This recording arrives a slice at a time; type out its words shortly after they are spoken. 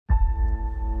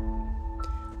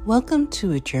Welcome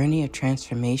to a journey of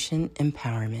transformation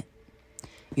empowerment.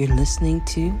 You're listening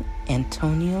to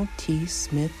Antonio T.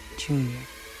 Smith Jr.,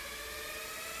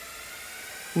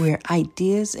 where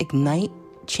ideas ignite,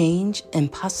 change,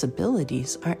 and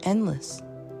possibilities are endless.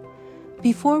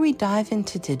 Before we dive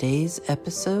into today's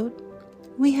episode,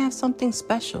 we have something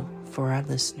special for our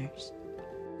listeners.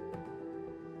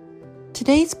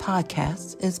 Today's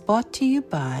podcast is brought to you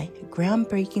by a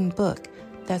groundbreaking book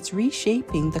that's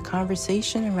reshaping the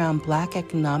conversation around Black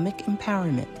economic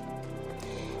empowerment.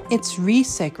 It's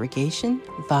Resegregation,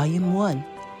 Volume 1,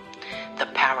 The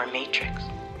Power Matrix,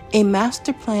 a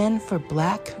master plan for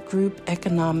Black group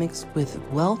economics with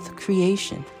wealth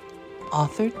creation,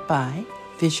 authored by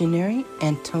visionary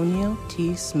Antonio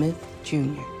T. Smith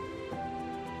Jr.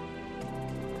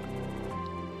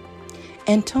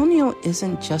 Antonio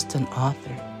isn't just an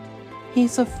author.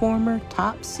 He's a former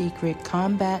top-secret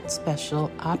combat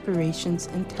special operations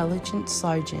intelligence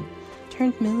sergeant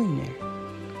turned millionaire.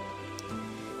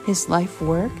 His life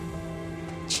work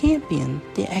championed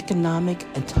the economic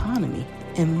autonomy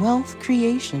and wealth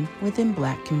creation within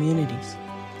Black communities.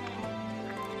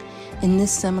 In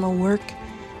this seminal work,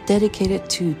 dedicated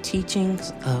to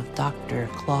teachings of Dr.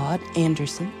 Claude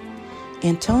Anderson,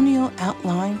 Antonio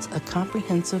outlines a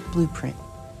comprehensive blueprint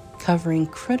covering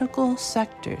critical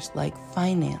sectors like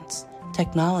finance,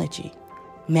 technology,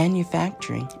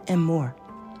 manufacturing, and more.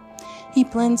 He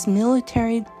blends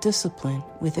military discipline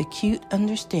with acute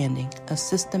understanding of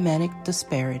systematic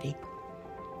disparity.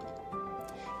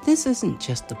 This isn't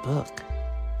just a book.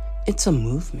 It's a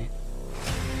movement,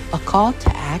 a call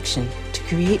to action to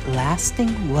create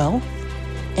lasting wealth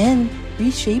and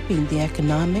reshaping the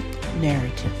economic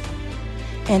narrative.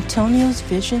 Antonio's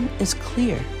vision is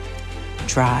clear.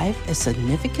 Drive a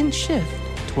significant shift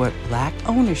toward Black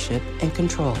ownership and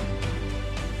control.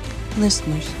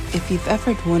 Listeners, if you've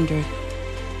ever wondered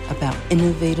about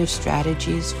innovative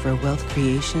strategies for wealth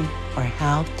creation or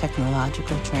how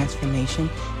technological transformation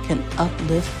can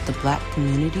uplift the Black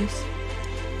communities,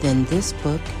 then this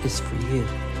book is for you.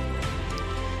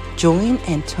 Join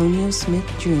Antonio Smith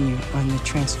Jr. on the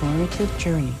transformative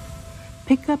journey.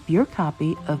 Pick up your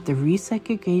copy of the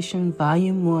Resegregation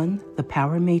Volume 1, The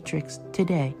Power Matrix,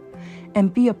 today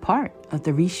and be a part of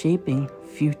the reshaping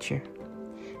future.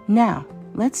 Now,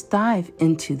 let's dive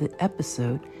into the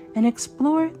episode and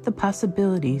explore the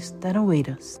possibilities that await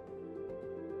us.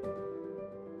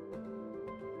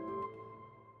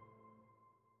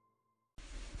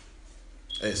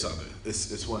 It's all good.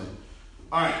 It's funny.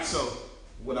 All right, so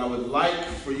what I would like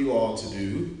for you all to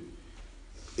do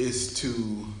is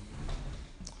to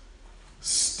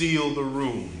steal the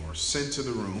room or center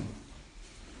the room,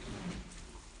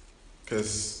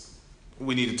 because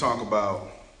we need to talk about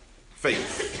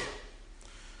faith.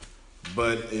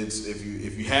 But it's if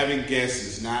you haven't guessed,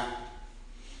 it's not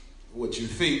what you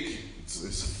think.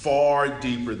 It's far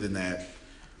deeper than that.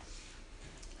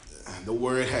 The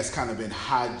word has kind of been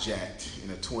hijacked in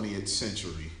the 20th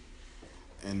century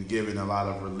and given a lot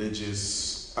of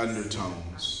religious undertones.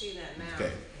 I see that now.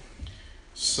 Okay.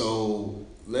 So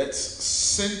let's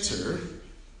center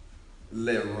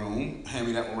le room. Hand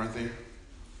me that one right there.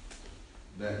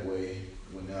 That way,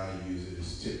 when I use it,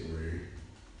 it's temporary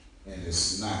and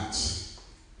it's not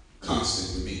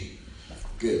constant with me.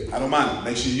 Good. I don't mind it.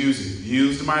 Make sure you use it.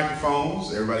 Use the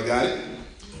microphones. Everybody got it?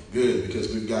 Good,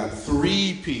 because we've got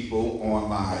 3 people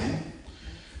online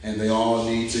and they all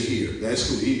need to hear. That's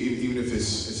cool. Even if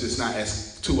it's not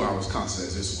as 2 hours constant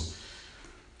as this one.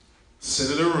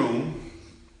 Center the room.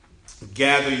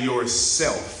 Gather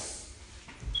yourself,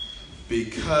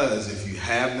 because if you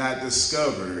have not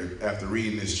discovered after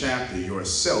reading this chapter,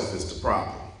 yourself is the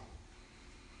problem.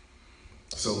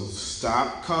 So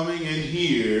stop coming in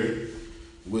here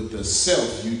with the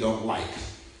self you don't like,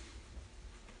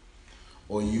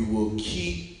 or you will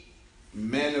keep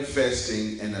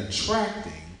manifesting and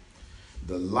attracting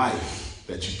the life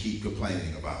that you keep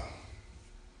complaining about.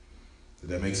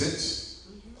 Did that make sense?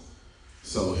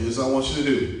 So here's what I want you to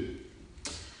do.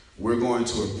 We're going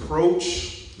to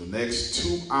approach the next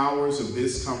 2 hours of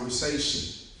this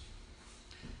conversation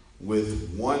with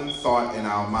one thought in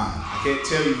our mind. I can't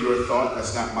tell you your thought,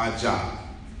 that's not my job.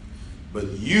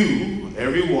 But you,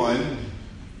 everyone,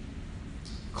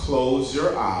 close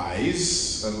your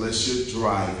eyes unless you're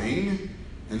driving,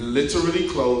 and literally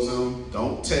close them.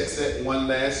 Don't text that one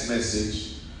last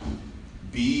message.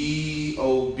 Be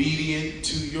obedient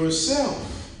to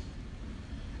yourself.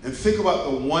 And think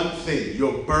about the one thing,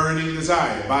 your burning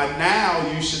desire. By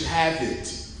now, you should have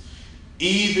it.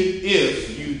 Even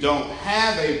if you don't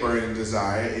have a burning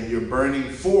desire and you're burning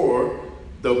for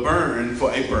the burn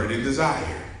for a burning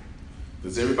desire.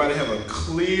 Does everybody have a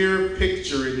clear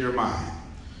picture in your mind?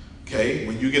 Okay,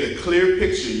 when you get a clear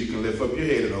picture, you can lift up your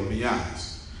head and open your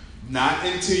eyes. Not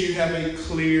until you have a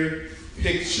clear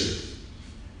picture.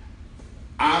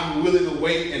 I'm willing to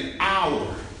wait an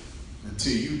hour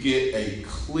until you get a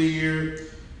clear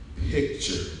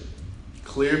picture.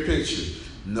 Clear picture.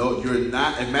 No, you're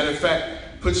not. As a matter of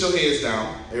fact, put your heads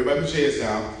down. Everybody put your heads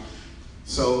down.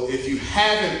 So if you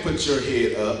haven't put your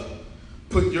head up,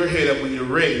 put your head up when you're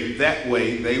ready. That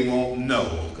way they won't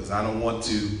know. Because I don't want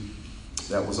to.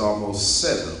 That was almost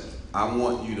set up. I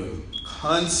want you to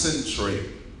concentrate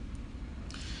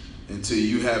until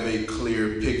you have a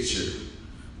clear picture.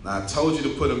 Now I told you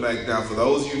to put them back down. For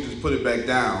those of you who put it back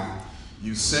down,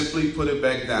 you simply put it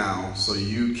back down so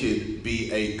you can be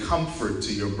a comfort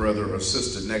to your brother or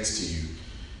sister next to you.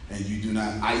 And you do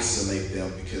not isolate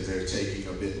them because they're taking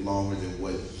a bit longer than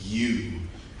what you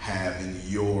have in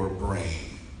your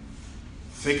brain.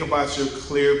 Think about your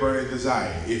clear burning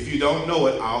desire. If you don't know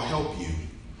it, I'll help you.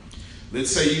 Let's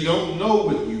say you don't know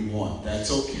what you want.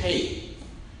 That's okay.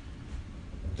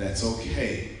 That's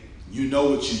okay. You know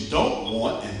what you don't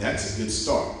want, and that's a good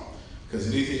start. Because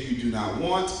anything you do not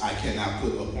want, I cannot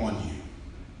put upon you.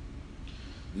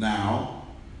 Now,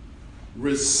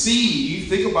 receive.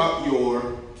 Think about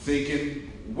your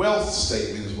thinking wealth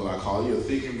statement is what I call it. Your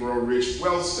think and grow rich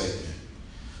wealth statement.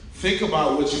 Think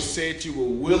about what you said you were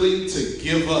willing to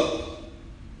give up.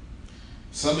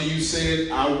 Some of you said,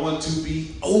 I want to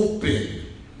be open.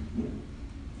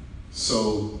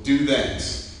 So do that.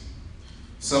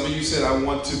 Some of you said, I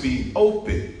want to be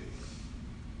open.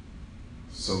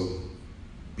 So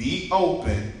be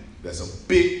open. That's a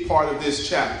big part of this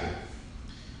chapter.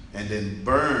 And then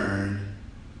burn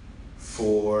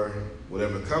for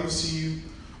whatever comes to you,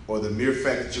 or the mere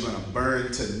fact that you're going to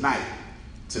burn tonight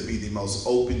to be the most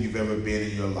open you've ever been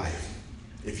in your life.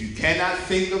 If you cannot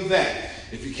think of that,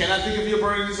 if you cannot think of your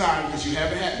burning desire because you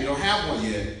don't have one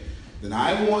yet, then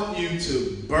I want you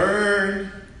to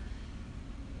burn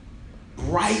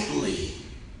brightly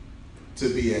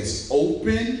to be as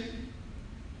open,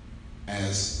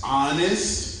 as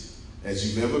honest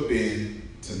as you've ever been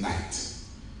tonight.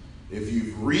 If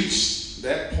you've reached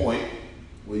that point,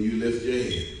 will you lift your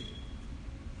head?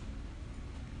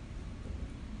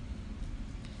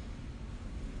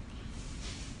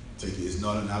 It's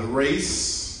not a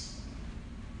race.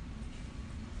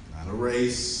 Not a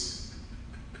race.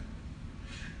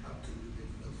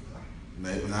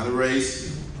 Not a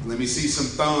race. Let me see some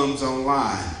thumbs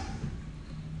online.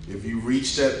 If you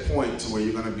reach that point to where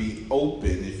you're going to be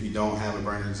open, if you don't have a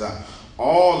burning desire,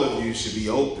 all of you should be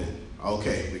open.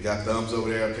 Okay, we got thumbs over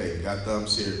there. Okay, we got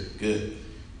thumbs here. Good,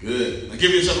 good. Now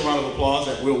give yourself a round of applause.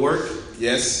 That will work.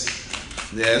 Yes,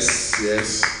 yes,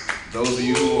 yes. Those of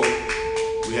you who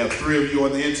we have 3 of you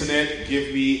on the internet.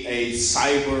 Give me a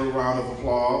cyber round of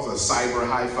applause, a cyber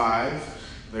high five.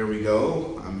 There we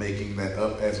go. I'm making that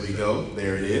up as we go.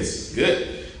 There it is.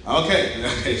 Good. Okay.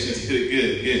 She did it.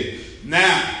 Good, good.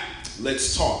 Now,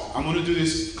 let's talk. I'm going to do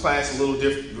this class a little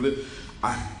different.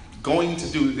 I'm going to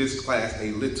do this class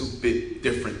a little bit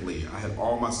differently. I had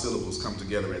all my syllables come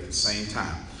together at the same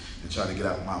time and try to get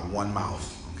out my one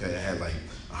mouth. Okay, I had like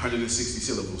 160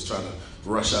 syllables trying to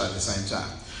rush out at the same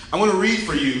time. I'm going to read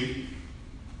for you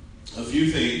a few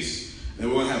things, and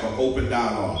we're going to have an open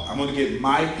dialogue. I'm going to get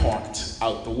my part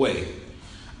out the way.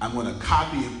 I'm going to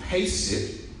copy and paste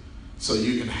it so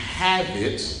you can have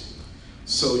it,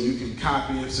 so you can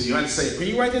copy it. So you have to say, can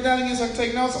you write that down again so I can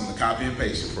take notes? I'm going to copy and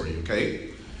paste it for you, okay?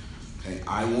 Okay,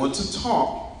 I want to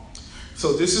talk.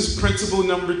 So this is principle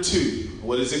number 2.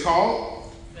 What is it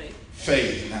called? Faith.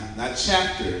 Faith. Not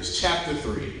chapters, chapter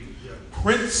 3. Yeah.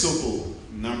 Principle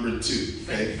number 2.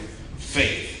 Okay?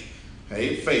 Faith.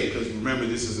 Okay? Faith. Because remember,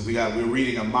 we're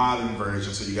reading a modern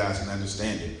version so you guys can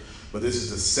understand it. But this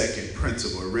is the second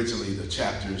principle. Originally, the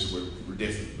chapters were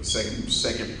different. The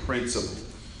second principle.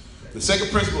 The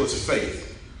second principle is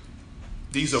faith.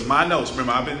 These are my notes.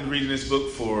 Remember, I've been reading this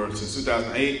book since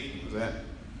 2008.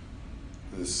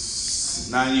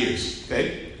 It's 9 years.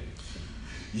 Okay?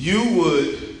 You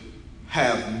would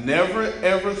have never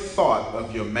ever thought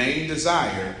of your main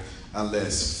desire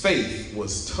unless faith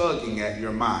was tugging at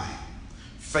your mind.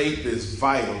 Faith is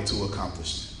vital to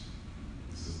accomplishment.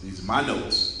 These are my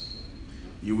notes.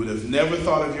 You would have never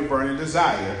thought of your burning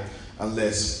desire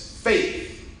unless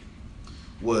faith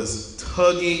was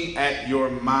tugging at your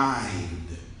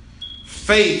mind.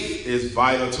 Faith is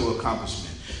vital to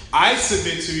accomplishment. I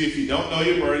submit to you, if you don't know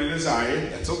your burning desire,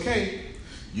 that's okay.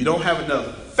 You don't have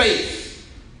enough faith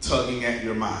tugging at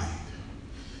your mind.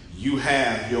 You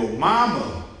have your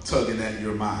mama tugging at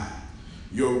your mind.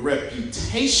 Your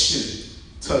reputation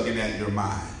tugging at your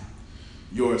mind.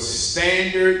 your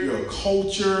standard, your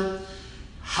culture,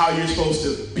 how you're supposed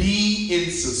to be in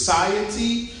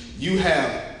society. You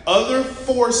have other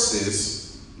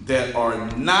forces that are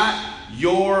not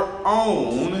your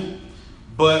own,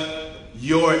 but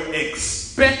your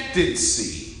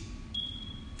expectancy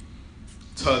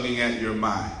tugging at your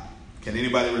mind. Can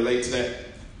anybody relate to that?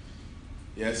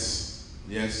 Yes?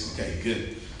 Yes? Okay,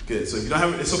 good. Good. So if you don't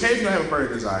have, it's okay if you don't have a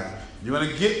burning desire. You're going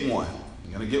to get one.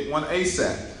 You're going to get one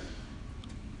ASAP.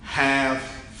 Have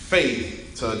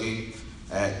faith tugging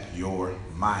at your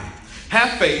mind.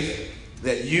 Have faith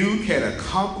that you can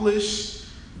accomplish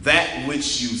that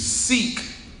which you seek,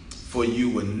 for you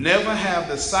would never have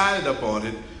decided upon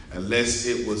it unless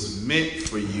it was meant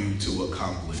for you to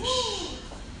accomplish.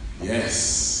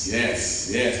 Yes,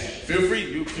 yes, yes. Feel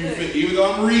free, even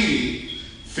though I'm reading,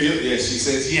 she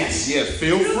says yes,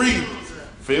 feel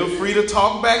free to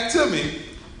talk back to me.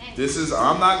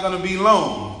 I'm not going to be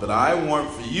long, but I want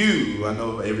for you, I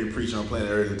know every preacher on planet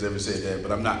Earth has ever said that,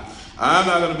 but I'm not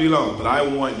going to be long, but I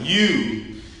want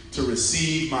you to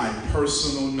receive my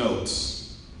personal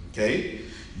notes, okay?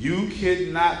 You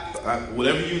cannot,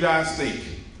 whatever you guys think,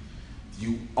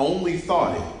 you only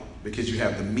thought it because you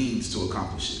have the means to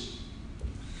accomplish it.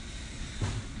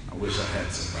 I wish I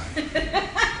had somebody.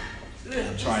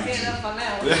 I'm trying to. Up on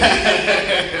that one.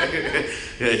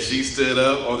 Yeah, she stood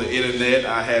up on the internet.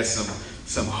 I had some,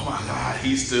 oh my God,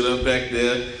 he stood up back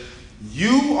there.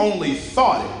 You only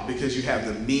thought it because you have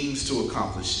the means to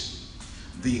accomplish it.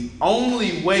 The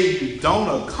only way you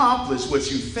don't accomplish what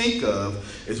you think of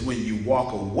is when you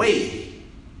walk away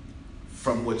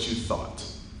from what you thought.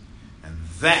 And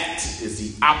that is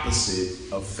the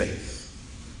opposite of faith.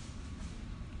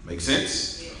 Make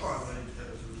sense?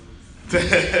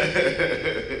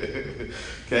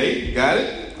 Okay, you got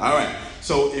it? All right.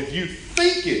 So if you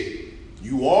think it,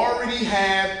 you already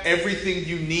have everything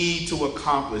you need to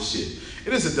accomplish it.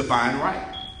 It is a divine right.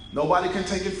 Nobody can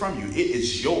take it from you. It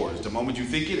is yours. The moment you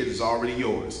think it, it is already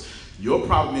yours. Your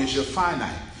problem is you're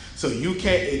finite. So you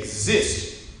can't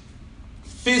exist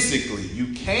physically.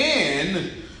 You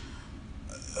can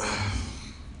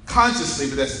consciously,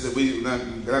 but we're not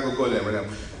going to go there right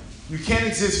now. You can't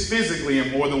exist physically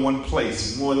in more than one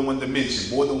place, more than one dimension,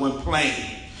 more than one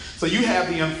plane. So you have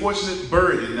the unfortunate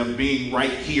burden of being right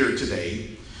here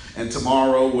today and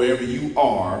tomorrow, wherever you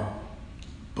are.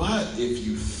 But if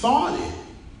you thought it,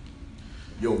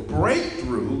 your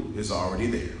breakthrough is already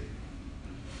there.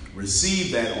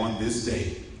 Receive that on this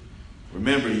day.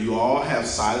 Remember, you all have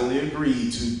silently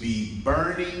agreed to be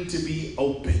burning to be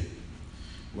open.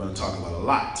 We're going to talk about a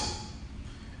lot.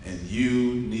 And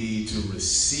you need to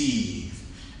receive.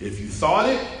 If you thought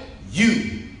it,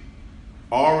 you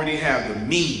already have the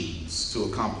means to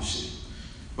accomplish it.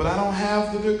 But I don't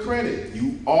have the good credit.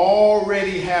 You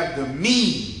already have the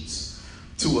means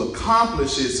to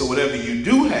accomplish it. So whatever you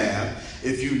do have,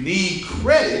 if you need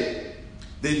credit,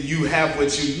 then you have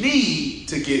what you need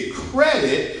to get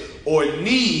credit or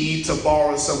need to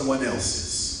borrow someone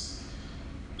else's.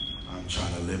 I'm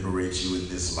trying to liberate you in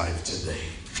this life today.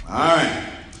 All right.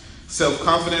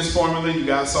 Self-confidence formula, you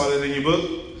guys saw that in your book?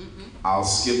 Mm-hmm. I'll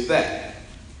skip that.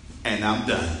 And I'm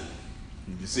done.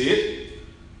 You see it?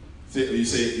 You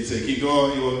say keep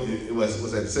going? What's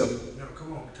that? No,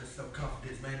 come on, with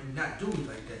self-confidence, man. Do not do me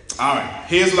like that. All right,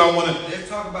 here's what I want to... Let's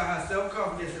talk about how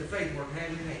self-confidence and faith work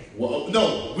hand in hand. Well,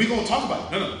 no, we're going to talk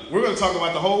about it. No. We're going to talk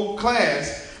about the whole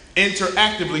class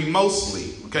interactively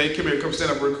mostly. Okay, come here, come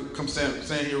stand up,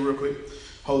 stand here real quick.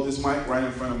 Hold this mic right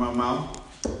in front of my mouth.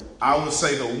 I would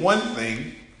say the one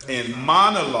thing in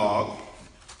monologue,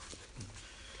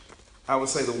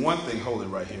 hold it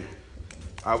right here.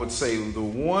 I would say the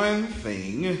one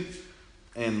thing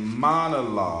in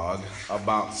monologue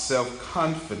about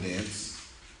self-confidence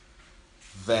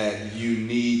that you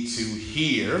need to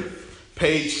hear,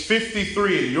 page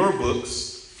 53 in your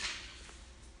books.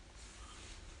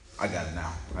 I got it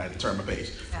now. I had to turn my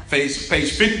page. Yeah. Page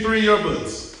 53 in your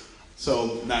books.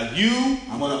 So now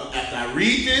after I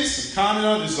read this and comment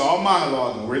on this, is all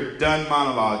monologue, and we're done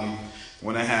monologuing. I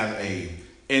want to have a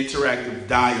interactive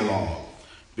dialogue,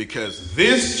 because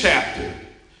this chapter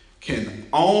can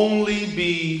only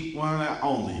be, well, not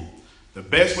only, the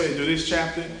best way to do this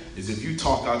chapter is if you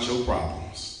talk out your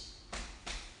problems.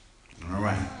 All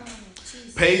right.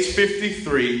 Page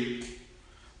 53,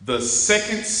 the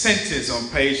second sentence on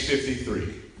page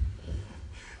 53.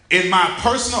 In my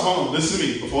personal home, listen to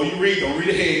me. Before you read, don't read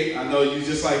ahead. I know you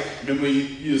just like, remember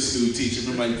when you're a school teacher,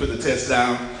 remember when you put the test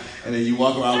down And then you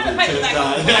walk around Turn with the the paper test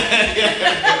on.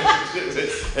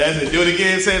 That's it. Do it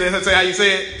again. Say how you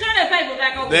say it. Turn that paper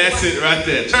back over. That's it right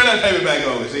there. Turn that paper back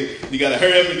over. See, you got to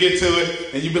hurry up and get to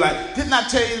it. And you be like, didn't I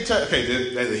tell you to turn? Okay,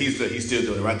 he's still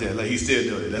doing it right there. Look, he's still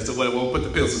doing it. That's the one. We'll put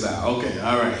the pencil down. Okay,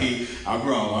 all right. I'm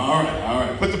wrong. All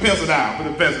right. Put the pencil down.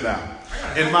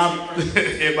 In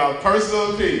my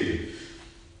personal opinion,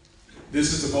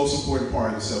 this is the most important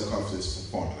part of the self-confidence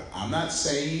formula. I'm not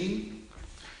saying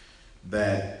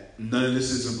that none of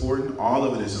this is important. All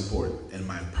of it is important. In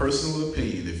my personal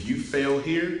opinion, if you fail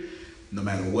here, no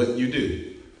matter what you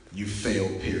do, you fail,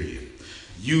 period.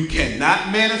 You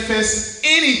cannot manifest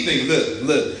anything.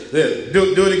 Look.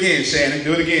 Do it again, Shannon.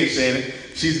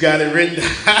 She's got it written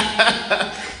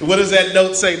down. What does that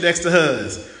note say next to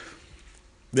hers?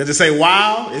 Does it say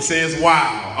wow? It says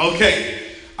wow.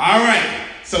 Okay. All right.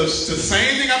 So it's the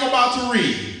same thing I'm about to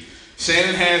read.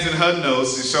 Shannon has in her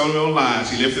notes, she showed it online,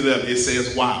 she lifted it up, it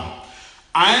says wow.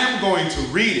 I am going to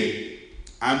read it,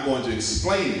 I'm going to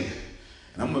explain it,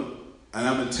 and I'm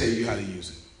going to tell you how to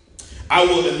use it. I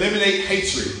will eliminate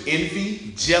hatred,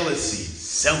 envy, jealousy,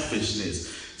 selfishness,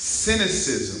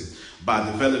 cynicism by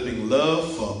developing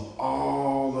love for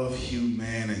all of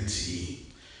humanity,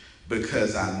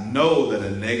 because I know that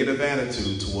a negative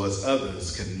attitude towards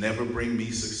others can never bring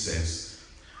me success.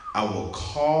 I will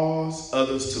cause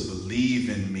others to believe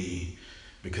in me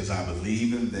because I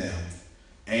believe in them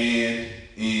and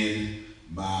in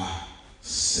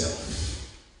myself.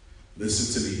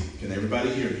 Listen to me. Can everybody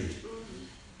hear me?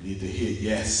 You need to hear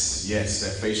yes.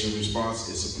 That facial response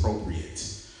is appropriate.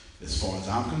 As far as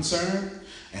I'm concerned,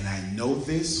 and I know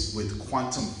this with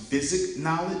quantum physics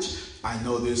knowledge, I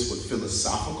know this with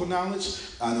philosophical knowledge,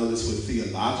 I know this with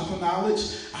theological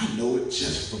knowledge, I know it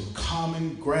just from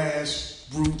common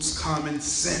grassroots common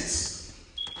sense.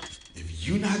 If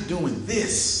you're not doing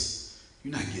this,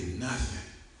 you're not getting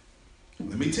nothing.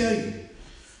 Let me tell you,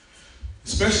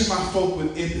 especially my folk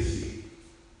with empathy,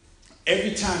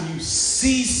 every time you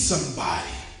see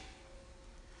somebody,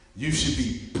 you should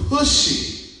be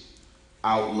pushing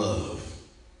out love.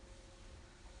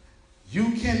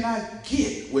 You cannot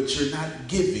get what you're not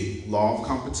giving. Law of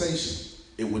compensation.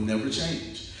 It will never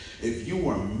change. If you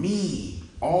are mean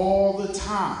all the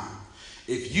time,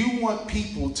 if you want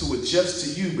people to adjust to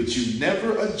you, but you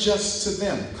never adjust to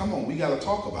them, come on, we got to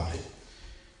talk about it.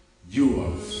 You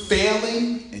are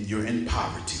failing and you're in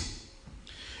poverty.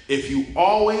 If you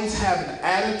always have an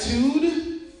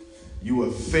attitude, you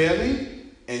are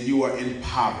failing and you are in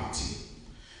poverty.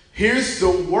 Here's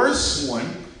the worst one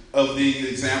of the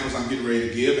examples I'm getting ready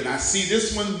to give, and I see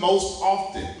this one most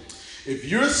often. If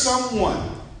you're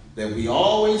someone that we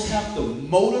always have to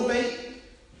motivate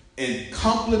and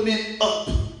compliment up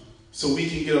so we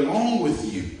can get along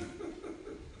with you,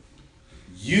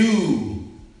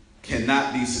 you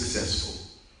cannot be successful.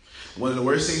 One of the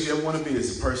worst things you ever want to be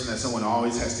is a person that someone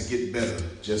always has to get better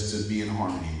just to be in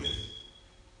harmony with.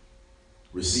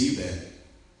 Receive that.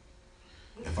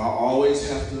 If I always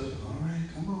have to, all right,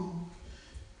 come on.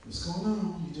 What's going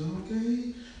on? You doing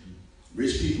okay?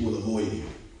 Rich people will avoid you.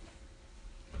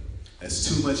 That's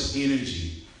too much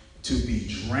energy to be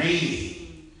draining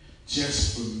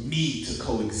just for me to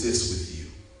coexist with you.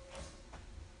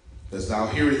 Does thou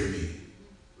heareth me?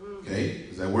 Okay,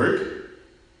 does that work?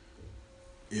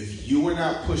 If you are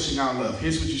not pushing out love,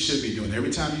 here's what you should be doing.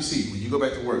 Every time you see, when you go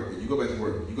back to work,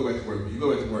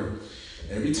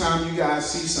 every time you guys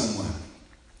see someone,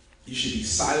 you should be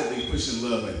silently pushing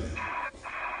love at them.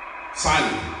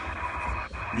 Silently.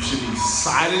 You should be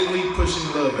silently pushing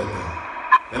love at them.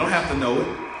 They don't have to know it.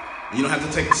 You don't have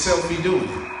to take a selfie doing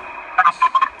it.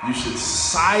 You should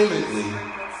silently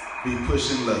be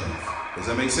pushing love. Does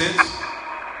that make sense?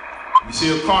 You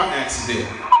see a car accident,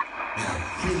 and I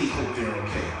really hope they're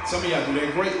okay. Some of y'all do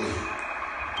that greatly.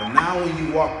 But now when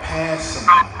you walk past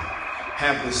somebody,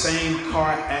 have the same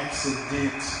car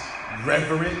accident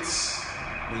reverence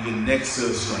when you're next to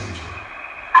a stranger.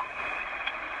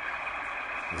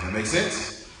 Does that make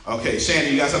sense? Okay,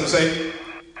 Shannon, you got something to say?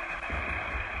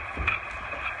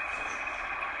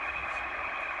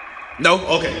 No?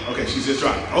 Okay, she's just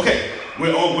driving. Okay,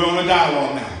 we're on a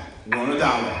dialogue now. We're on a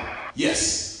dialogue.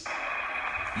 Yes.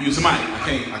 Use the mic.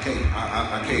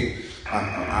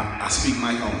 I speak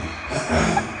mic only.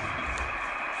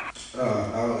 I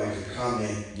would like to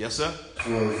comment. Yes, sir.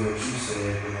 Towards what you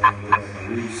said, and I'm going to go back and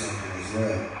read something as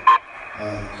well.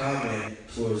 Comment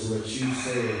towards what you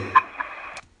said,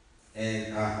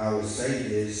 and I would say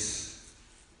this.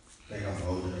 I think I'm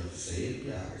old enough to say it.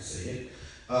 Yeah, I can say it.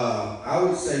 I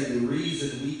would say the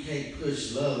reason we can't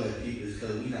push love at people is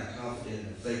because we're not confident in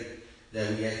the faith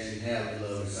that we actually have the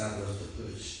love inside of us to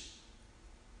push.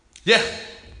 Yeah.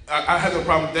 I have no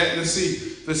problem with that. Let's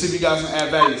see if you guys can add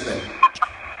value to that.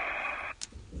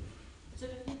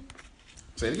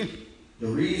 Say it again. The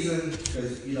reason,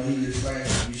 because, you know, he was explaining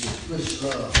you should push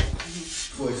love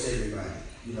towards everybody.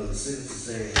 You know, the sentence is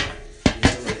saying, you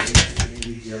know,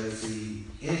 envy, jealousy,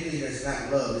 anything that's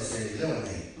not love is saying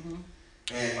eliminate.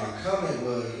 And my comment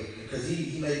was, because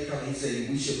he made a comment, he said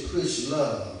we should push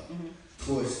love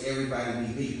towards everybody we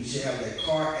meet. We should have that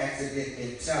car accident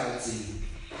mentality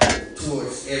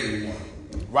towards everyone.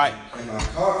 Right. And my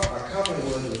comment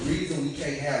was the reason we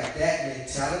can't have that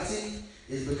mentality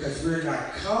is because we're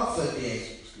not confident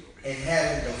in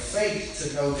having the faith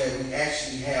to know that we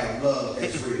actually have love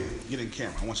that's real. Get in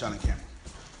camera. I want y'all in camera.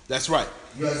 That's right.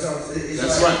 You know what I'm saying?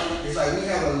 That's right. It's like we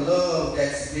have a love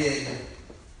that's been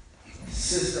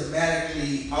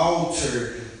systematically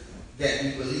altered that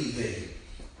we believe in.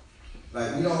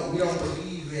 Like we don't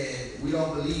believe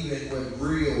in what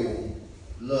real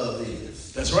love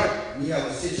is. That's right. We have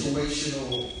a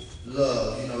situational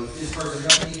love. You know, if this person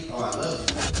helped me, oh, I love you.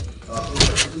 If this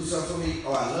person do something for me,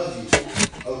 oh, I love you.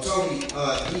 Oh, Tony,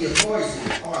 he annoys me.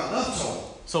 Oh, I love Tony.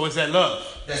 So is that love?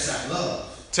 That's not love.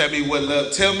 Tell me what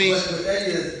love. Tell me. But that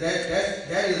is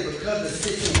because the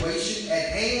situation at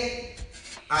hand.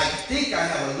 I think I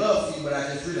have a love for you, but I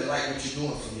just really like what you're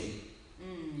doing for me.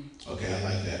 Okay, I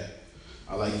like that.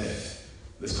 I like that.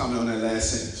 Let's comment on that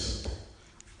last sentence.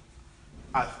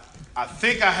 I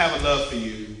think I have a love for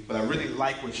you, but I really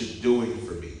like what you're doing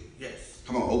for me. Yes.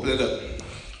 Come on, open it up.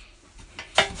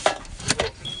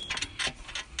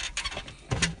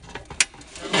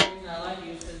 I like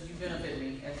you because you benefit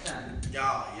me at times.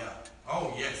 Yeah.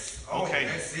 Oh, yes. Oh,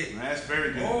 Okay. that's it. That's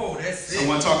very good. Oh, that's it. So I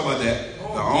want to talk about that.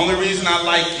 Oh. The only reason I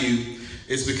like you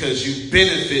is because you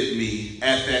benefit me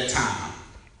at that time.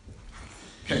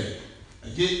 Okay.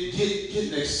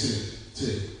 Get next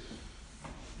to.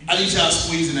 I need y'all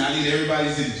squeezing now. I need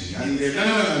everybody's energy. I need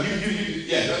no. You.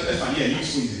 Yeah, that's fine. Yeah, you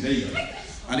squeezing. There you go.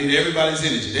 I need everybody's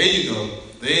energy. There you go.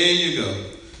 There you go.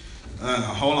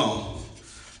 Hold on.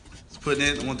 Let's put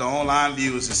it. I want the online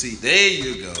viewers to see. There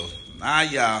you go. Now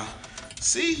y'all.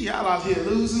 See, y'all out here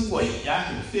losing weight. Y'all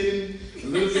can fit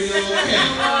in losing your weight.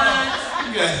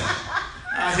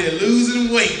 Out here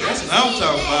losing weight. That's what I'm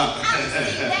talking about.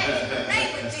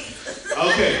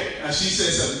 Okay. Now she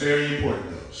said something very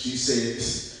important though. She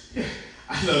says,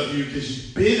 I love you because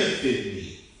you benefit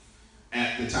me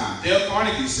at the time. Dale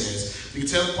Carnegie says, you can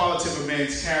tell the quality of a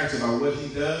man's character by what he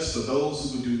does for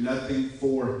those who would do nothing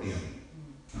for him.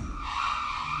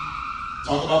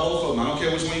 Talk about both of them. I don't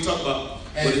care which one you talk about.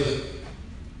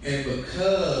 And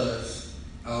because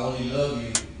I only love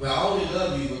you, I only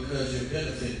love you because you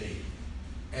benefit me.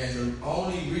 And the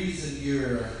only reason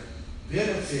you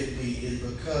benefit me is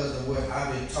because of what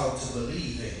I've been taught to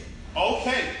believe in.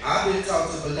 Okay. I've been taught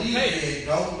to believe in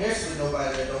don't mess with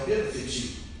nobody that don't benefit you.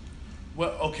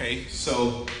 Well, okay,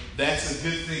 so that's a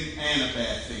good thing and a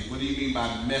bad thing. What do you mean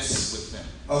by mess with them?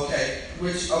 Okay,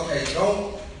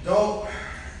 don't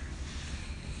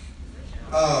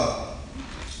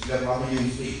I'm gonna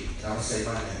use me, and I'm gonna say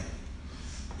my name.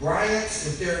 Bryant's,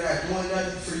 if they're not doing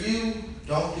nothing for you,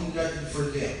 don't do nothing for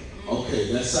them.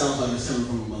 Okay, that sounds like it's coming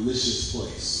from a malicious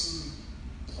place.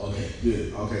 Okay,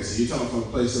 good. Okay, so you're talking from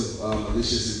a place of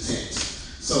malicious intent.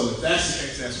 So if that's the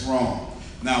case, that's wrong.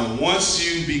 Now, once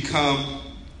you become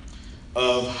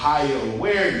of higher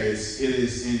awareness, it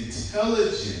is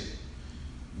intelligent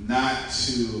not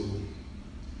to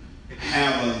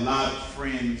have a lot of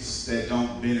friends that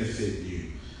don't benefit you.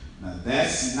 Now,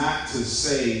 that's not to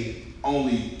say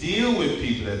only deal with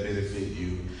people that benefit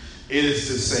you. It is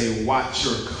to say watch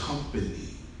your company.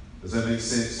 Does that make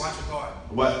sense? Watch your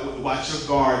garden. Watch your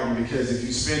garden, because if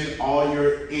you spend all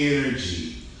your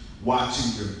energy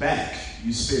watching your back,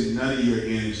 you spend none of your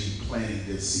energy planting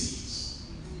good seeds.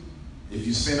 If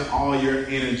you spend all your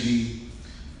energy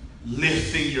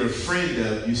lifting your friend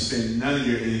up, you spend none of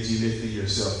your energy lifting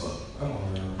yourself up.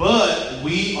 But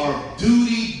we are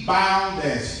duty bound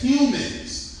as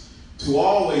humans to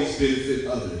always benefit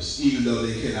others, even though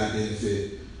they cannot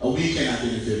benefit, or we cannot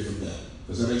benefit from them.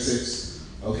 Does that make sense?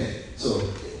 Okay, so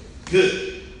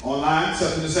good. Online,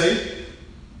 something to say?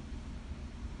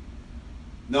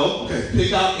 No? Okay,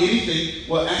 pick out anything.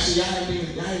 Well, actually, y'all haven't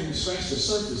even scratched the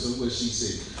surface of what she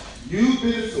said. You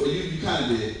benefit, or you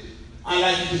kind of did. I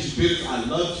like you because you benefit. I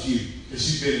love you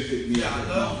because you benefit me. Yeah, I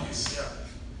love you. Yeah.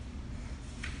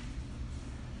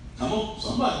 Come on,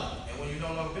 somebody. And when you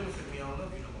don't know benefit me, I don't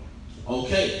love you no more.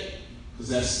 Okay, because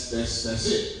that's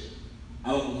it. I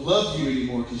don't love you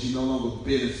anymore because you no longer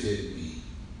benefit me.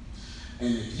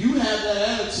 And if you have that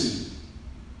attitude,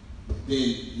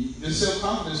 then the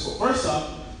self-confidence, first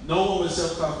off, no one with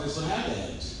self-confidence would have that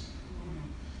attitude.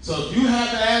 So if you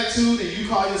have the attitude and you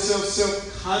call yourself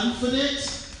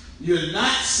self-confident, you're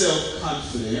not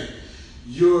self-confident.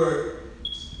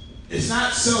 It's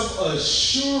not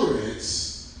self-assurance.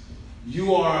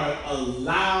 You are a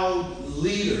loud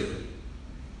leader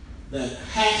that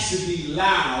has to be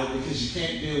loud because you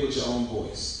can't deal with your own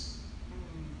voice.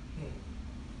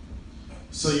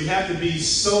 So you have to be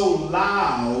so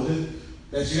loud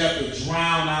that you have to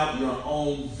drown out your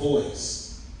own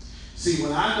voice. See,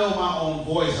 when I know my own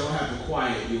voice, I don't have to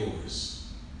quiet yours.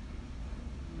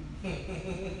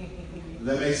 Does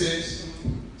that make sense?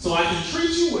 So I can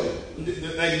treat you well.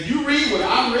 Like if you read what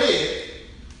I read,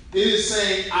 it is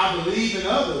saying I believe in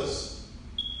others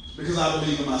because I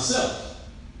believe in myself.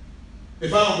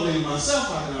 If I don't believe in myself,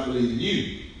 how can I believe in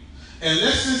you? And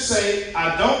let's just say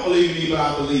I don't believe in you, but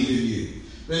I believe in you.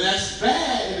 Then that's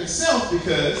bad in itself,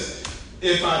 because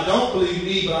if I don't believe in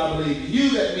me, but I believe in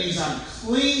you, that means I'm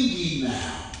clingy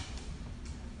now.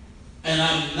 And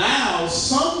I'm now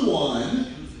someone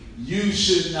you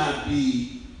should not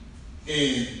be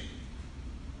in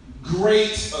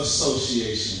great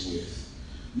association with.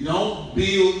 You don't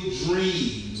build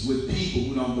dreams with people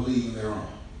who don't believe in their own.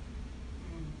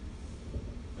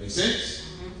 Make sense?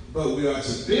 But we are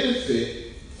to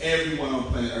benefit everyone on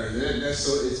planet Earth.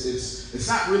 It's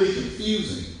not really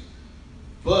confusing.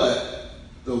 But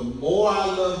the more I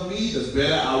love me, the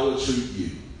better I will treat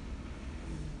you.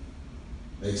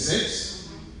 Make sense?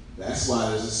 That's why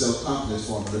there's a self-confidence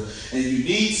formula. And you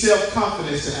need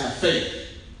self-confidence to have faith.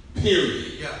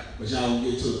 Period. Yeah. But y'all will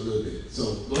get to it a little bit.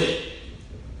 So go ahead.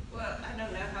 Well, I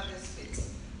don't know how this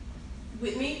fits.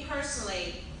 With me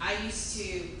personally, I used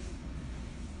to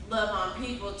love on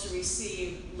people to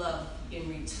receive love in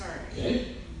return.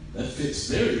 Okay. That fits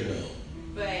very well.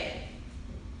 But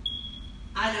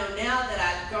I know now that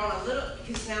I've grown a little,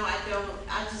 because now I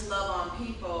just love on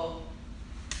people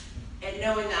and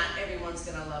knowing not everyone's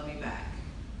going to love me back.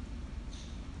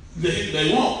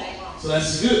 They won't. So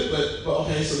that's good. But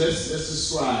okay, so let's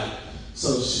describe.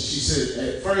 So she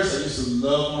said, at first I used to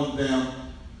love on them.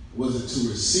 Was it to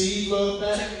receive love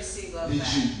back? To receive love back. Did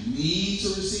you need to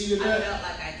receive it back? I felt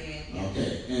like I did. Yeah.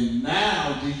 Okay. And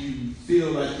now do you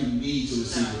feel like you need to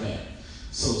receive it back?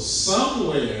 So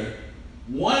somewhere,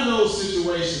 one of those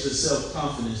situations is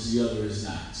self-confidence, the other is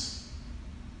not.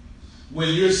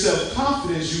 When you're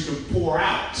self-confident, you can pour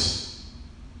out.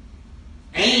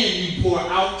 And you pour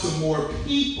out to more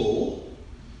people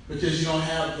because you don't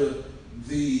have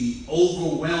the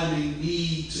overwhelming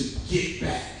need to get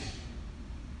back.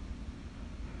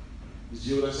 Did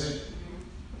you hear what I said?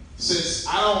 Since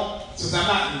I'm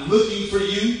not looking for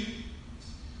you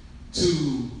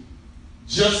to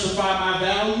justify my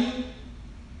value,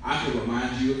 I can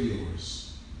remind you of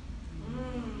yours.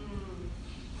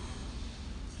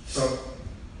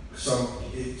 So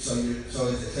is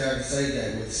it fair to say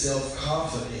that with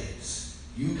self-confidence,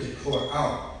 you can pour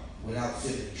out without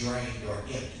feeling drained or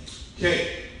empty?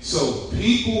 Okay, so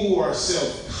people who are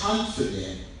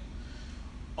self-confident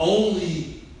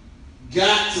only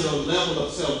got to the level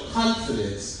of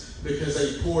self-confidence because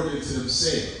they poured into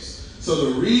themselves.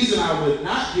 So the reason I would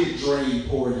not get drained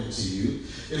poured into you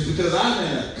is because I'm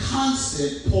in a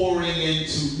constant pouring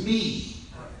into me.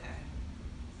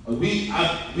 We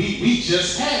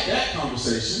just had that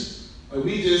conversation.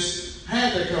 We just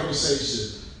had that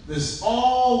conversation. There's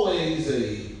always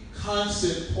a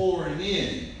constant pouring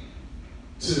in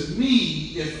to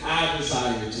me if I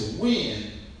desire to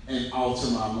win and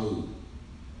alter my mood.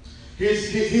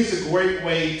 Here's a great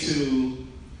way to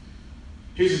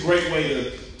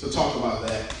talk about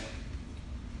that.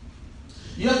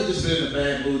 You ever just been in a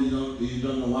bad mood, you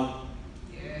don't know why?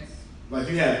 Yes. Like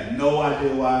you have no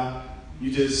idea why.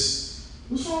 You just,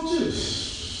 what's wrong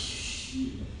with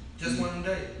you? Just one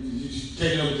day. You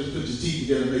can't ever just put your teeth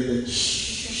together and make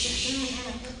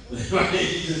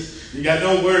that you got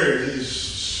no words. You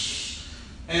just,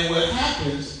 and what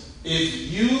happens,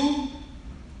 if you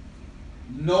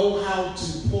know how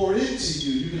to pour into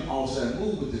you, you can alter that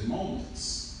mood within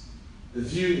moments.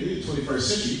 If you're in the 21st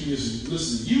century, you can just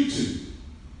listen to YouTube.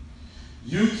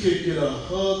 You could get a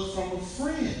hug from a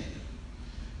friend.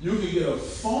 You can get a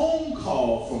phone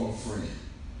call from a friend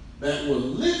that will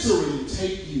literally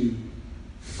take you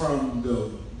from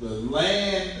the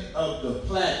land of the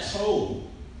plateau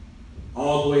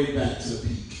all the way back to the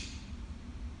peak.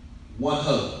 One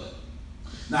hug.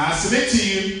 Now I submit to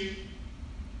you,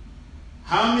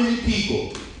 how many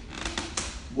people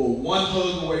were one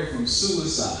hug away from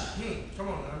suicide? Come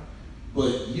on now.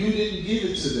 But you didn't give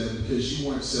it to them because you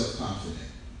weren't self-confident.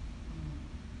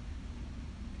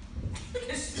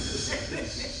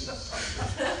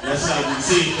 That's how we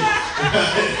see it.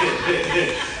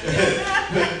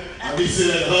 I be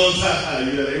sitting there the whole time.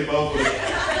 You know, they both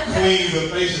are queens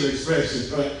of facial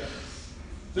expressions. Right?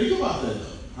 Think about that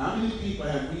though. How many people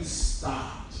have we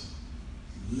stopped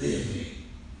living,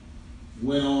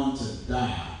 went on to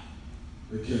die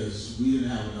because we didn't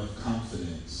have enough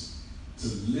confidence to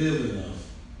live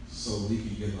enough so we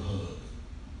can give a hug?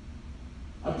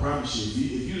 I promise you,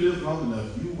 if you live long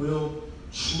enough, you will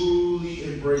truly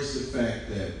embrace the fact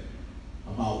that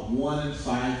about 1 in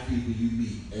 5 people you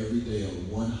meet every day are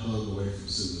one hug away from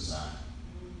suicide.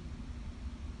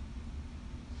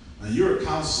 Now you're a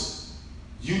counselor.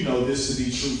 You know this to be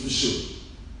true for sure.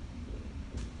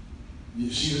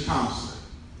 She's a counselor.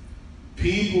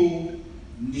 People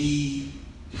need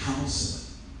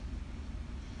counseling.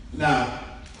 Now,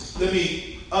 let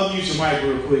me unmute your mic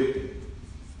real quick.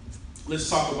 Let's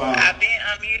talk about. I've been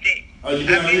unmuted. Oh, you've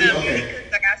been unmuted? Okay.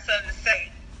 Because I got something to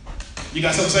say. You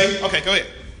got something to say? Okay, go ahead.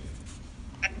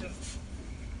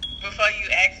 Before you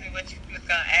ask me what you was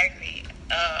going to ask me,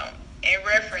 in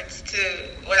reference to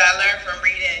what I learned from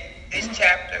reading this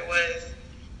chapter was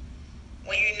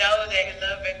when you know that you're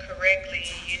loving correctly,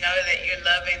 you know that you're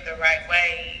loving the right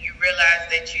way, you realize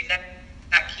that you're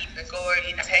not keeping score,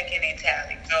 you're not taking in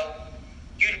tally. So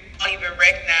you don't even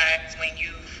recognize when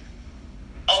you've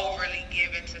overly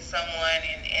given to someone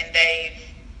and they've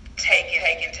taken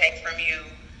from you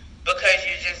because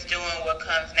you're just doing what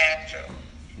comes natural.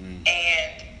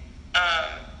 And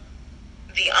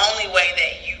the only way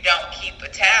that you don't keep a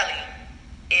tally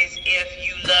is if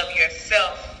you love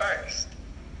yourself first.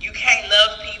 You can't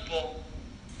love people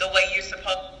the way you're supposed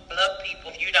to love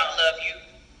people if you don't love you.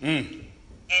 And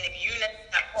if you're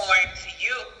not pouring to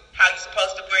you how you're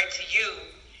supposed to pour into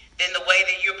you, then the way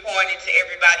that you're pouring into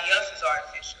everybody else is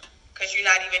artificial because you're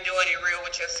not even doing it real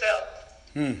with yourself.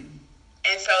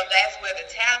 And so that's where the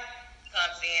talent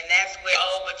comes in. That's where,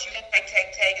 but you take,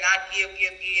 and I give,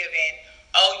 and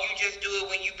you just do it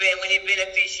when it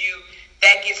benefits you.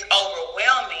 That gets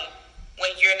overwhelming when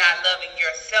you're not loving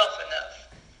yourself enough.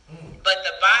 But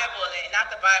the Bible, and not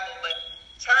the Bible, but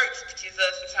church teaches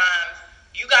us sometimes,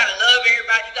 you gotta love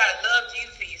everybody, you gotta love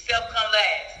Jesus, and yourself come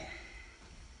last.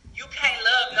 You can't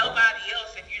love nobody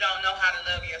else if you don't know how to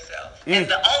love yourself. And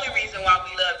the only reason why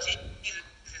we love Jesus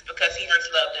is because he first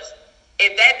loved us.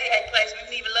 If that didn't take place, we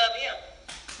wouldn't even love him.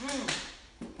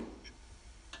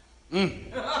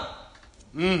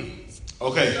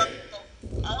 Okay. So,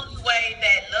 the only way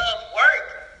that love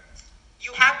works,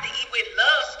 you have to eat with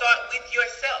love, start with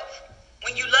yourself.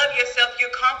 When you love yourself,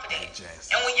 you're confident.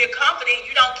 And when you're confident,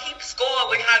 you don't keep score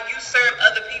with how you serve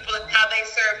other people and how they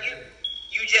serve you.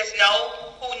 You just know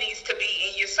who needs to be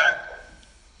in your circle.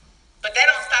 But that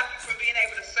don't stop you from being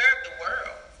able to serve the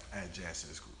world.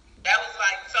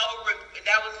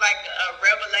 That was like a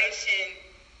revelation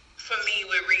for me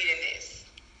with reading this.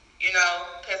 You know,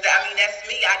 because that's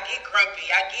me. I get grumpy.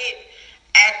 I get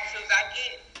attitudes. I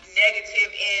get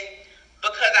negative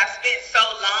because I spent so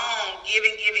long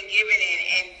giving,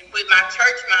 and with my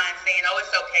church mind saying,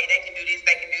 it's okay, they can do this,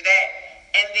 they can do that.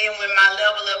 And then when my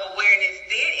level of awareness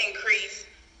did increase,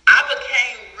 I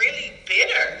became really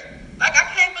bitter. Like, I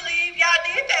can't believe y'all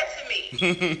did that to me.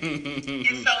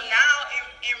 And so now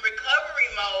in recovery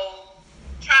mode,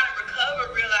 trying to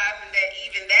recover, realizing that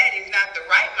even that is not the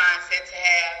right mindset to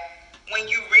have when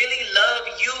you really love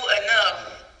you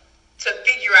enough to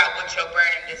figure out what your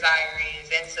burning desire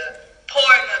is and to pour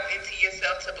enough into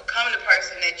yourself to become the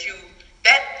person that you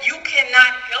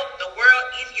cannot help the world,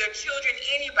 your children,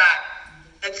 anybody,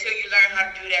 until you learn how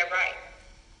to do that right.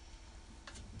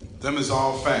 Them is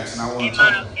all facts, and I want to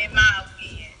talk. In my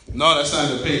opinion. No, that's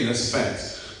not an opinion. That's a fact.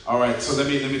 All right, so let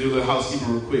me do a little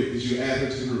housekeeping real quick. Did you add her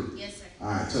to the group? Yes, sir. All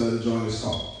right, tell her to join this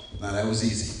call. Now, that was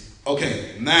easy.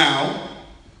 Okay, now,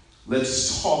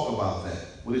 let's talk about that.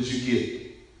 What did you get?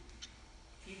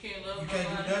 You can't love You can't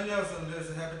do nothing else unless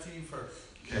it happens to you first.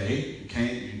 Okay, you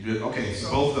can't. Okay, so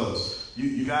both of those.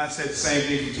 You guys said the same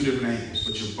thing from two different angles,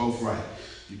 but you're both right.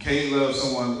 You can't love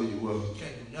someone, you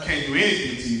can't do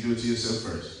anything until you do it to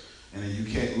yourself first. And then you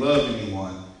can't love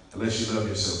anyone unless you love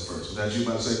yourself first. Was that you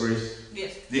about to say, Grace?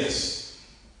 Yes. Yes.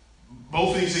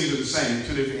 Both of these things are the same,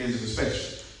 two different ends of the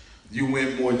spectrum. You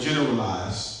went more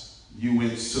generalized, you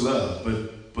went to love,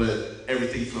 but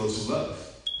everything flows to love.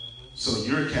 So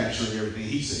you're capturing everything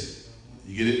he said.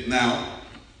 You get it? Now,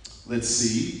 let's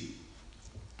see.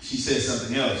 She said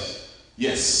something else.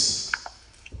 Yes.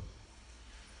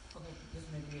 Okay, this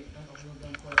may be a real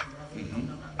dumb question, but I've been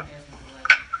asking for like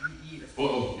years.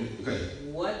 Okay.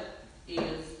 What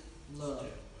is love?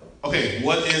 Okay,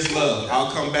 what is love?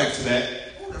 I'll come back to that.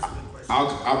 Oh, that's a good question.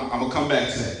 I'm going to come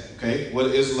back to that. Okay, what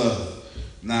is love?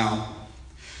 Now,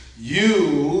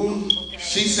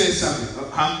 She said something.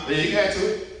 Huh? Yeah, you got to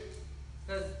it.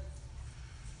 Because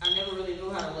I never really knew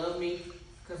how to love me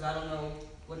because I don't know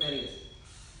what that is.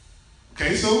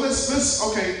 Okay, so let's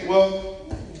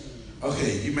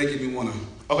you making me wanna.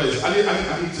 Okay,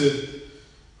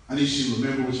 I need you to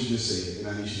remember what you just said, and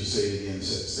I need you to say it again and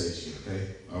set the stage again. Okay,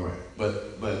 all right.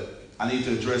 But I need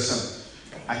to address something.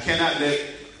 I cannot let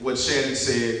what Shannon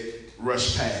said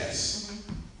rush past.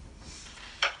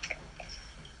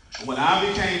 When I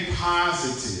became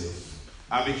positive,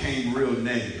 I became real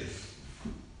negative.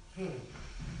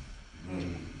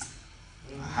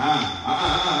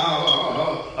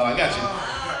 I got you.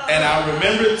 And I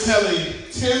remember telling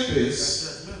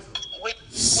Tempest,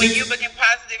 when you became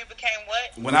positive, you became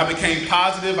what? When I became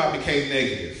positive, I became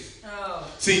negative. Oh.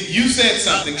 See, you said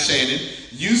something, Shannon.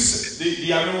 Do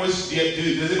y'all remember what? Does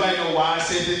anybody know why I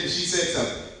said that? She said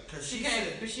something. She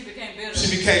became bitter.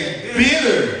 She became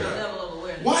bitter.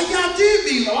 Why y'all did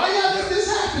me? Why y'all let this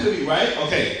happen to me? Right?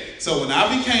 Okay. So when I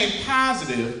became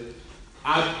positive,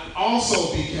 I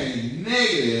also became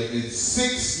negative. And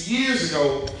 6 years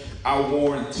ago, I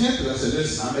warned Tempest. I said,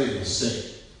 listen, I made a mistake.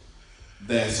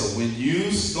 So when you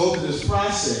go through this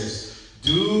process,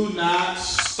 do not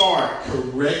start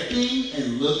correcting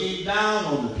and looking down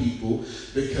on the people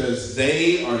because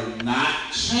they are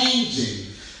not changing.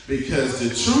 Because the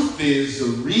truth is,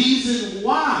 the reason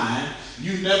why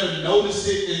you never noticed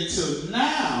it until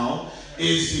now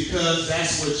is because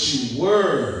that's what you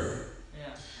were.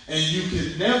 Yeah. And you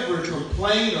can never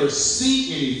complain or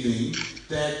see anything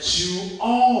that you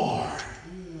are.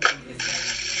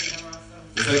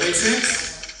 Does that make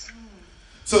sense?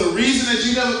 So the reason that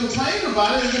you never complained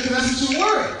about it is because that's what you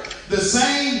were. The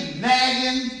same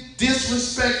nagging,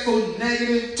 disrespectful,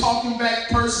 negative, talking back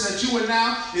person that you are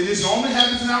now, and this only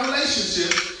happens in our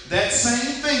relationship, that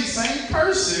same thing, same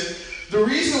person, the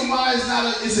reason why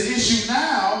it's an issue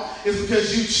now is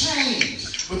because you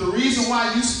changed. But the reason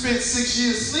why you spent 6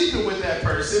 years sleeping with that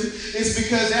person is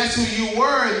because that's who you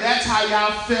were and that's how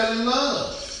y'all fell in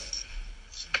love.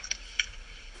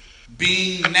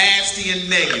 Being nasty and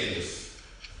negative.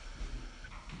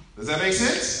 Does that make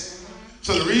sense?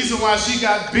 So the reason why she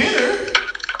got bitter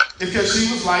is because she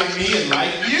was like me and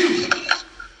like you.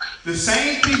 The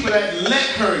same people that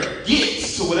let her get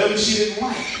to whatever she didn't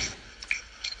like.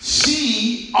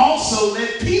 She also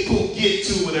let people get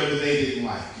to whatever they didn't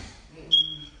like.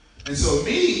 And so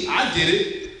me, I did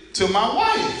it to my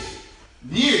wife.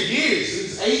 Years. It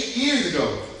was 8 years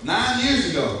ago, 9 years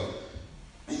ago.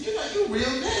 And you're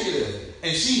real negative.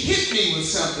 And she hit me with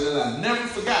something that I never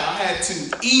forgot. I had to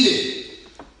eat it.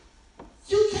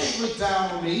 You can't look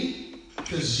down on me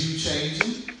because you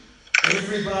changing.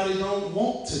 Everybody don't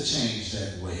want to change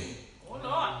that way. Oh,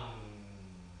 Lord.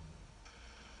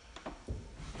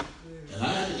 And I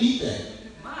had to eat that.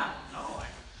 My Lord.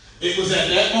 It was at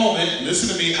that moment, listen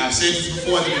to me, I've said this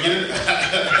before at the beginning.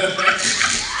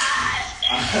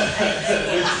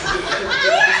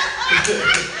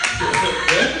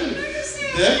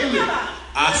 Definitely.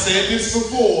 I said this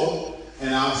before,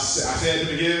 and I said at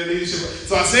the beginning of the leadership.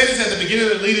 So I said this at the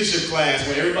beginning of the leadership class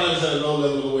where everybody's at a low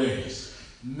level of awareness.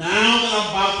 Now that I'm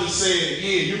about to say it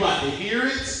again, you're about to hear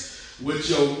it with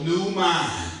your new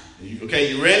mind.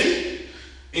 Okay, you ready?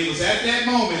 It was at that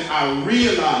moment I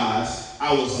realized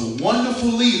I was a wonderful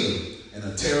leader and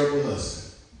a terrible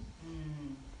husband.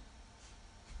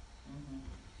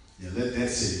 Yeah, let that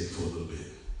sit in for a little bit.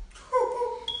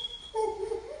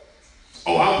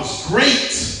 Oh, I was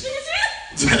great.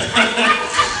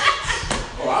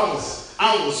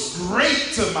 I was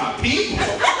great to my people.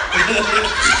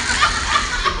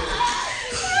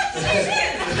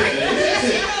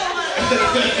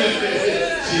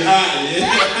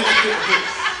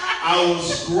 I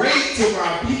was great to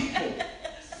my people.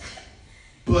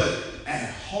 But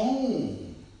at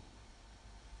home,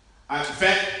 in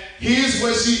fact, here's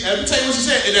what let me tell you what she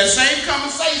said in that same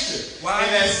conversation. Why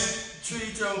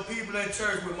treat your people at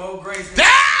church with more grace than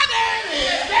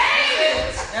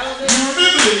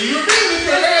You remember it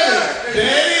earlier.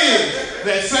 There it is.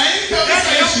 That same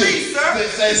conversation.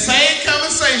 That same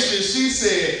conversation, she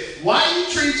said, why you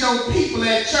treat your people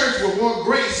at church with more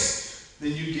grace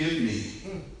than you give me?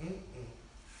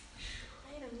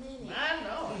 Wait a minute. I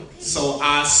know. So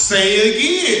I say it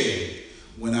again.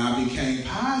 When I became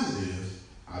positive,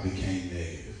 I became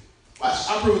negative. Watch,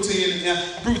 I'll prove it to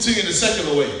you in a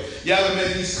secular way. Y'all ever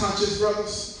met these conscious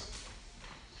brothers?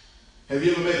 Have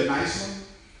you ever met a nice one?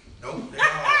 Nope. They all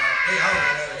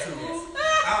have attitudes.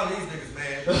 All these niggas,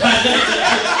 man.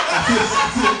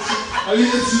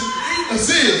 I'm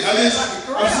serious.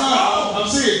 I'm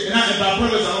serious. And by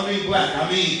brothers, I don't mean black. I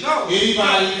mean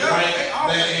anybody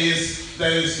that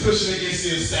that is pushing against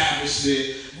the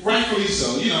establishment, rightfully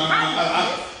so. You know,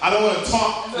 I don't want to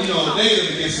talk,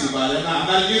 negative against anybody. I'm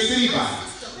not against anybody.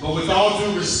 But with all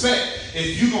due respect,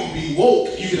 if you're going to be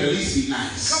woke, you can at least be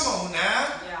nice. Come on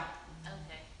now. Yeah.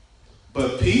 Okay.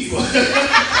 But people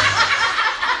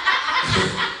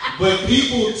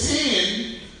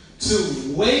tend to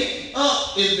wake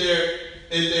up in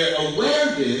their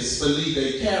awareness, but leave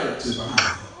their character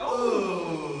behind.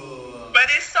 But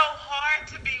it's so hard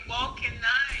to be woke and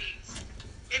nice.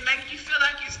 It makes you feel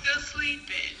like you're still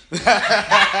sleeping.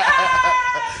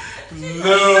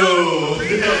 No.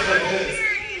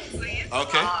 Seriously, it's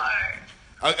hard.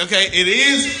 Okay, it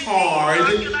is hard.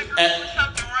 I feel like I'm doing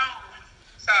something wrong.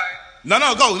 Sorry.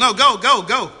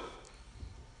 Go.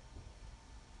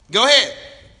 Go ahead.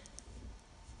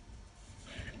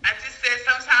 I just said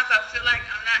sometimes I feel like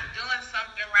I'm not doing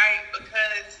something right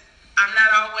because I'm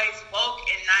not always woke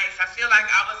and nice. I feel like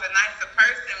I was a nicer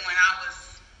person when I was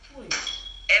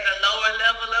at a lower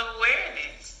level of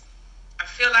awareness. I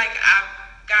feel like I've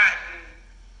gotten,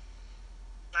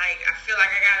 I feel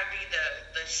like I gotta be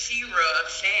the She-Ra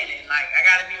of Shannon. Like, I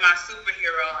gotta be my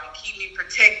superhero and keep me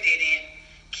protected and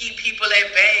keep people at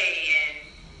bay.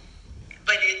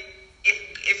 But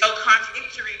it's so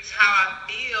contradictory to how I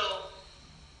feel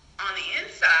on the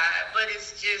inside. But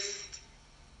it's just,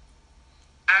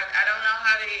 I don't know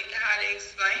how to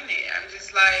explain it. I'm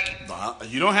just like,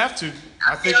 you don't have to.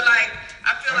 I feel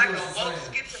like a woke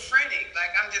schizophrenic.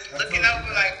 Like, I'm just looking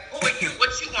over like, what you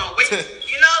want? Wait,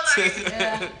 You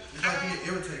might get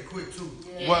irritated quick too.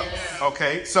 Well,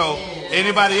 okay. So,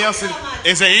 anybody else?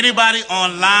 Is there anybody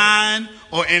online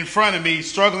or in front of me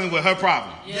struggling with her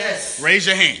problem? Yes. Raise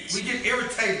your hands. We get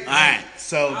irritated. All right.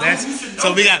 So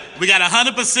we got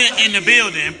 100% in the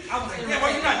building. I was like,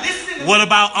 why you not listening? What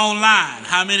about online?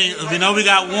 How many? We know we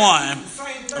got one.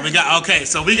 We got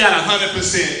so we got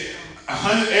 100%.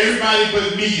 Everybody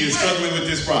but me is struggling with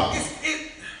this problem.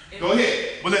 Go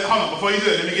ahead. Well, hold on. Before you do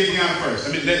it, let me get Deanna first.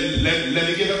 Let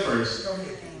me get her first. Go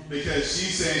ahead. Because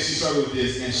she's saying she struggled with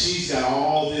this, and she's got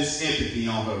all this empathy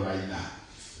on her right now.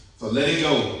 So let it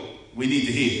go. We need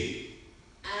to hear it.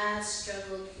 I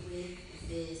struggled with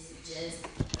this just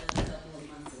a couple of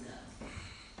months ago.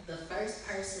 The first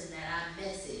person that I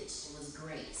messaged was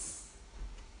Grace.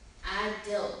 I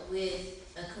dealt with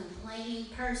a complaining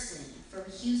person from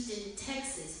Houston,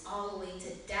 Texas, all the way to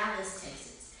Dallas,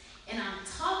 Texas. And I'm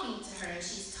talking to her, and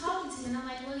she's talking to me, and I'm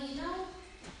like, well,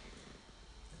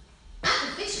 I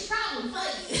can fix your problem for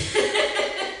you.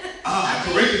 I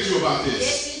corrected you about this.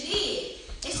 Yes, you did.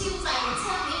 And she was like, well,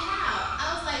 tell me how. I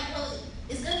was like, well,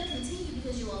 it's going to continue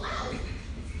because you allow it.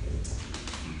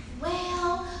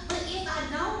 Well, but if I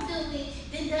don't do it,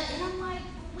 then and I'm like,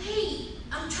 wait,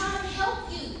 I'm trying to help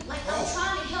you. Like, I'm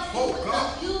trying to help you with the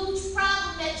huge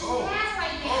problem that you have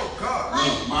right now. Oh, God. Like,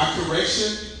 No, my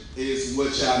correction is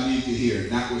what y'all need to hear,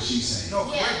 not what she's saying. No,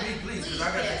 correct me, please, because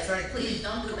I got that same. Please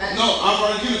don't do that. No, I'm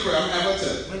already getting correct. I'm having to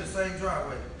tell you. We're in the same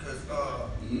driveway, because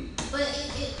But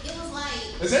it was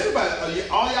like. Is everybody,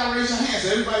 all y'all raise your hands.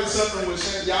 Everybody suffering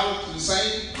with y'all the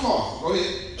same cause. Go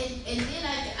ahead. And then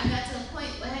I got to a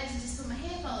point where I had to just put my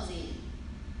headphones in.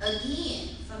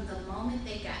 Again, from the moment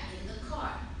they got in the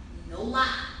car, no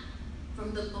lie,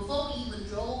 before we even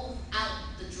drove out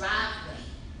the driveway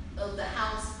of the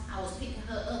house I was picking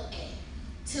her up at,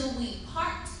 till we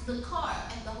parked the car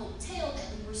at the hotel that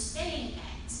we were staying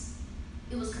at,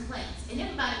 it was complaints. And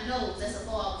everybody knows that's a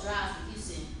 4-hour drive from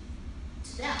Houston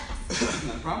to Dallas.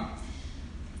 No problem.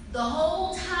 The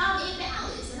whole time in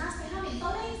Dallas, and I spent how many,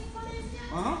 4 days in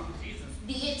Dallas?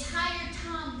 The entire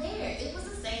time there, it was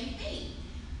the same thing.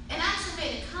 And I actually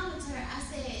made a comment to her. I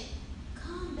said,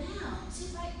 calm down.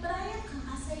 She's like, but I am calm.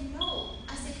 I said, no.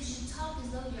 I said, because you talk as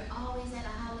though you're always at a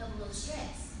high level of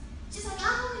stress. She's like,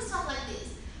 I always talk like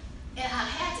this. And I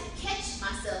had to catch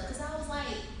myself because I was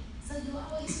like, so you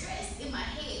always stressed in my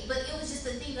head. But it was just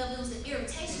the thing of, it was an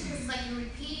irritation because it's like you're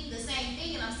repeating the same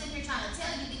thing. And I'm sitting here trying to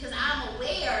tell you because I'm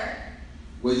aware.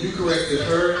 Well, you corrected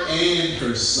her and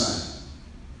her son.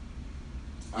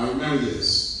 I remember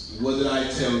this. What did I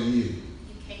tell you?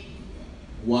 You can't do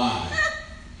that. Why?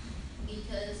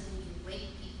 Because when you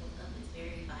wake people up, it's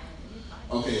very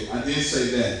violent. Okay, I did say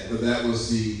that, but that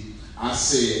was I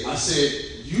said,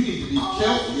 you need to be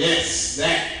careful. Yes,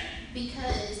 that.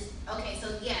 Because, okay, so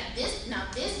yeah,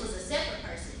 this was a separate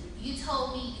person. You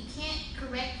told me you can't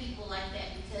correct people like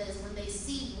that because when they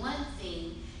see one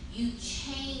thing, you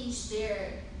change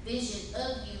their vision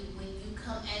of you when you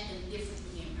come at them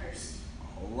differently in person.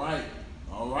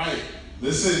 All right.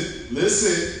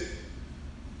 Listen.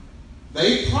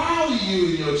 They proud of you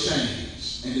and your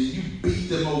change, and then you beat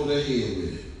them over the head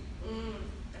with it.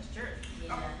 That's church.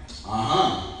 Yeah.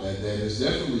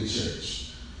 definitely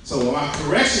church. So my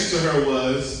correction to her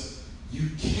was, you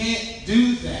can't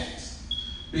do that,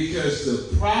 because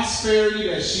the prosperity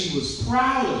that she was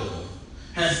proud of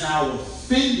has now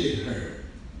offended her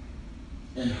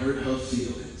and hurt her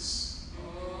feelings.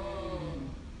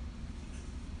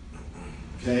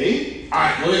 Okay? All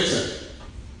right, go ahead, sir.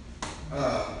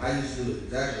 I used to do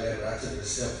exactly that, but I took it a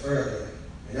step further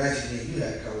and actually gave you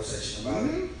that conversation about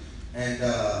it. And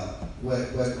what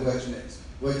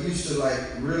used to like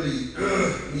really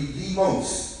me the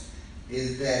most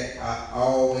is that I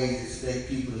always expect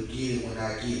people to get it when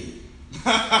I get it. So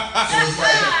it's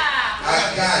like,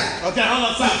 I got it. Okay, hold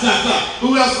on, stop.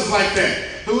 Who else is like that?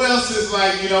 Who else is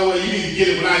like, you know what, you need to get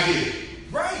it when I get it?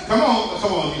 Right. Come on,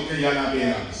 y'all not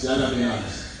being honest.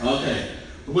 Okay.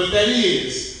 What that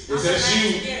is that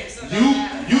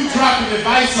you dropping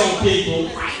advice on people,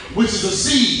 which is a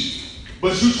seed,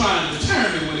 but you trying to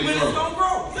determine when it grows. It's gonna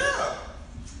grow, yeah.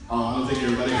 Oh, I don't think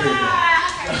everybody heard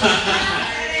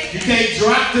that. You can't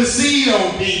drop the seed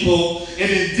on people and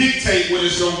then dictate when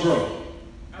it's gonna grow.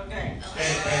 Okay.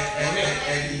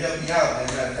 And he helped me out.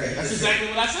 As a matter of fact, That's exactly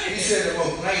what I said. He said it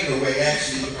more plainer way,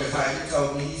 actually, because how he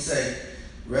told me, he said,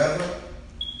 Reverend,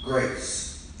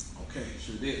 grace. Okay,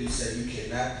 sure did. He said, you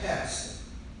cannot pastor,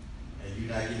 and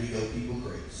you're not giving your people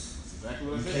grace. That's exactly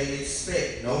what I You said. can't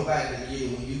expect nobody to get it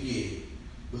when you get it,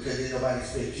 because then nobody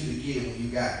expects you to get it when you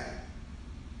got it.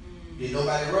 Did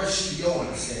nobody rush you? Your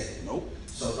understanding. Nope.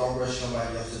 So don't rush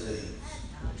nobody else to do it.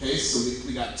 Okay, so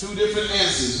we got two different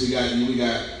answers. We got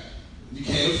you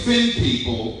can't offend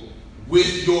people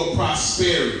with your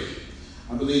prosperity.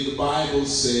 I believe the Bible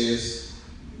says,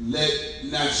 let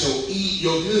not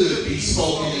your good be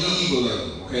spoken evil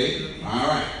of. Okay? All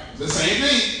right. It's the same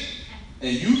thing.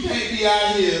 And you can't be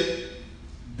out here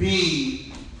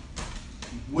being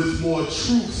with more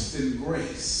truth than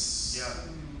grace. Yeah.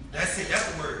 That's it. That's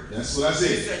the word. That's what I said.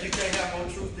 He said you can't have more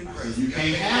truth than grace. You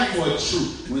can't have more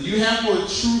truth. When you have more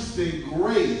truth than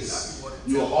grace,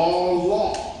 you're all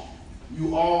law.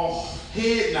 You all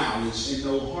head knowledge and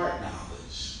no heart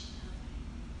knowledge.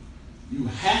 You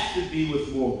have to be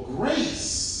with more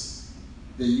grace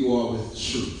than you are with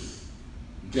truth.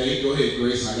 Okay, go ahead,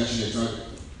 Grace. I got you next target.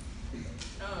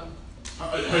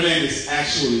 Her name is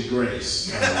actually Grace.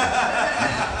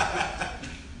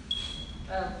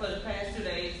 For the past 2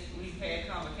 days, we've had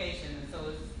convocation, and so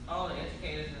it's all the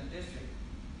educators in the district.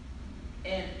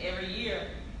 And every year,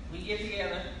 we get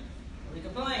together, we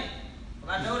complain.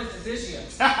 Well, I noticed it this year.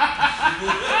 Wait.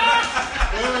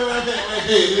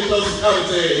 Let me close this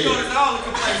commentary You notice all the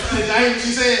complaints.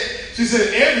 She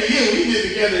said every year we get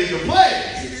together and complain.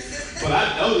 But I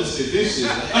noticed it this year.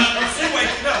 She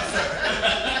waking up, sir.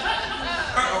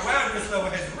 Her awareness level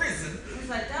has risen. He's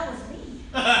like, that was me.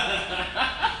 So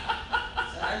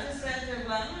I just sat there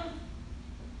like,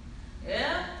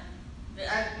 yeah.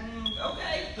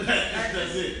 Okay.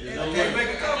 That's it. Okay, make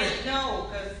a comment. No,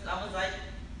 because I was like,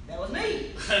 that was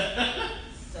me.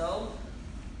 So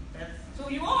that's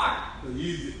who you are.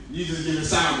 You just give a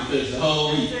sound effects the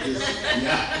whole week.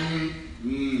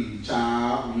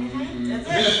 Child. That's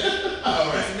it. All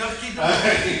right. That's enough to keep All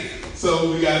right.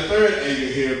 So we got a third angle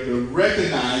here, the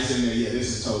recognizing that,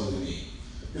 this is totally me.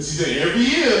 Because he said every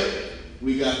year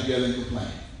we got together and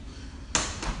complain.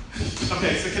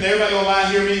 Okay, so can everybody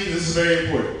online hear me? Because this is very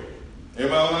important.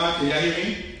 Everybody online, can y'all hear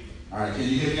me? All right, can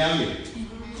you hear me out here?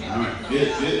 All right,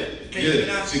 good. Can you hear me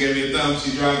now? She gave me a thumb,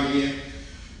 she's driving again.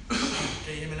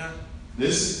 Can you hear me now?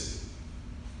 Listen,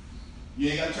 you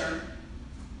ain't got to turn.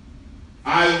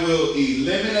 I will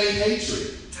eliminate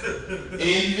hatred,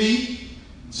 envy,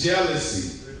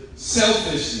 jealousy,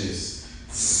 selfishness,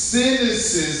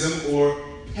 cynicism, or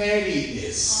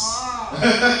pettiness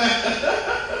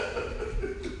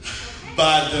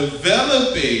by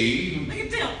developing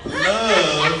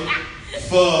love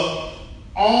for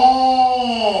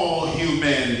all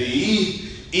humanity,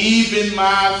 even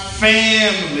my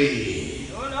family.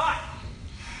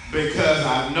 Because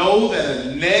I know that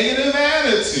a negative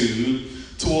attitude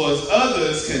towards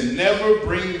others can never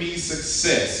bring me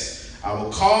success. I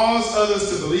will cause others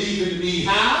to believe in me.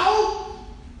 How?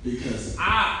 Because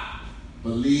I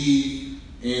believe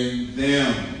in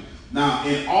them. Now,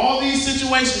 in all these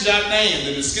situations y'all named,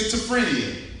 in the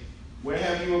schizophrenia, where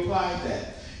have you applied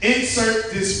that?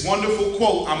 Insert this wonderful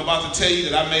quote I'm about to tell you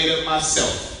that I made up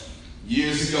myself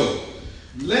years ago.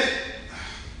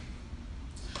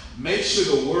 Make sure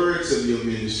the words of your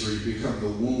ministry become the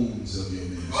wounds of your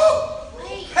ministry.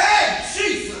 Hey,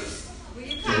 Jesus! Will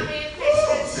you come in?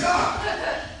 Oh, God!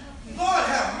 Lord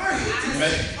have mercy!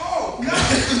 Oh,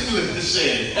 God! Look at the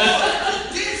shade.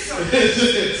 Lord, you did something!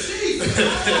 Jesus!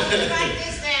 Write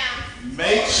this down.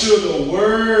 Make sure the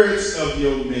words of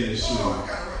your ministry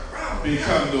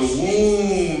become the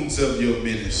wounds of your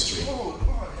ministry.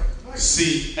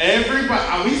 See,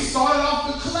 everybody, we started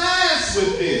off the class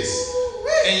with this.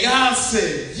 And y'all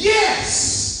said,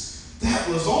 yes, that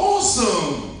was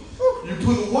awesome. You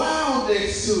put wow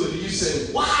next to it. And you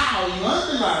said, wow, you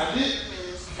underlined it.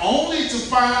 Only to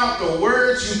find out the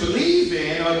words you believe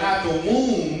in are not the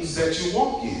wounds that you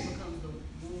walk in.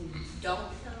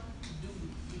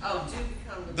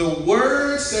 The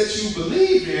words that you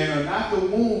believe in are not the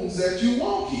wounds that you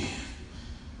walk in.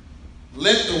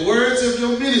 Let the words of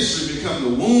your ministry become the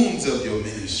wounds of your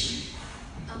ministry.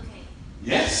 Okay.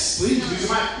 Yes, please. Use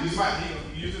the mic. Use the mic.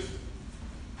 Use it.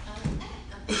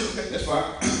 Okay, that's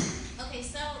fine. Okay,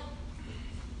 so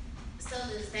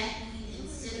does that mean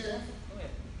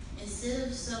instead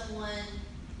of someone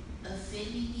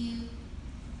offending you,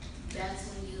 that's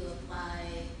when you apply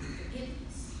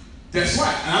forgiveness? That's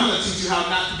right. And I'm going to teach you how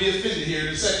not to be offended here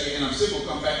in a second. And I'm still going to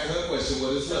come back to her question.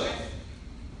 What is love?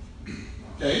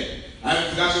 Okay? I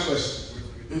forgot your question.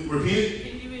 Repeat it.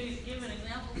 Can you give an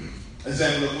example?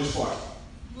 Example of which part?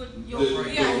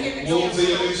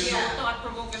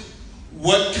 Thought-provoking.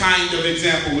 What kind of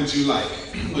example would you like?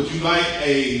 Would you like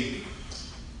a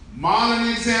modern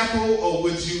example, or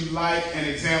would you like an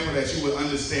example that you would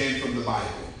understand from the Bible?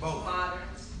 Both.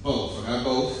 Both. I got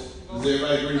both. Does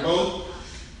everybody agree both?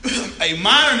 A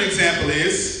modern example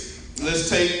is, let's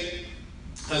take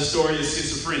a story of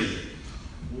schizophrenia.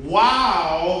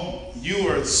 While you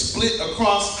are split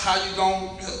across how you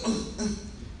going,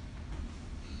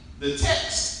 the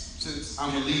text, since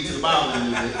I'm going to lead to the Bible a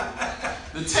little bit,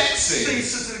 the text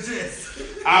says,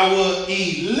 I will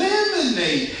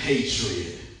eliminate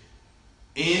hatred,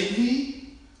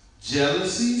 envy,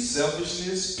 jealousy,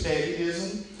 selfishness,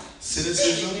 pettyism,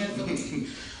 cynicism,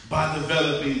 by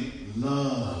developing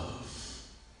love.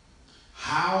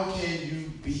 How can you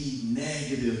be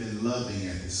negative and loving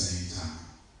at the same time?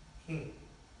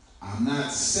 I'm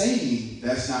not saying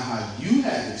that's not how you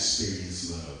have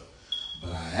experienced love,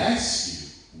 but I asked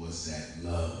you, was that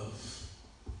love?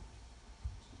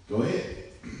 Go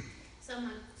ahead. So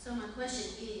my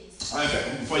question is. All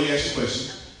right, before you ask your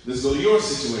question, let's go to your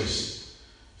situation.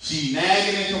 She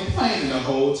nagging and complaining the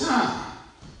whole time.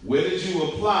 Where did you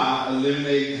apply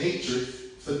eliminating hatred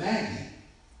for nagging?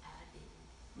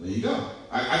 There you go.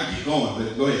 I can keep going,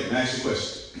 but go ahead and ask your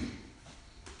question.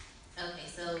 Okay,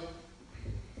 so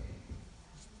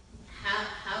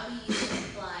how do you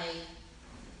apply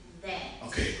that?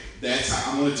 Okay, that's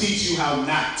how I'm going to teach you how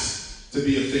not to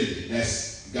be offended.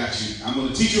 That's got you. I'm going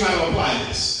to teach you how to apply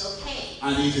this. Okay.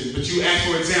 I need to, but you ask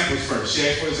for examples first. She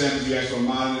asked for examples. You asked for a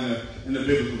modern and a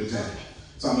biblical example. Okay.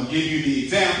 So I'm going to give you the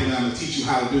example, and I'm going to teach you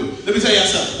how to do it. Let me tell you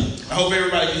something. I hope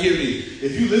everybody can hear me.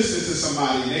 If you listen to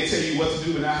somebody and they tell you what to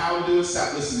do but not how to do it,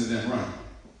 stop listening to them. Run.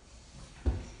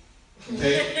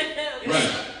 Okay? Run.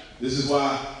 This is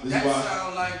why. That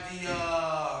sounds like the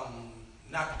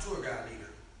not the tour guide leader.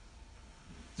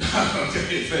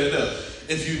 Okay, fair enough.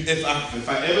 If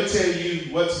I ever tell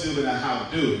you what to do but not how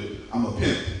to do it, I'm a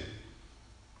pimp.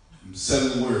 I'm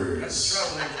selling words. That's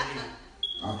a travel agent.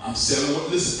 I'm selling words.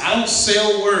 Listen, I don't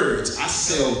sell words. I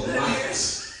sell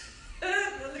lives.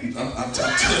 I'm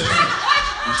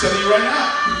telling you right now,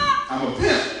 I'm a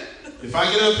pimp. If I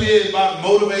get up here about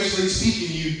motivationally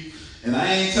speaking you, and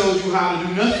I ain't told you how to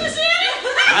do nothing,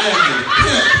 I am a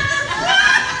pimp.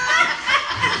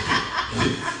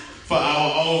 For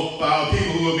our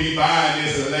people who will be buying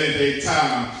this at a later date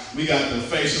time, we got the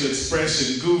facial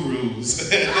expression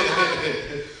gurus.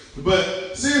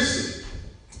 But seriously,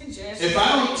 if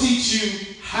I don't teach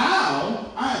you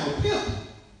how, I am a pimp.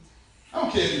 I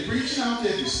don't care if you're preaching, I don't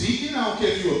care if you're speaking, I don't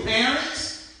care if you're a parent.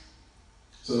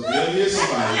 So if you ever hear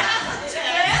somebody,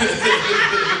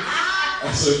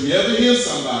 so if you ever hear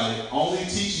somebody only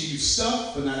teaching you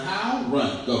stuff but not how,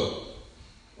 run, go.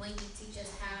 When you teach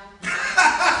us how,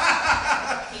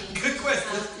 can you Good teach question.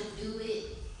 us how to do it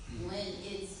when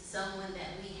it's someone that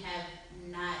we have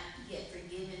not yet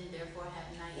forgiven, therefore have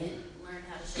not yet learned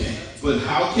how to show love? But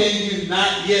how can you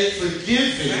not yet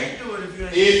forgive him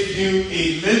if you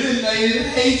eliminated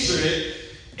hatred,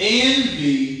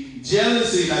 envy,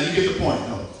 jealousy? Now you get the point.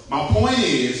 No, my point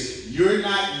is you're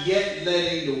not yet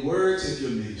letting the words of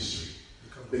your ministry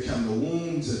become the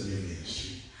wounds of your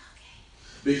ministry.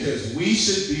 Because we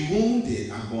should be wounded.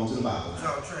 I'm going to the Bible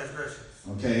now. Transgressions.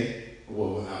 Okay?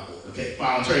 Well, okay,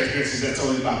 file transgressions, that's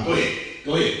only the Bible. Go ahead.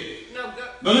 Go ahead. No.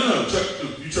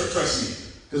 You trust me.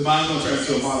 Because mine's going to turn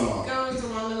into a monologue. Goes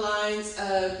along the lines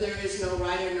of there is no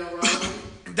right or no wrong.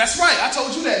 That's right. I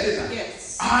told you that, didn't I?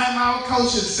 Yes. I'm our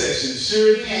coaching session.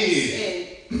 Sure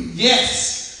did. Yes.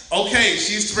 Yes. Okay,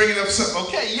 she's bringing up some.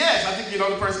 Okay, yes, I think you know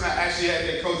the person that actually had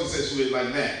that coaching session with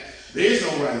like that. There is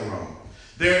no right or wrong.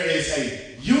 There is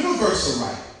a universal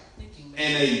right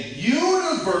and a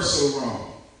universal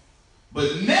wrong.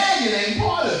 But nagging ain't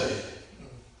part of it.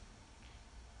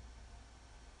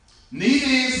 Neither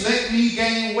is let me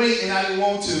gain weight and I didn't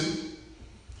want to.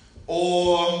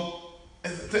 Or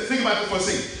think about this for a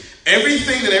second.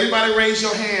 Everything that everybody raise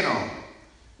your hand on,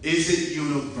 is it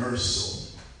universal?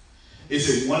 Is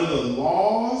it one of the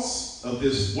laws of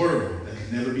this world that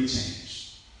can never be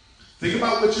changed? Think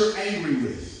about what you're angry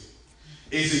with.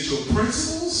 Is it your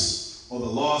principles or the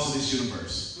laws of this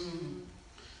universe?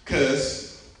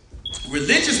 Because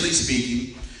religiously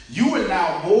speaking, you are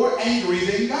now more angry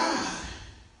than God.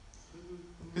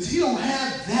 Because he don't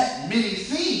have that many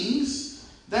things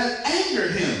that anger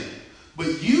him.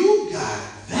 But you got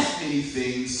that many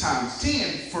things times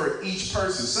 10 for each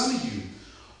person. Some of you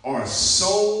are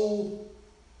so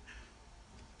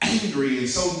angry and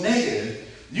so negative,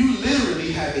 you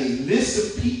literally have a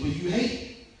list of people you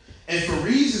hate. And for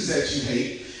reasons that you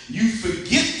hate, you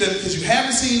forget them because you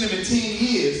haven't seen them in 10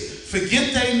 years,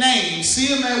 forget their names, see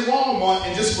them at Walmart,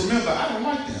 and just remember, I don't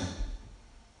like them.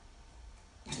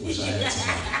 I wish I had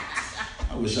somebody.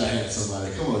 I wish I had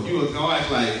somebody. Come on, you were going to act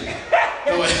like...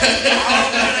 She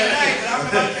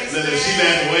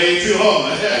laughed way too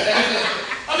hard.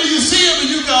 I mean, you see him and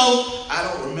you go, I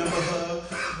don't remember her.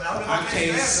 I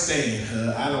can't stand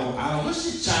her. I don't. What's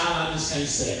your child? I just can't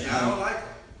stand her. I don't like her.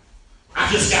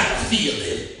 I just got to feel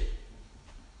it.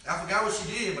 I forgot what she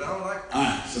did, but I don't like her. All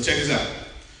right, so check this out.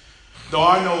 There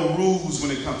are no rules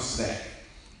when it comes to that.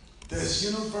 There's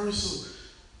universal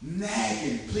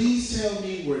nagging. Please tell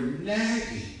me where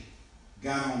nagging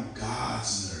got on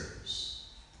God's nerves.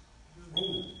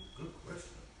 Oh, good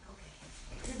question.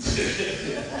 Okay.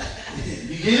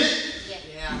 You get it?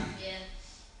 Yeah.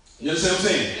 You understand what I'm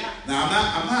saying? Yeah. Now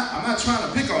I'm not trying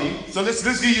to pick on you. So let's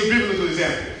give you a biblical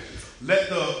example.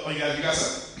 You got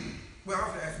something? Well, I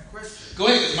was gonna ask a question. Go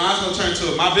ahead, because mine's gonna turn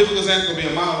to my biblical example will be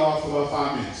a monologue for about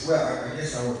 5 minutes. Well, I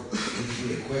guess I would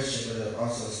be a question, but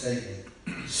also a statement.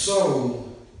 So,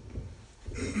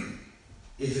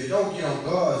 if it don't get on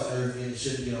God's nerve, then it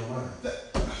shouldn't get on mine.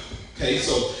 Okay,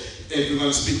 so if you're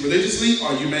gonna speak religiously,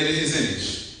 are you made in His image?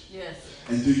 Yes.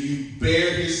 And do you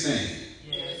bear His name?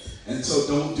 Yes. And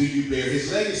so do you bear His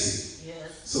legacy?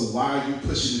 Yes. So why are you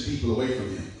pushing the people away from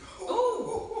Him? Ooh.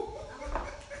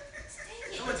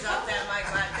 I'm gonna drop that mic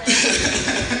right there.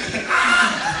 I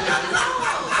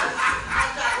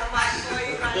dropped the mic for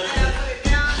you right there. Put it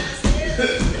down. That's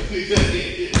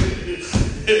it.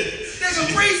 There's a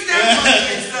freestyle on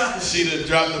this stuff. She done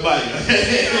dropped the mic.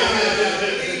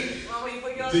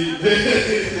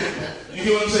 You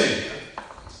hear what I'm saying?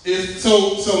 So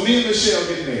me and Michelle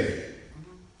get married.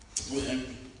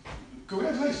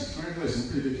 Congratulations,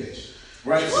 pretty good catch.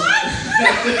 Right? What?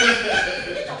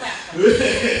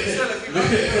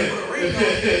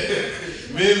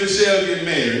 Me and Michelle get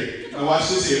married. Now watch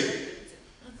this here.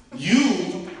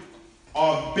 You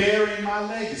are bearing my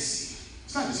legacy.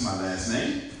 It's not just my last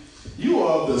name. You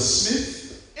are the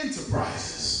Smith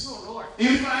Enterprises. Oh, Lord.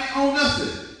 Even if I ain't own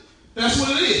nothing, that's what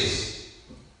it is.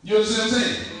 You understand what I'm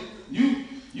saying?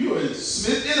 You are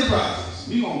Smith Enterprises.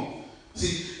 We gonna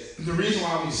see the reason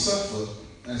why we suffer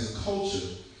as a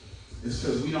culture is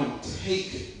because we don't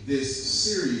take this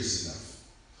serious enough.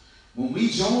 When we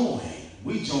join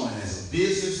as a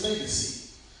business legacy,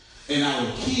 and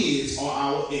our kids are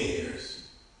our heirs.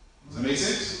 Does that make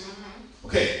sense? Mm-hmm.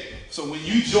 Okay, so when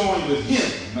you join with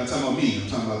him, I'm not talking about me, I'm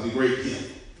talking about the great him.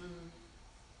 Mm-hmm.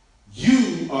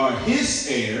 You are his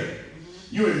heir,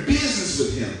 mm-hmm. You're in business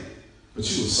with him, but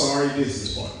you're a sorry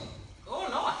business partner. Oh,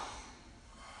 Lord.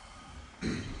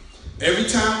 Every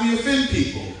time we offend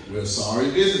people, we're a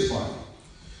sorry business partner.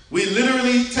 We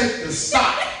literally take the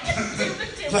stock.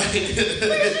 like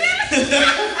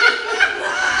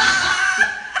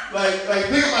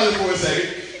think about it for a second.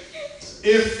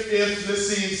 If let's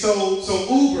see, so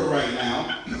Uber right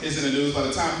now is in the news. By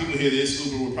the time people hear this,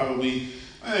 Uber will probably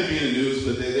be in the news,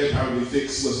 but they'll probably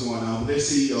fix what's going on. But their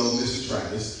CEO, Mr.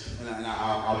 Travis, and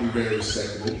I'll be very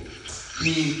respectable.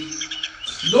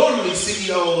 Normally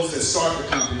CEOs that start the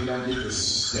company don't get to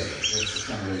stay. That's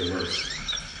the kind of way it works.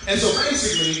 And so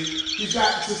basically, he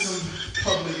got to some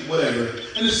public whatever,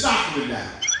 and the stock went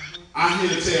down. I'm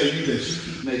here to tell you that you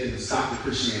keep making the stock of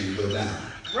Christianity go down.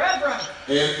 Reverend.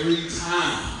 Every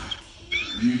time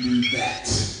you do that.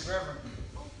 Reverend.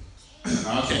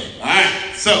 Okay, all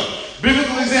right. So,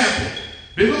 biblical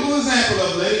example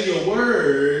of letting your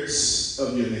words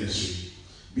of your ministry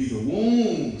be the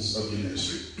wounds of your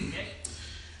ministry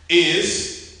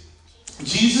is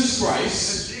Jesus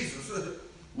Christ.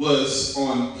 was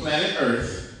on planet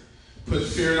Earth, put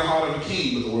fear in the heart of a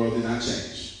king, but the world did not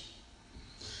change.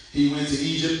 He went to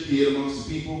Egypt, hid amongst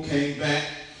the people, came back.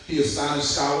 He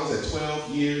astonished scholars at 12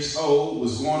 years old,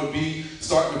 was going to be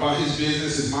starting about his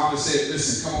business. His mama said,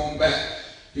 listen, come on back.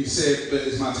 He said, but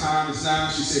it's my time, it's now.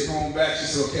 She said, come on back. She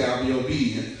said, okay, I'll be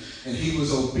obedient. And he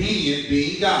was obedient,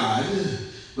 being God,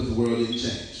 but the world didn't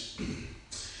change.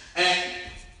 And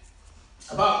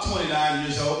about 29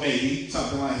 years old, maybe,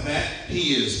 something like that,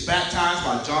 he is baptized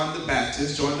by John the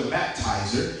Baptist, John the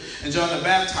Baptizer. And John the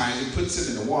Baptizer puts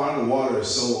him in the water. The water is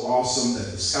so awesome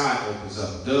that the sky opens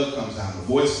up. A dove comes down. The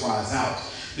voice cries out,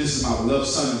 this is my beloved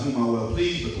son in whom I well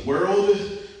pleased. But the world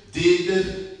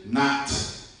did not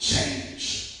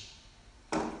change.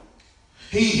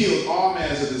 He healed all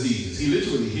manners of diseases. He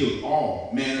literally healed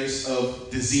all manners of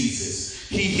diseases.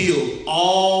 He healed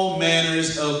all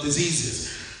manners of diseases.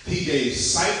 He gave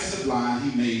sight to the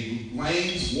blind. He made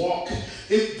lames walk.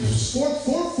 It was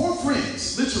four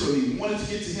friends literally wanted to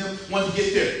get to him, wanted to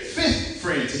get their fifth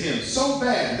friend to him so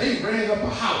bad. They ran up a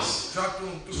house,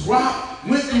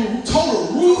 went through, tore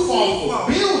the roof off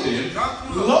a building,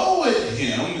 lowered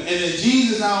him, and then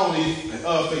Jesus not only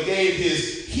forgave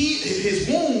his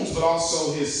wounds, but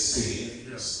also his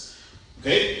sins.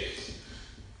 Okay?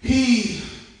 He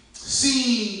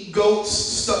seen goats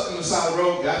stuck on the side of the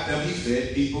road, got them, he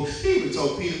fed people. He even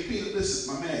told Peter,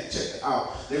 listen, my man, check it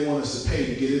out. They want us to pay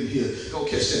to get in here. Go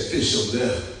catch that fish over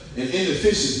there. And in the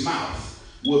fish's mouth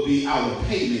would be our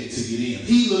payment to get in.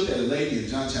 He looked at a lady in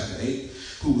John chapter 8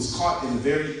 who was caught in the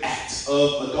very act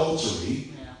of adultery.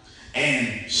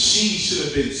 And she should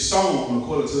have been stoned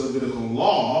according to the Levitical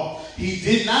law. He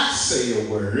did not say a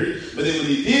word, but then when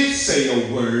he did say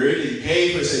a word, he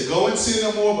gave her, said, go and sin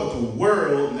no more, but the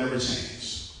world never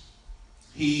changed.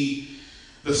 He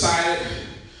decided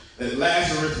that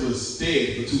Lazarus was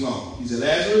dead for too long. He said,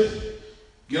 Lazarus,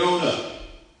 get on up.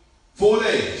 4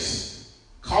 days.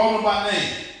 Called him by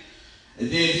name. And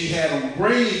then he had on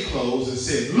grave clothes and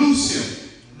said, loose him.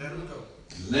 Let him go.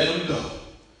 Let him go.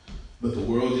 But the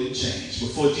world didn't change.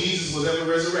 Before Jesus was ever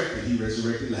resurrected, he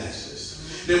resurrected Lazarus.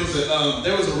 There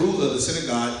was a ruler of the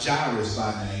synagogue, Jairus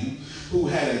by name, who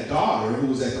had a daughter who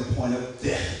was at the point of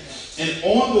death. And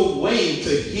on the way to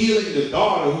healing the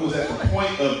daughter who was at the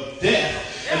point of death,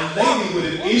 a lady with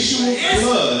an issue of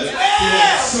blood who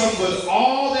had suffered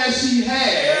all that she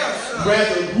had,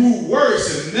 rather grew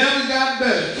worse and never got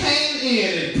better, came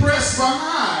in and pressed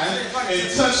behind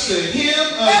and touched the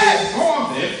hem of his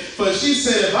garment. But she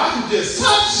said, if I could just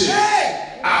touch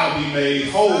it, I'll be made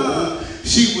whole.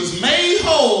 She was made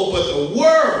whole, but the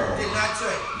world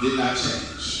did not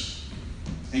change.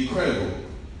 Incredible.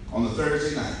 On the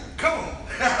Thursday night. Come on.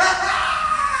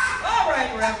 All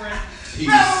right, Reverend.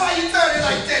 Reverend, why you turning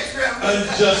like that, Reverend?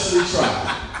 Unjustly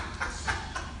tried.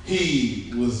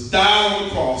 He was died on the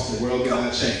cross. The world did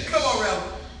not change. Come on,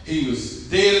 Reverend. He was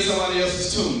dead in somebody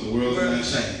else's tomb. The world did not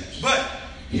change. But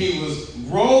he was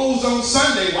rose on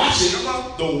Sunday. Watch it.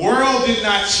 The world did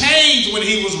not change when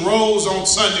he was rose on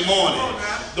Sunday morning.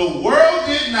 The world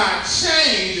did not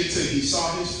change until he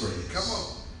saw his friends. Come on.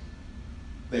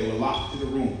 They were locked in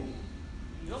a room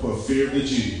for fear of the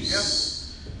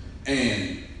Jews.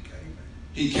 And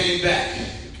he came back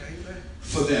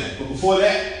for them. But before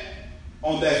that,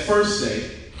 on that first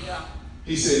day,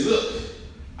 he said, look,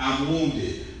 I'm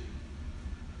wounded.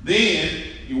 Then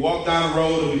he walked down the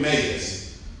road of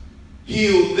Emmaus,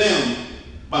 healed them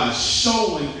by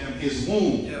showing them his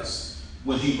wounds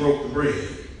when he broke the bread.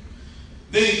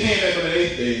 Then he came back on the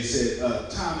 8th day and said,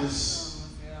 Thomas,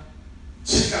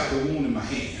 check out the wound in my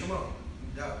hand. Come on.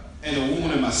 And the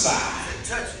wound in my side.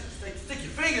 Touch it. Stick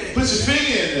your finger in there. Put your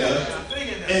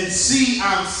finger in there and see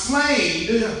I'm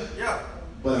slain,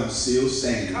 but I'm still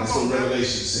standing. That's what Revelation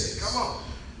says. Come on.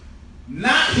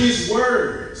 Not his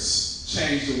words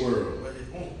change the world,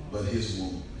 but his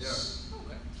wounds.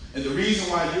 And the reason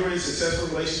why you're in successful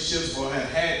relationships or have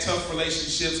had tough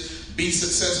relationships be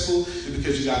successful is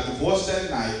because you got divorced that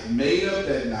night, made up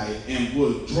that night, and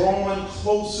were drawn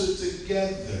closer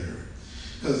together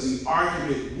because the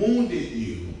argument wounded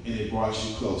you and it brought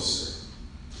you closer.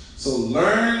 So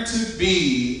learn to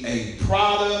be a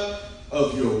product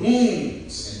of your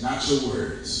wounds and not your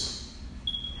words.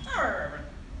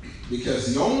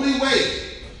 Because the only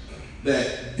way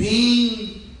that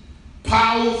being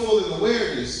powerful in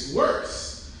awareness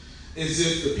works is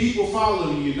if the people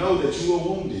following you know that you are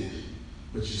wounded,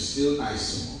 but you're still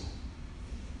nice to them.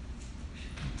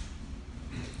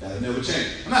 That'll never change.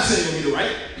 I'm not saying you'll get it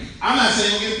right. I'm not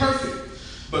saying you'll get it perfect.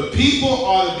 But people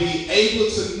ought to be able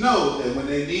to know that when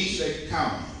they need you, they can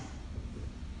count on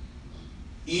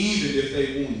you. Even if they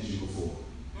wounded you before.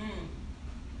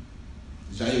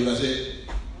 Did Did I hear what I said?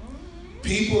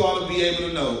 People ought to be able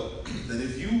to know that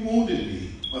if you wounded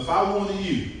me, or if I wounded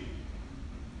you,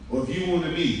 or if you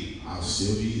wounded me, I'll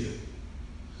still be here.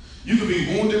 You can be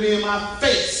wounded me in my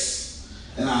face,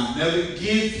 and I'll never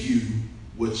give you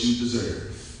what you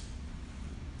deserve.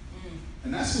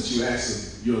 And that's what you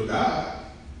ask of your God.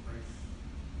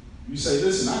 You say,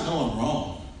 listen, I know I'm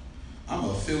wrong. I'm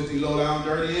a filthy, low-down,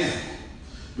 dirty animal.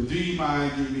 But do you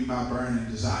mind giving me my burning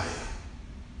desire?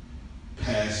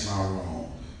 Past my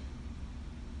wrong.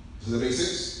 Does that make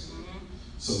sense?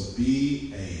 So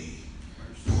be a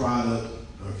product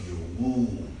of your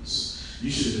wounds.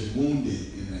 You should have been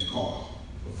wounded in that car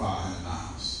for 500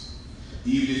 miles.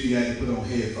 Even if you had to put on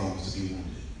headphones to be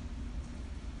wounded.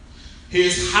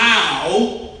 Here's how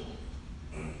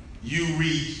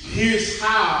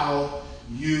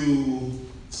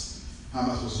am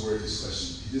I supposed to word this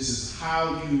question? This is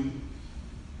how you,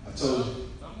 I told you.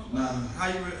 How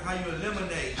you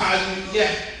eliminate. You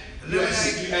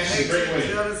actually a great way.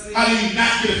 How do you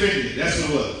not get offended? That's what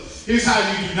it was. Here's how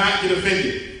you do not get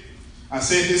offended. I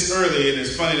said this earlier, and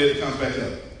it's funny that it comes back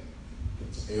up.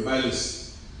 Everybody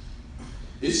listen.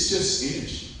 It's just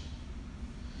energy.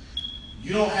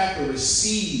 You don't have to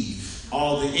receive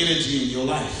all the energy in your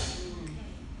life.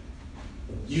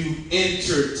 You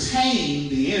entertain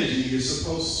the energy you're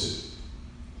supposed to.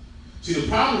 See, the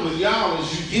problem with y'all is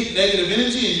you get negative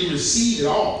energy and you receive it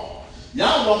all.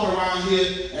 Y'all walk around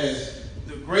here as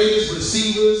the greatest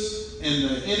receivers in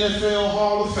the NFL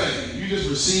Hall of Fame. You just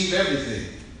receive everything.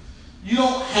 You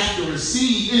don't have to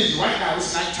receive energy. Right now,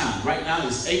 it's nighttime. Right now,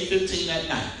 it's 8:15 at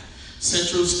night.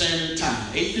 Central Standard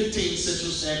Time. 8:15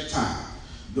 Central Standard Time.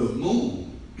 The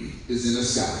moon is in the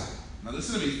sky. Now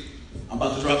listen to me. I'm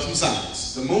about to drop some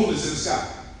signs. The moon is in the sky.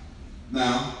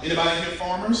 Now, anybody here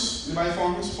farmers? Anybody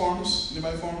farmers? Farmers?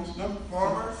 Anybody farmers? No?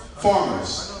 Farmers?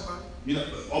 Farmers. I know about it. You know,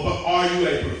 but are you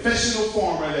a professional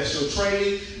farmer? That's your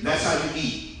trade. That's how you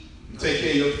eat. You take care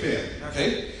of your family.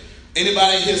 Okay?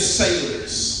 Anybody here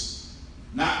sailors?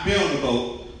 Not being on the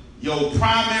boat. Your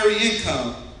primary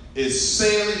income is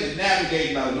sailing and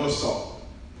navigating by the North Star.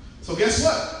 So guess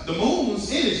what? The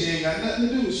moon's energy ain't got nothing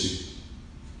to do with you.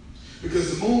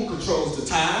 Because the moon controls the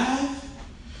tide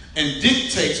and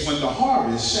dictates when the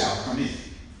harvest shall come in.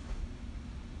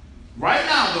 Right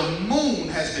now, the moon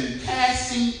has been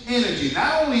casting energy,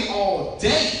 not only all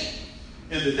day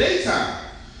in the daytime,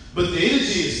 but the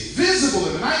energy is visible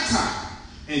in the nighttime.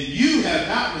 And you have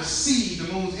not received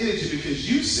the moon's energy because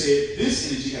you said,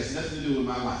 this energy has nothing to do with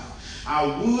my life. I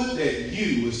would that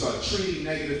you would start treating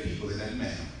negative people in that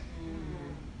manner.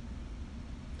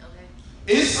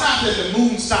 It's not that the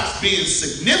moon stops being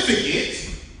significant.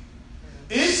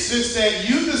 It's just that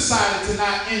you decided to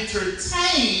not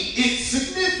entertain its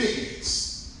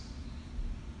significance.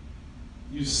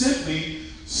 You simply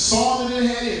saw that it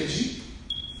had energy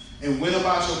and went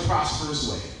about your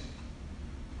prosperous way.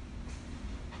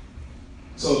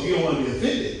 So if you don't want to be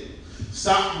offended,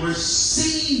 stop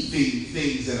receiving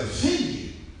things that offend you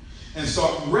and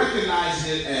start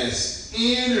recognizing it as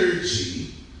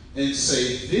energy and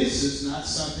say, this is not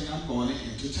something I'm going to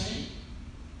entertain.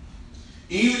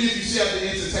 Even if you still have to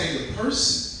entertain the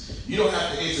person, you don't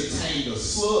have to entertain the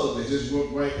slug that just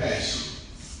walked right past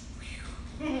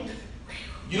you.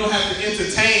 You don't have to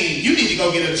entertain, you need to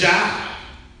go get a job.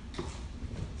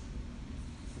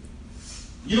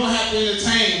 You don't have to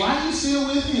entertain, why are you still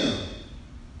with him?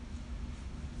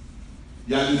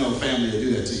 Y'all do know family will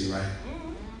do that to you, right?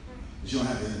 But you don't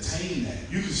have to entertain that.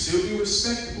 You can still be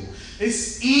respectable.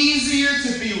 It's easier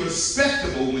to be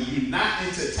respectable when you're not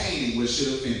entertaining what should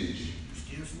have offended you.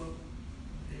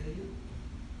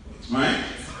 Right?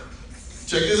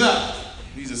 Check this out.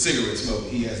 He's a cigarette smoker.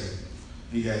 He has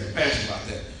a passion about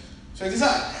that. Check this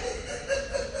out.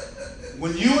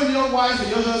 When you and your wife and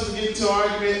your husband get into an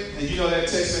argument, and you know that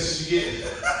text message you get,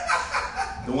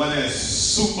 the one that's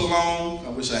super long. I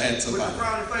wish I had somebody. With the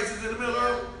frowning faces in the middle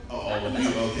of it?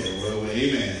 Okay. Well,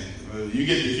 amen. If you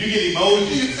get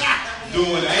emojis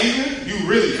doing anger, you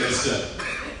really messed up.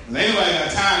 And ain't nobody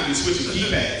got time to be switching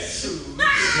keypads.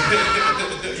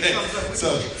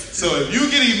 so if you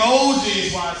get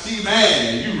emojis while she's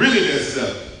mad, you really messed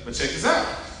up. But check this out.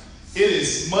 It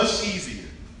is much easier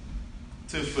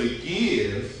to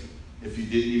forgive if you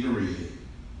didn't even read it.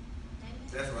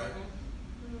 That's right.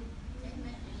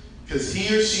 Because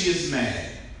he or she is mad,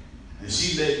 and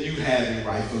she let you have it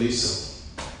rightfully so.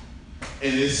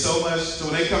 And it's so much, so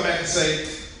when they come back and say,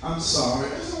 I'm sorry,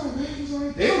 that's all right, man, it's all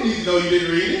right. They don't need to know you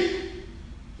didn't read it.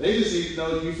 They just need to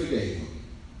know you forgave them.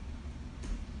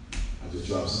 I just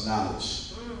dropped some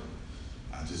knowledge.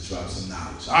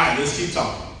 All right, let's keep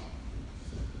talking.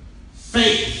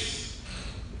 Faith.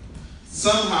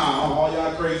 Somehow, all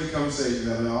y'all crazy conversations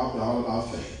are all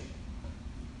about faith.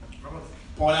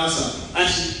 Point out something.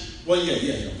 Actually, well,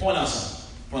 yeah. Point out something.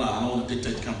 Point out. I don't want to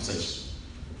dictate the conversation.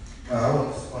 I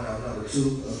want to point out number 2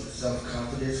 of the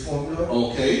self-confidence formula.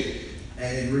 Okay.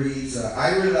 And it reads,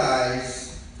 I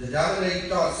realize the dominating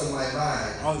thoughts of my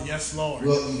mind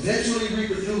will eventually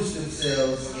reproduce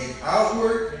themselves in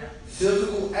outward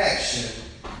physical action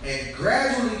and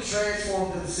gradually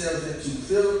transform themselves into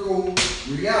physical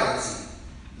reality.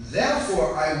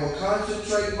 Therefore, I will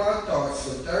concentrate my thoughts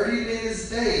for 30 minutes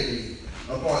daily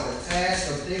upon the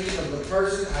task of thinking of the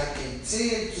person I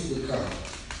intend to become.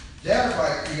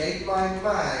 Thereby create in my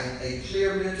mind a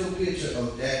clear mental picture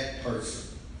of that person.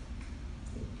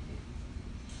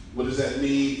 What does that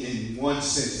mean in one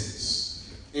sentence?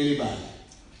 Anybody?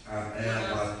 I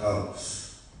am my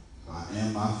thoughts. I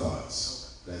am my thoughts.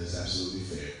 That is absolutely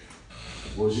fair.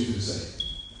 What was you going to say?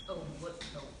 Oh, what?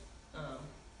 No.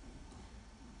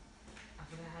 I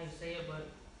forgot how you say it, but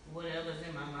whatever's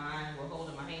in my mind will hold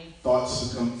in my hand. Thoughts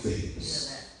become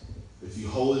things. Yeah, that. If you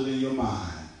hold it in your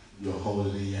mind, you'll hold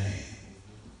it in your hand.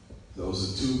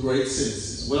 Those are 2 great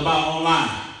sentences. What about online?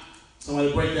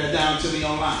 Somebody break that down to me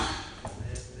online.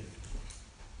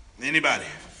 Anybody?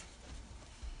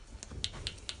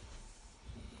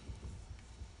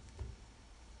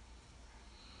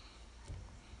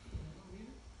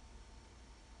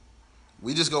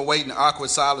 We just gonna wait in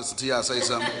awkward silence until y'all say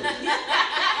something.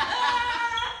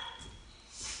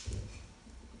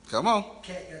 Come on.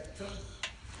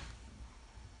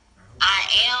 I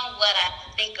am what I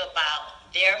think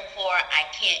about. Therefore, I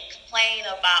can't complain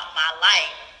about my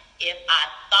life if I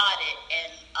thought it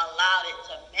and allowed it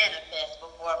to manifest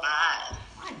before my eyes.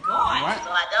 My God. Right.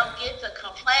 So I don't get to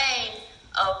complain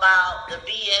about the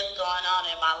BS going on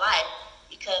in my life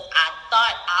because I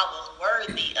thought I was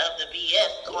worthy of the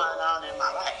BS going on in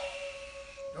my life.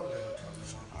 All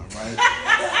right.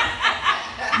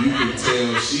 You can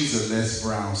tell she's a Les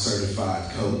Brown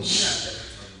certified coach.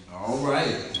 All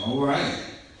right.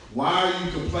 Why are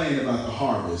you complaining about the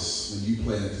harvest when you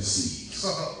planted the seeds?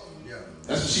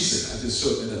 That's what she said. I just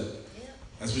showed it up.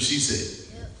 That's what she said.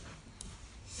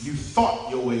 You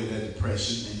thought your way to that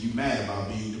depression and you mad about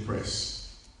being depressed.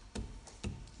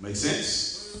 Make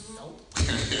sense?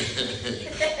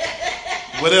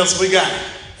 What else we got?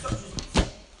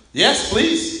 Yes,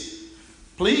 please.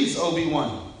 Please,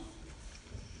 OB1.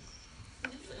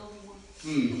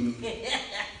 Mm-hmm.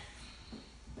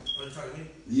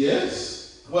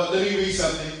 Yes. Well, let me read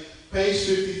something. Page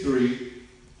 53,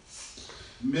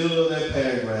 middle of that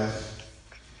paragraph.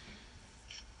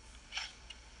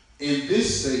 In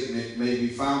this statement may be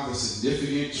found the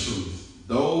significant truth.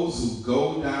 Those who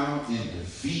go down in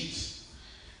defeat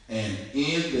and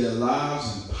end their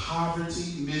lives in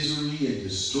poverty, misery, and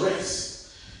distress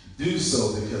do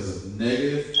so because of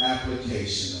negative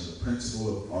application of the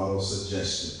principle of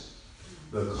autosuggestion.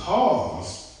 The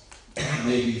cause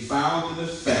may be found in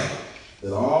the fact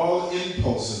that all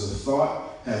impulses of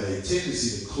thought have a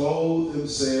tendency to clothe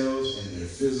themselves in their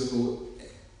physical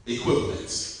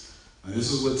equivalents. And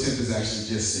this is what Tim has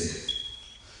actually just said.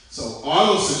 So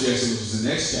auto-suggestion, which is the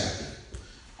next chapter.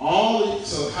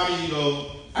 So how do you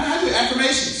go? I do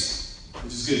affirmations,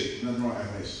 which is good. Nothing wrong with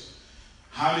affirmations.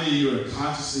 How many of you are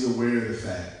consciously aware of the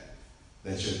fact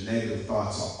that your negative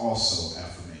thoughts are also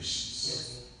affirmations?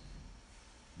 Yes.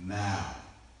 Now,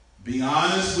 be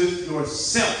honest with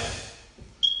yourself.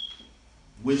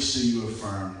 Which do you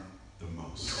affirm the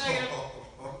most?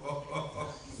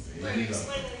 There you go.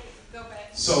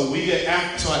 So we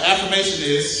get so an affirmation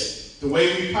is the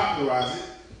way we popularize it.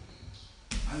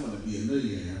 I want to be a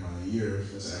millionaire by a year.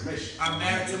 That's affirmation. I'm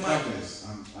married to money.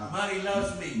 Money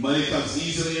loves me. Money comes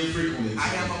easily and frequently.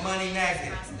 I am a money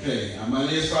magnet. Okay, our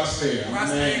money is prosperity.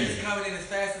 Prosperity is coming in as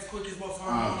fast, as quick, as most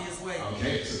harmonious way.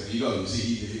 Okay, so there you go. You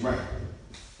see, he's right.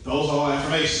 Those are all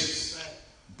affirmations. Right.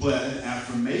 But an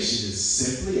affirmation is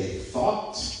simply a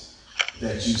thought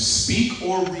that you speak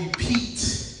or repeat,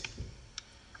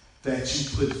 that you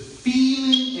put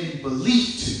feeling and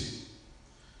belief to.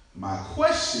 My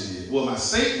question is, my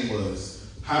statement was,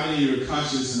 how many of you are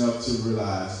conscious enough to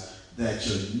realize that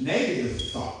your negative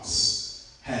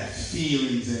thoughts have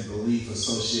feelings and belief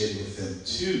associated with them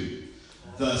too,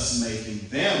 thus making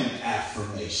them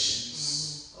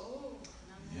affirmations?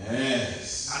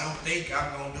 Yes. I don't think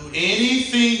I'm going to do this.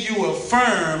 Anything you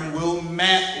affirm will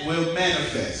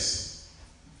manifest.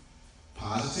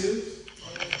 Positive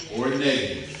or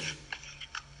negative.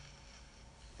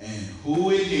 And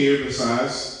who in here,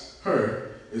 besides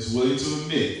her, is willing to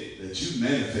admit that you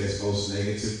manifest most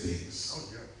negative things? Oh,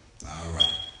 yeah. All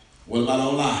right. What about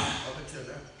online? Up until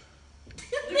now.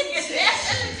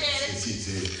 She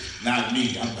did. Not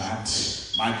me. I'm not.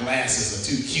 My glasses are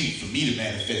too cute for me to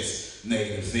manifest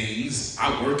negative things.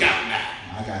 I work out now.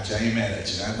 I got you. I ain't mad at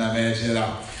you. I'm not mad at you at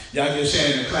all. Y'all give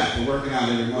Shannon a clap for working out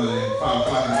every morning at 5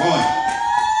 o'clock in the morning.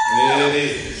 There it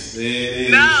is. There it is.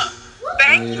 No,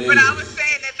 thank you, but I was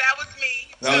saying that was me.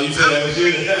 No, you said that was you.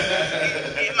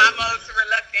 In my most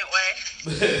reluctant way.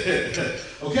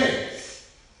 Okay.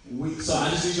 So I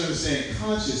just need you to understand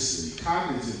consciously,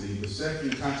 cognitively,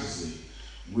 perceptively, consciously,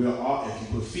 we're all, if you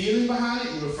put feeling behind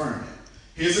it, you affirm it.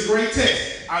 Here's a great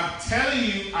test. I'm telling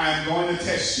you, I'm going to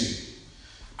test you.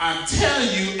 I'm telling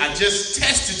you, I just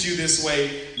tested you this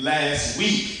way last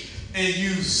week, and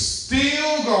you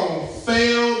still gonna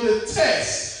fail the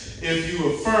test if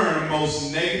you affirm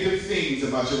most negative things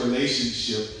about your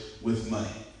relationship with money.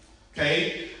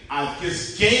 Okay? I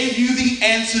just gave you the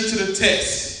answer to the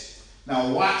test. Now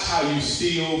watch how you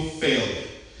still fail it.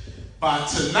 By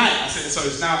tonight, I said, so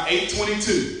it's now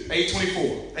 8:22,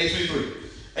 8:24, 8:23.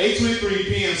 8:23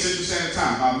 p.m. Central Standard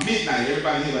Time. By midnight,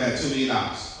 everybody here will have $2 million.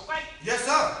 Okay. Yes,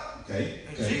 sir. Okay.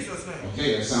 In Jesus' name.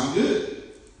 Okay, that sounds good.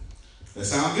 That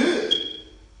sounds good.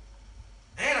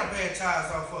 And I'm paying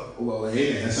tithes off of it. Well,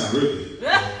 hey, man, that sounds really good.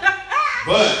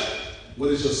 But what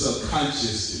does your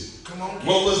subconscious do? Come on, kid.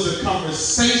 What was the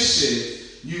conversation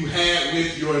you had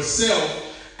with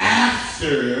yourself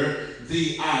after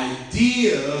the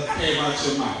idea came out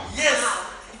your mouth? Yes.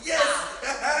 Yes.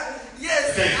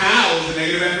 Yes. Okay, how is the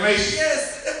negative affirmation?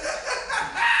 Yes.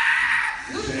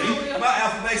 Okay. My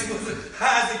affirmation was,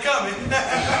 how is it coming?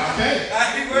 Okay. I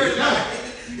ain't worried about it.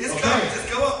 It's coming. Just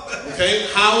go up. Okay.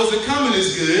 How is it coming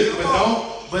is good, but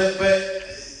don't. But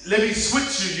let me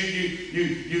switch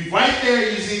you right there.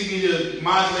 You need to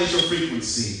modulate your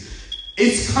frequency.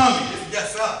 It's coming.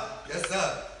 Yes, sir. Yes,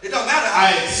 sir. It don't matter.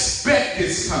 I expect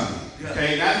it's coming. Yeah.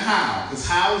 Okay, not how, because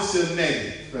how is still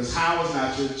negative. Because how is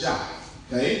not your job.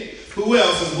 Okay. Who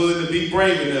else is willing to be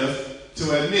brave enough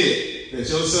to admit that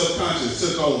your subconscious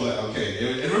took over?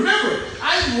 Okay. And remember,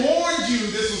 I warned you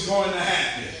this was going to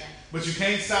happen, but you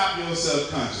can't stop your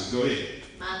subconscious. Go ahead.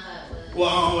 My thought was.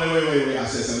 Well, wait. I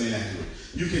said something inaccurate.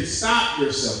 You can stop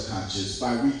your subconscious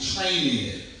by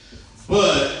retraining it.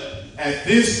 But at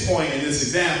this point in this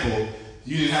example,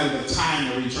 you didn't have enough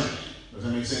time to retrain. Does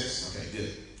that make sense? Okay,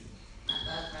 good. My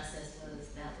thought process was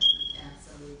that would be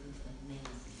absolutely amazing.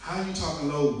 How are you talking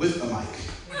low with a mic?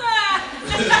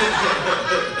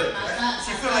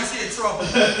 She feel like she in trouble.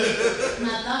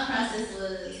 My thought process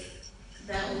was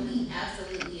that would be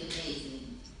absolutely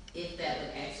amazing if that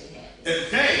would actually happen.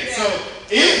 Okay, so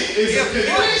if is a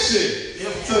condition.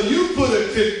 So you put a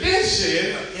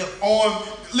condition on.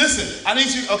 Listen, I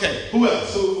need you. Okay, who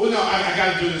else? Well, no, I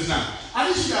got to do this now. I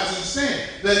need you guys to understand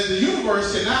that the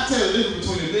universe cannot tell the difference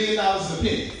between $1 million and a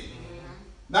penny.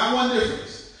 Not one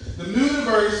difference. The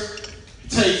universe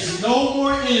takes no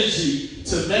more energy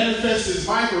to manifest this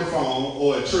microphone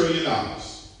or $1 trillion. Now,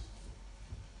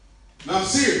 I'm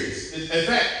serious. In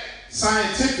fact,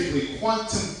 scientifically,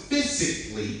 quantum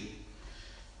physically,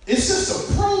 it's just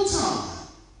a proton.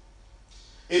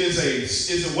 It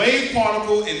is a wave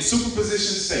particle in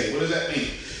superposition state. What does that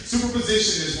mean?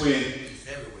 Superposition is when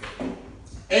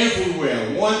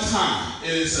everywhere, one time.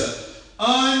 It is an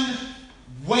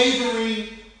unwavering,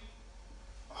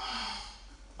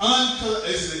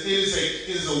 it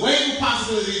is a wave of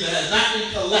possibility that has not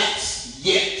been collapsed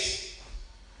yet.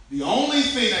 The only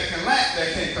thing that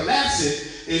can collapse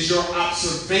it is your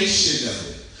observation of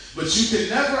it. But you can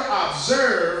never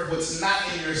observe what's not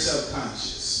in your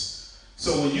subconscious.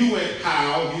 So when you went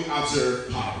how, you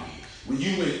observed poverty. When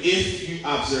you went if, you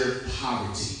observed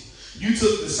poverty. You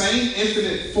took the same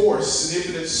infinite force and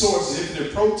infinite source and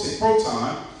infinite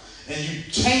proton, and you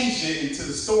changed it into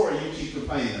the story you keep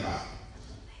complaining about.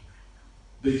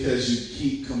 Because you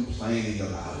keep complaining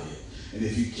about it. And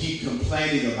if you keep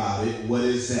complaining about it, what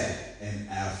is that? An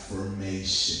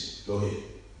affirmation. Go ahead.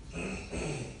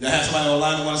 Y'all have somebody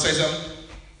online that want to say something?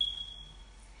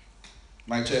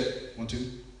 Mic check. 1,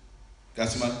 2. Got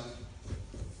somebody?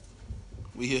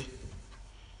 We here?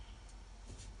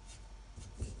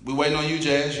 We waiting on you,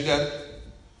 Jazz. You got it?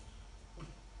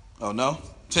 Oh, no?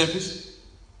 Tempest?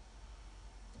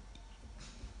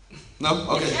 No?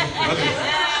 Okay.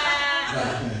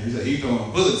 He's like, he's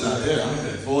throwing bullets out there. I'm going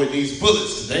to avoid these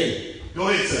bullets today. Go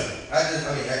ahead, sir.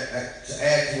 To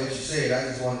add to what you said, I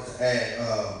just wanted to add,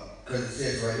 because it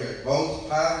says right here, both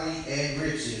poverty and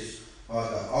riches are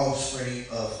the offspring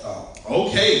of thought.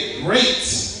 Okay, great.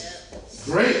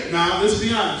 Great. Now, let's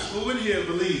be honest. Who in here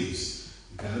believes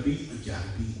you gotta be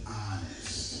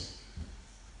honest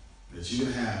that you're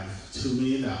gonna have $2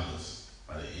 million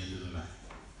by the end of the night?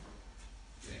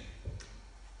 Okay.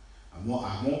 I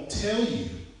won't tell you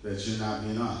that you're not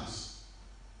being honest.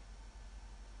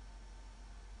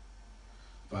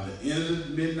 By the end of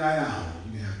the midnight hour,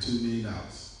 you can have $2 million. All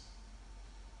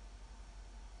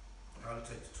it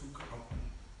takes 2 coats.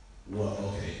 Well,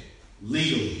 okay.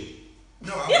 Legally.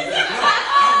 No,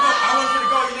 I wasn't going to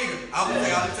go illegal. I was going to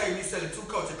say, all it takes me selling 2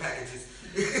 coaching packages.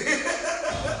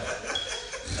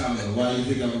 I don't know why you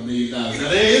think I'm $1 million. Now,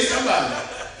 there is somebody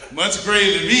much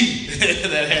greater than me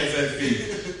that has that fee.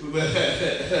 But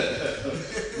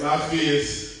my fee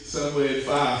is somewhere in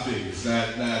 5 figures,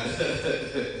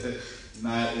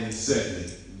 not in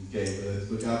 7. Okay,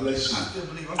 but God bless you. I still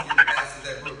believe I'm getting the answers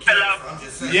that Brooke came from. I'm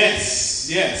just saying.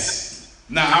 Yes.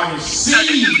 Now I receive.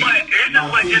 This is what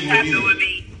just happened with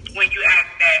me when you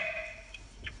asked that.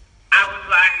 I was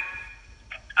like,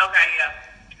 okay,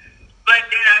 yeah. But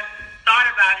then I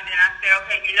thought about it and I said,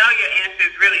 okay, you know your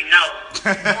answer is really no.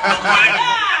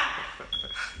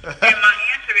 And my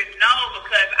answer is no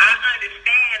because I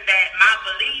understand that my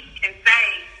belief can say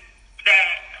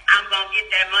that I'm going to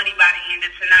get that money by the end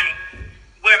of tonight.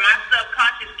 Where my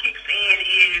subconscious kicks in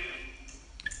is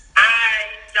I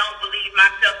don't believe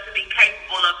myself to be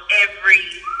capable of every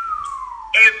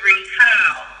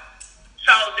how.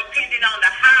 So depending on the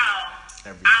how,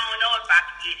 I don't know if I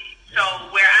can get it. So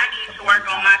where I need to work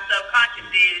on my subconscious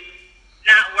is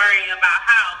not worrying about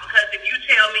how. Because if you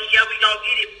tell me, yeah, we gonna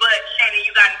get it, but Shannon,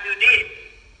 you gotta do this.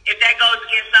 If that goes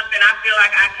against something I feel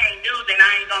like I can't do, then I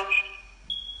ain't gonna get it.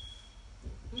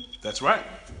 That's right.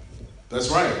 That's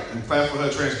right. And clap for her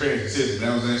transparency. Seriously,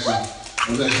 that was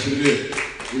actually pretty good.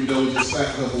 Even though we just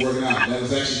clapped for her for working out, that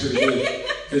was actually pretty good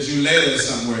because you led us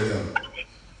somewhere though.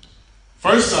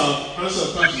 First off, her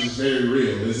subconscious is very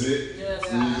real, isn't it? Yes.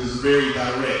 It's very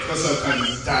direct. Her subconscious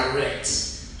is direct.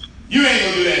 You ain't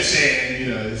gonna do that, Shan.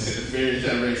 You know, it's a very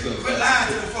direct stuff. Quit lying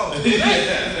to the folks.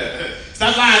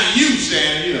 Stop lying to you,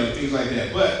 Shan. You know, things like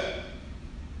that. But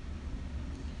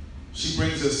she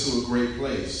brings us to a great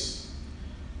place.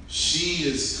 She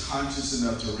is conscious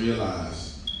enough to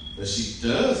realize that she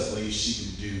does believe she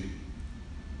can do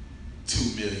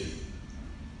 $2 million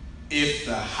if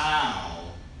the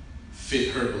how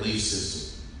fit her belief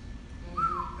system.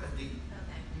 That's deep.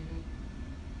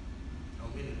 Okay. No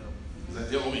minute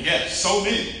though. Yeah, so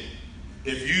many.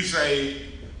 If you say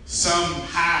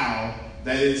somehow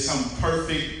that is some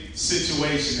perfect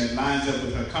situation that lines up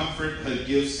with her comfort, her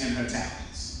gifts, and her talents.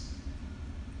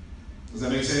 Does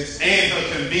that make sense? And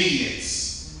her convenience.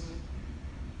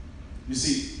 You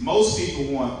see, most people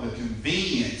want the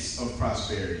convenience of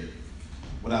prosperity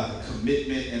without the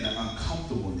commitment and the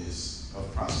uncomfortableness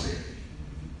of prosperity.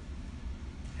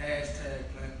 Hashtag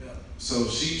Black Belt. So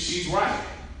she's right.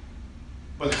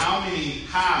 But how many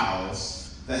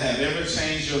hows that have ever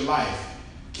changed your life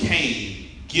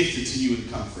came gifted to you in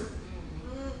comfort?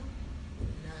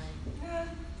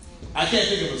 I can't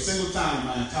think of a single time in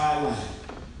my entire life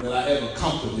that I ever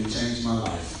comfortably changed my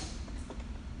life.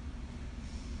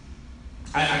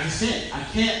 I just can't. I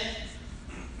can't.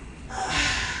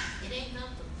 It ain't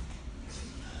comfortable.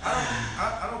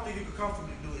 I don't think you could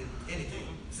comfortably do anything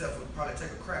except for probably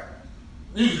take a crap.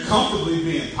 You can comfortably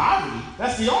be in poverty.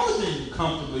 That's the only thing you can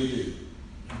comfortably do.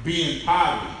 Be in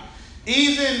poverty.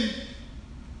 Even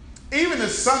to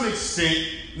some extent,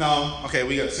 no, okay,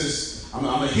 we got sis. I'm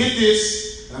gonna hit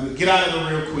this and I'm gonna get out of it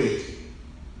real quick.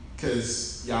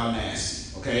 Because y'all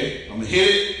nasty. Okay? I'm gonna hit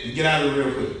it and get out of it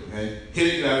real quick. Okay? Hit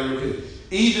it, get out of it real quick.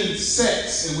 Even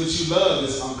sex in which you love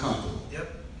is uncomfortable. Yep.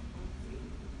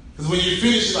 Because when you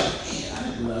finish, you're like, man, I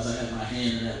didn't realize I had my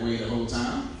hand in that way the whole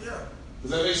time. Yeah.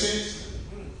 Does that make sense?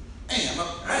 Damn, my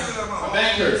back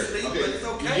back hurts. Sleep, Okay. but it's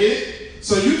okay. You get it?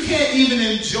 So you can't even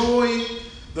enjoy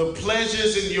the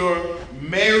pleasures in your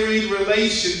married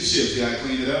relationships. You gotta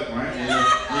clean it up, right?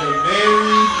 Your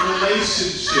married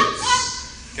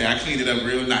relationships. Okay, I cleaned it up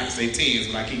real nice. They 10s,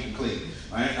 but I keep them clean.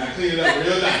 Right? I clean it up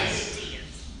real nice.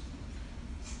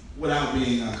 Without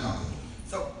being uncomfortable.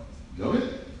 So, Go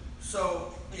ahead.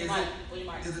 so is it? What you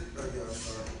might? Is it? Oh yeah, I'm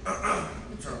sorry.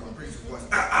 I'm trying to preach the voice.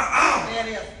 There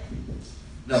it is.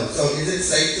 No, so is it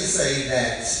safe to say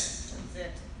that That's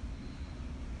it.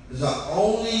 the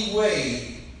only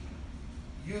way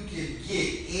you can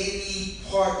get any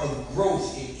part of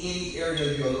growth in any area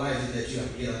of your life is that you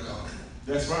have to get uncomfortable?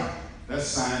 That's right. That's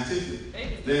scientific.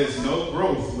 There's no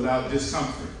growth without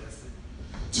discomfort.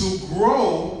 To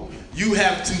grow, you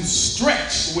have to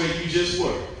stretch where you just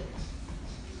were.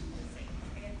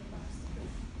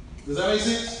 Does that make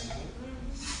sense?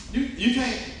 You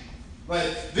can't,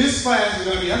 like, this class is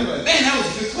going to be, I'm like, man, that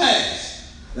was a good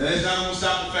class. That's not going to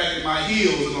stop the fact that my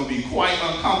heels are going to be quite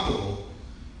uncomfortable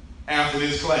after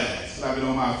this class. I've been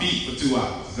on my feet for 2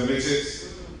 hours. Does that make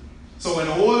sense? So in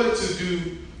order to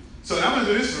do So I'm going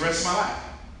to do this for the rest of my life.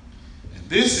 And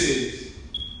this is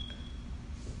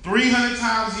 300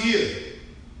 times a year.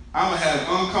 I'm going to have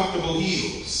uncomfortable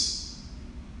heels.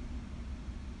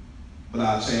 But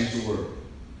I'll change the world.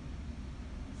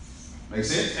 Make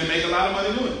sense? And make a lot of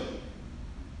money doing it.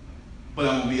 But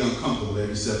I'm going to be uncomfortable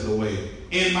every step of the way.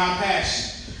 In my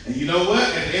passion. And you know what?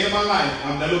 At the end of my life,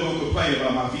 I'm never going to complain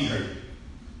about my feet hurting.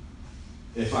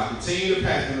 If I continue the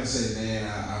path, I'm going to say, man,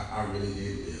 I really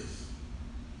did live.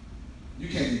 You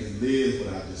can't even live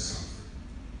without discomfort.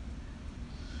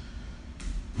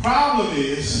 Problem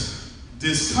is,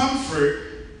 discomfort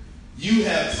you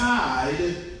have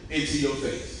tied into your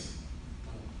faith.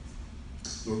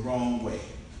 The wrong way.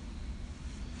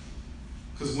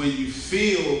 Because when you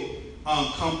feel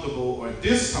uncomfortable or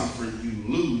discomfort, you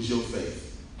lose your faith.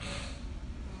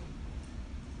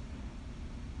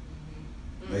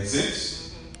 Make sense?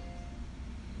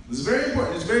 It's very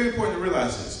important. It's very important to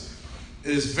realize this.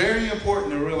 It is very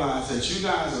important to realize that you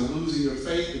guys are losing your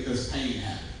faith because pain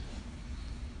happened.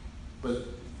 But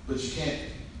you can't.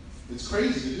 It's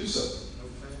crazy to do so.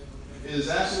 It is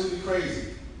absolutely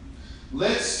crazy.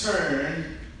 Let's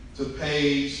turn to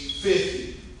page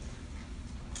 50.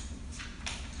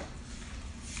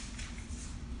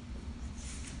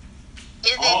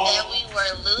 Is it that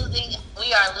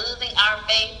we are losing our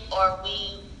faith, or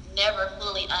we never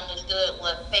fully understood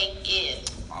what faith is?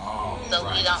 So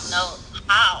we don't know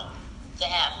how to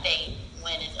have faith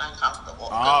when it's uncomfortable.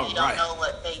 Because we don't know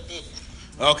what faith is.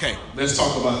 Okay, let's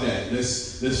talk about that.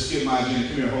 Let's skip my agenda.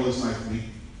 Come here, hold this mic for me.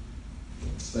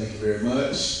 Thank you very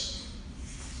much.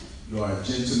 You are a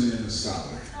gentleman and a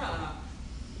scholar.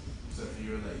 Except for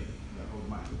you're a lady. You gotta hold the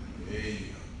mic. There you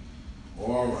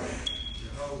go. All right.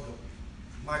 Hold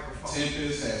the microphone.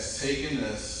 Tempest has taken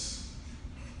us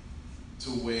to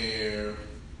where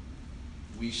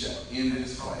we shall end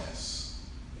this class.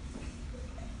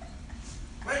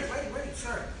 Wait,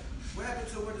 sir. What happened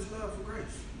to what is love for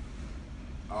grace?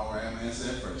 All right, I'm going to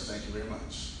answer that first. Thank you very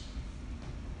much.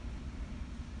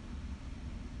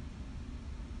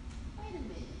 Wait a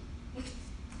minute.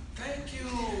 Thank you.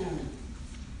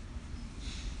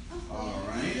 All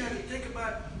right. You got to think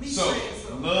about me So, saying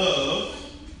something. love.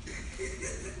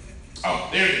 Oh,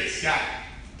 there it is. Got it.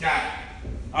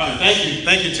 All right,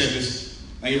 thank you, Tempest.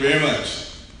 Thank you very much.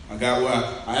 I got what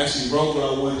I actually wrote what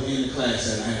I wanted to end the class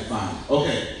at. I had to find it.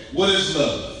 Okay, what is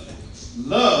love?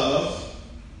 Love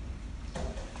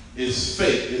is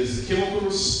faith. It is the chemical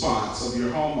response of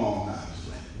your hormone. Nah, I'm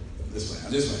just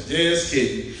playing. Just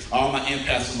kidding. All my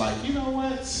empaths are like, you know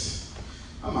what?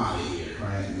 I'm out of here,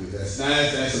 right? That's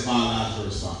a biological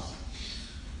response.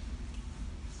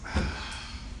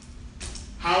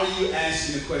 How are you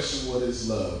asking the question, what is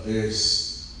love?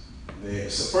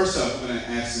 So first off, I'm going to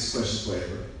ask this question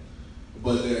forever,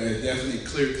 but there are definitely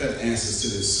clear-cut answers to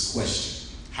this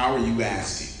question. How are you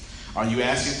asking? Are you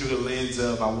asking through the lens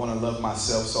of, I want to love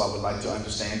myself, so I would like to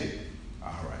understand it? All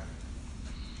right.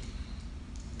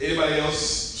 Anybody else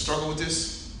struggle with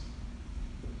this?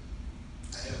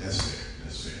 Yeah, that's fair.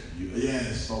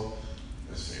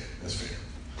 That's fair.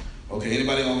 Okay,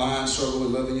 anybody online struggle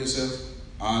with loving yourself?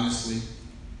 Honestly.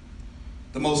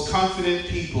 The most confident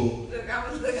people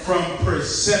from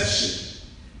perception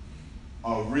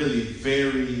are really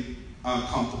very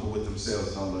uncomfortable with themselves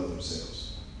and don't love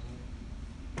themselves.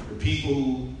 The people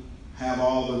who have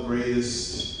all the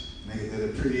greatest, they're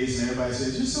the prettiest, and everybody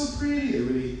says, you're so pretty, they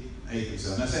really hate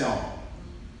themselves. Not saying all,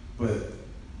 but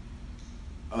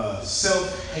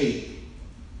self-hate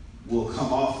will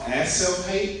come off as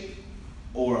self-hate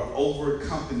or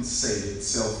overcompensated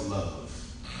self-love.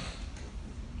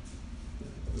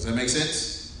 Does that make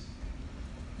sense?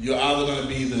 You're either going to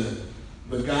be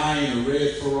the guy in a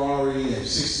red Ferrari at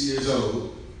 60 years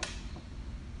old,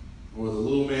 or the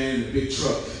little man in the big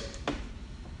truck,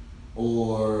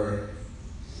 or,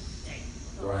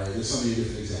 right, there's so many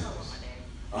different examples.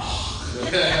 Oh.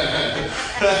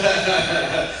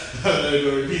 I'm not going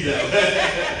to repeat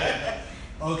that.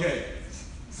 Okay,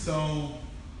 so,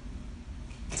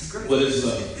 what is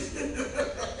love?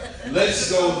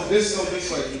 Let's go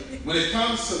this way. When it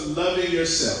comes to loving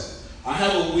yourself, I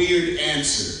have a weird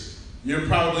answer. You're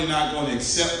probably not going to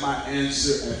accept my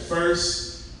answer at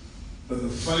first, but the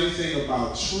funny thing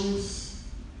about truth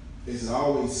is it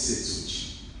always sits with you.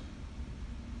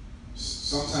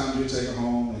 Sometimes you'll take it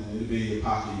home and it'll be in your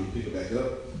pocket, you'll pick it back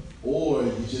up, or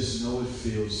you just know it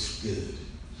feels good.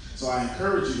 So I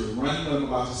encourage you to run what I'm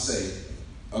about to say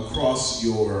across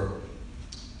your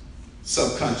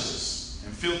subconscious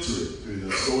and filter it through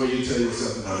the story you tell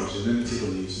yourself in others, your limited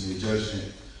beliefs, and your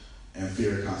judgment and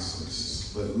fear of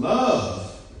consequences. But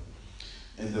love,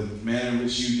 in the manner in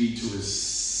which you need to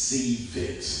receive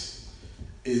it,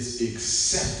 is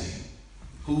accepting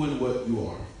who and what you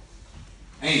are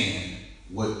and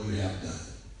what you have done.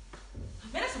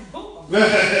 Man, that's some book.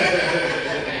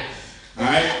 All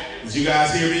right? Did you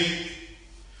guys hear me?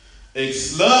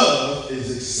 Love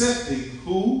is accepting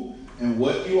who and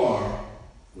what you are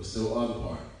with still other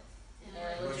part.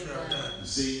 You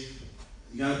see,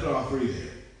 you got to put all three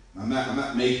there. I'm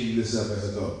not making this up as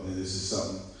I go. And this is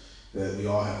something that we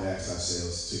all have to ask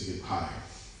ourselves to get higher.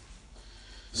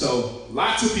 So,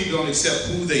 lots of people don't accept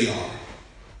who they are.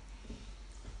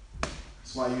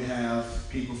 That's why you have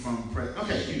people from,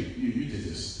 okay, you did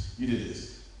this. You did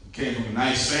this. You came from a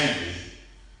nice family,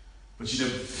 but you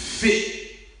never fit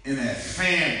in that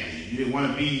family. You didn't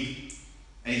want to be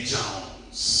a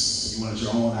Jones. You wanted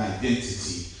your own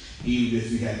identity, even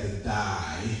if you had to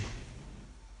die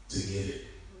to get it.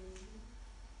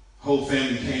 Whole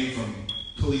family came from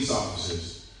police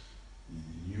officers.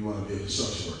 You want to be a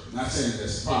construction worker. Not saying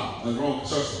that's a problem. Nothing wrong with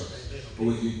construction workers. But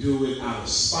when you do it out of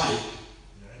spite,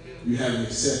 you haven't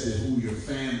accepted who your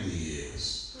family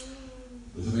is.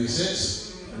 Does it make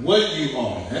sense? What you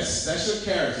are. That's your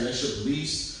character. That's your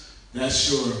beliefs. That's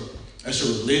your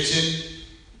religion.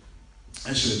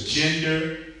 That's your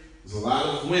gender. There's a lot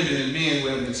of women and men who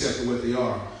haven't accepted what they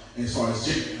are as far as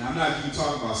gender. And I'm not even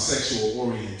talking about sexual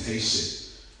orientation.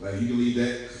 Like, you can leave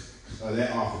that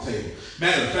off the table.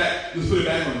 Matter of fact, let's put it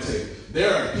back on the table.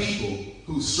 There are people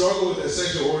who struggle with their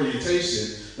sexual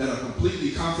orientation that are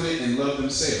completely confident and love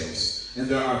themselves. And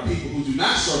there are people who do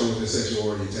not struggle with their sexual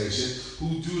orientation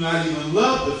who do not even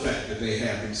love the fact that they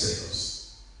have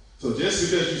themselves. So just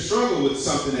because you struggle with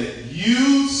something that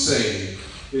you say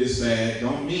is bad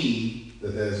don't mean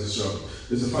that is a struggle.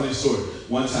 There's a funny story.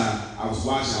 One time I was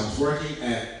working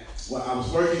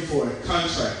for a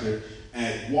contractor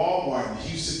at Walmart in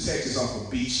Houston, Texas, off of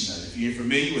Beach Nut. If you're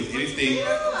familiar with anything,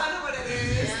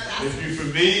 if you're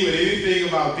familiar with anything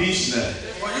about Beach Nut,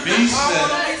 Beach Nut,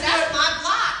 That's my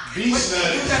block. Beach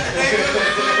Nut.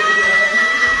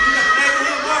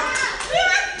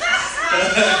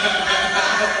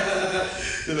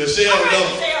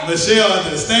 Michelle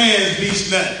understands Beach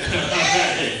Nut.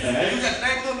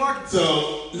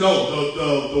 So no,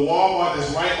 the Walmart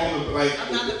that's right on the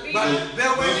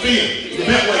Beltway.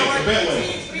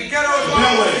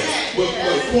 With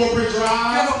Corporate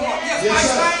Drive.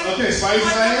 Yes, sir. Okay, Spice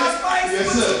Lane. Yes,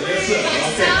 sir.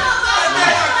 Okay.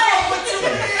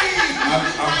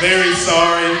 I'm very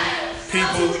sorry,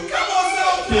 people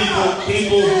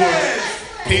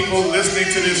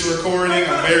listening to this recording.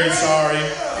 I'm very sorry.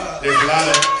 There's a lot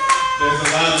of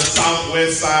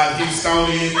Southwest Side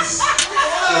Houstonians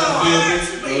in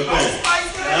the building. Okay.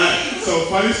 All right. So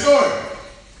funny story.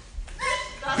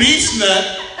 Beach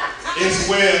Nut is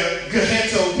where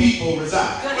ghetto people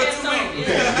reside. Okay, you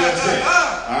understand?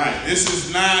 All right. This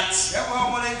is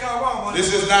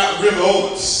not River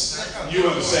Oaks. You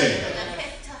understand?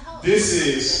 This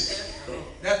is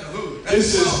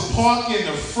Park in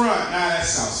the front. Nah, that's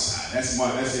Southside. That's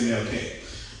MLK.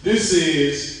 This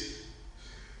is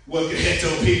where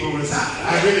ghetto people reside.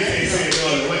 I really can't say it no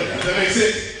other way. Does that make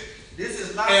sense?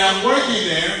 And I'm working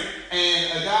there,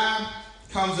 and a guy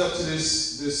comes up to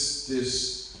this.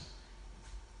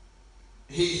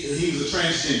 He was a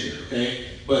transgender, okay,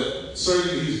 but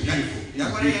certainly he was beautiful. He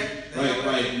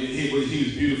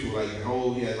was beautiful. Like the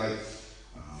whole, he had like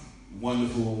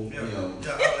wonderful,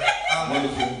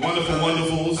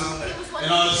 wonderfuls,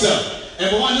 and all that stuff. And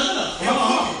boy, no.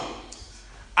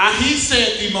 He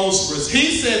said the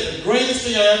greatest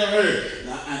thing I ever heard.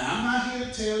 Now, and I'm not here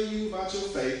to tell you about your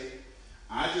faith.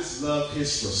 I just love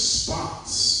his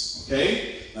response.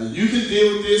 Okay? Now you can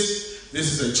deal with this.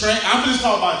 This is I'm just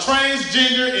talking about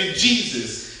transgender and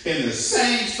Jesus in the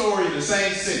same story, in the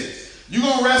same sentence. You're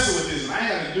going to wrestle with this, and I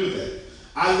ain't got to do that.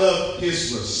 I love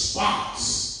his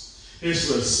response. His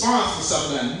response to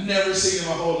something I've never seen in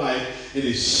my whole life, and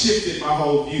it shifted my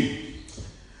whole view.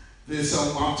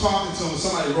 So I'm talking to him,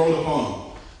 somebody rolled up on him.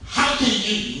 How can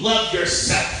you love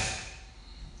yourself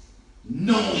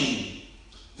knowing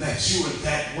that you are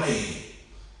that way?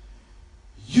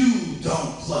 You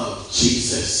don't love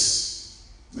Jesus.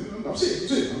 I'm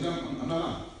serious. I'm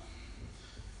not.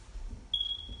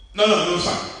 No, it's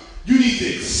fine. You need to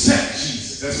accept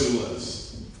Jesus. That's what it was.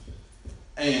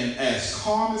 And as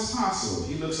calm as possible,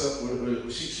 he looks up,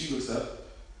 she looks up,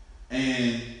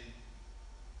 and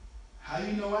how do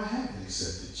you know I haven't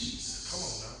accepted Jesus? Come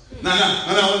on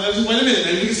now. No. Just wait a minute.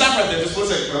 We can stop right there just for a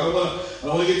second. I don't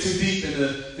want to get too deep in the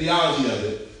theology of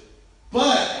it.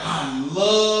 But I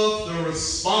love the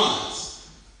response.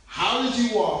 How did you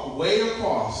walk way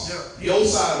across your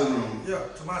side of the room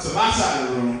to my side of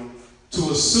the room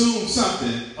to assume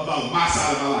something about my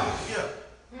side of my life?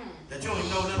 that you don't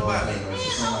even know nothing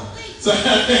about. So, you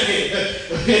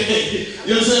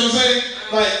understand what I'm saying?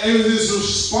 Like, it was this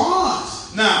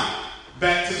response. Now,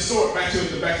 back to the story, back to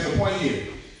the point here.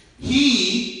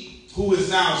 He, who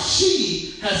is now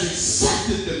she, has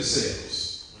accepted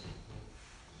themselves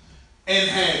and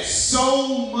had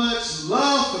so much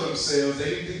love for themselves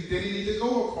they didn't need to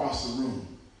go across the room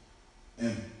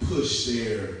and push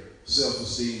their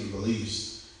self-esteem and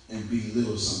beliefs and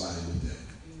belittle somebody with them.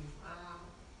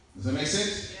 Does that make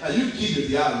sense? Now, you can keep your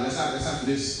theology. That's not for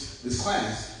this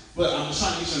class. But I'm just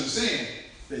trying to get you to understand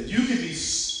that you can be,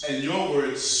 in your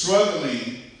words,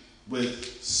 struggling with,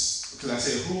 because I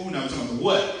said who, now I'm talking about the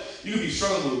what. You can be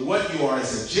struggling with what you are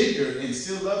as a gender and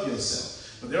still love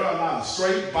yourself. But there are a lot of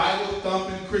straight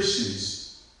Bible-thumping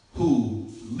Christians who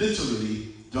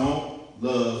literally don't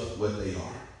love what they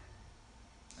are.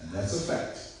 And that's a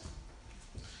fact.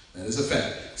 That is a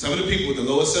fact. Some of the people with the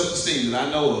lowest self-esteem that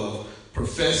I know of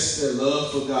profess their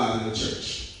love for God in the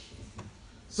church.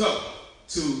 So,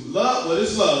 to love, what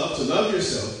is love? To love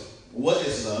yourself. What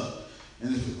is love?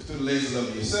 And through the lens of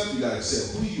loving yourself, you got to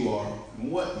accept who you are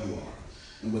and what you are.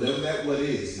 And whatever that what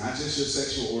is, not just your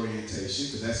sexual orientation,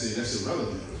 because that's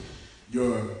irrelevant.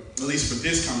 At least for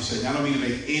this conversation, I don't mean to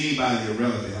make anybody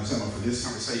irrelevant. I'm talking about for this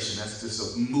conversation, that's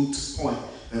just a moot point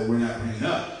that we're not bringing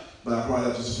up. But I brought it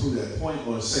up just to prove that point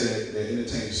or to say that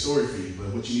entertaining story for you.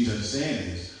 But what you need to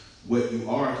understand is what you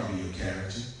are can be your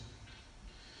character.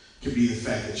 It can be the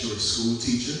fact that you're a school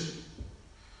teacher.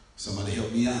 Somebody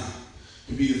help me out. It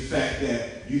can be the fact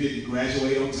that you didn't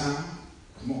graduate on time.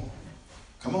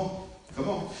 Come on.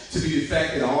 To be the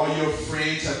fact that all your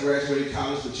friends have graduated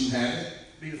college but you haven't.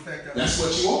 Be the fact that that's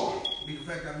what you are. Be the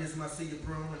fact that I missed my senior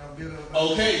prom and I'm bitter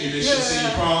about it. Okay, you missed your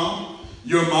senior prom.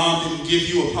 Your mom didn't give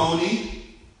you a pony.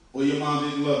 Or your mom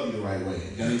didn't love you the right way.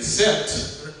 You gotta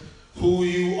accept who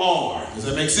you are. Does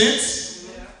that make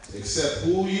sense? Yeah. Accept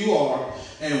who you are,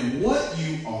 and what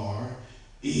you are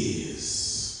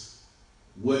is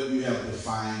what you have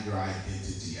defined your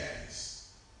identity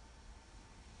as.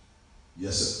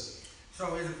 Yes, sir.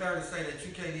 So is it fair to say that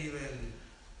you can't even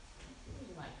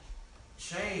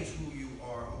change who you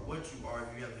are or what you are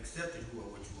if you have accepted who or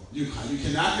what you are? You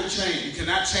cannot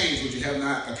change what you have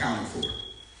not accounted for.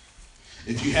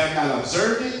 If you have not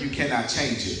observed it, you cannot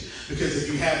change it. Because if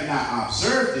you have not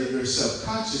observed it, your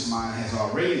subconscious mind has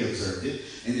already observed it.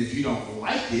 And if you don't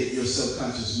like it, your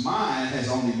subconscious mind has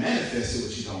only manifested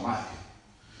what you don't like.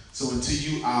 So until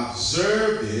you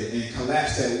observe it and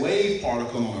collapse that wave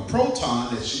particle on a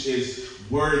proton that is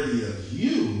worthy of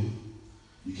you,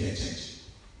 you can't change it.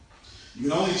 You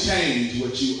can only change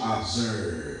what you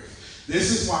observe.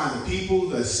 This is why the people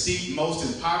that steep most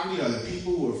in poverty are the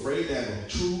people who are afraid to have a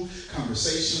true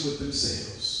conversation with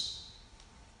themselves.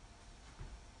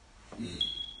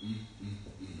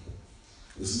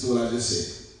 Listen to what I just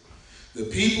said. The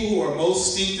people who are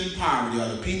most steeped in poverty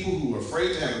are the people who are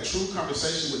afraid to have a true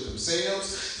conversation with themselves,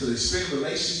 so they spend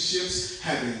relationships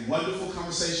having wonderful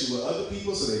conversation with other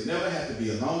people, so they never have to be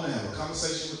alone and have a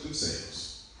conversation with themselves.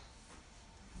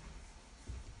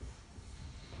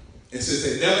 And since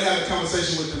they never have a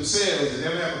conversation with themselves, they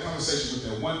never have a conversation with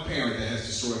their one parent that has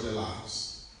destroyed their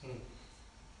lives.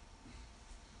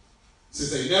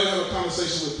 Since they never have a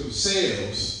conversation with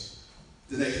themselves,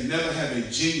 then they can never have a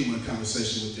genuine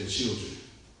conversation with their children.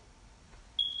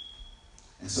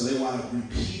 And so they wind up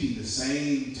repeating the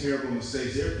same terrible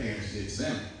mistakes their parents did to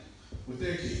them with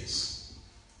their kids.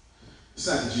 It's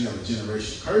not that you have a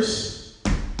generational curse.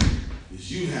 If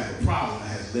you have a problem that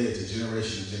has led to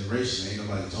generation to generation, ain't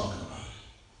nobody talking about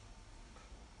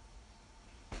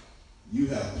it. You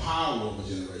have power over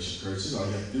generation curses. All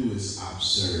you have to do is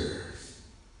observe.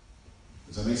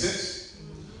 Does that make sense?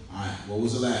 Mm-hmm. All right, what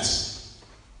was the last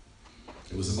one?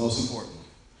 It was the most important.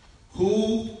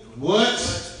 Who, what,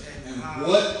 and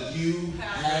what you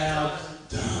have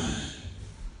done.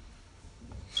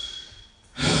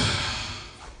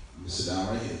 Let me sit down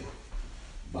right here.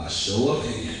 By show of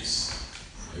hands.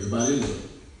 Everybody look.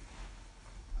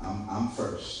 I'm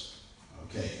first.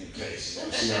 Okay, in case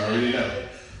you already know.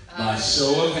 By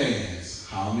show of hands,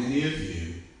 how many of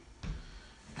you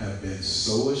have been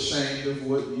so ashamed of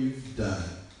what you've done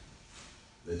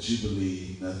that you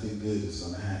believe nothing good is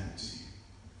going to happen to you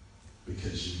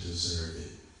because you deserve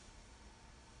it?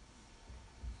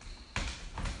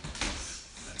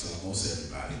 That's almost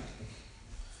everybody.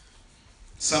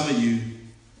 Some of you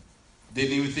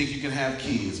didn't even think you could have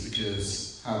kids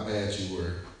because how bad you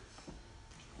were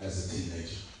as a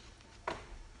teenager.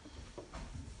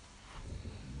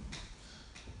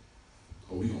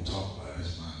 Oh, we're going to talk about it.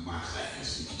 It's my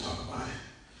class. We can talk about it.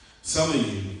 Some of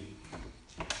you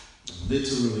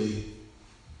literally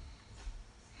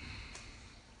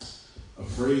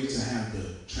afraid to have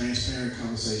the transparent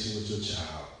conversation with your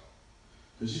child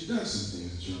because you've done some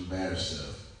things that you're embarrassed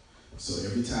of. So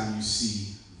every time you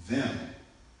see them,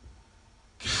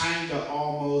 kind of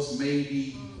almost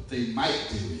maybe they might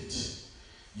do it,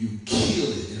 you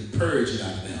kill it and purge it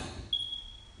out of them.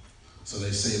 So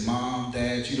they say, Mom,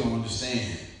 Dad, you don't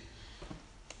understand.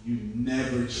 You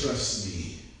never trust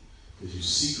me because you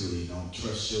secretly don't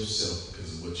trust yourself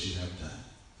because of what you have done.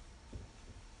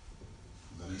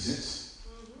 Does that make sense?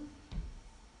 Mm-hmm.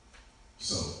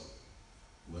 So,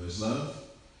 what is love?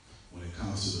 When it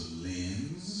comes to the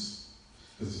lens,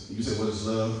 because you say, what is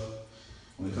love?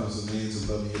 When it comes to the lens of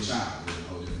loving your child, there's a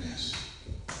whole different answer.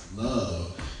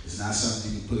 Love is not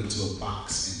something you can put into a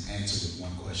box and answer with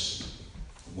one question,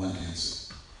 one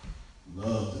answer.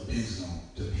 Love depends on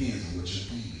what you're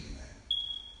aiming at.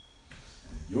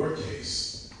 In your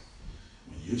case,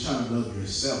 when you're trying to love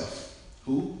yourself,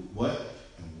 who, what,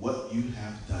 and what you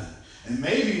have done. And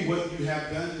maybe what you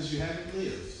have done is you haven't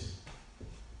lived.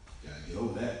 You gotta get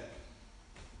over that.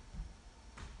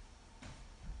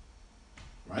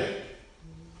 Right?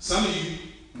 Some of you,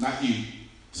 not you,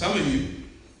 some of you,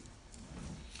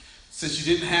 since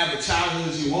you didn't have the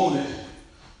childhood you wanted,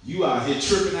 you out here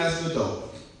tripping as an adult.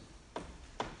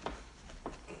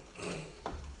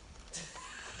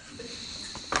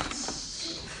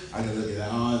 I can look at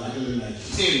that on, I can look at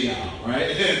 10 of y'all,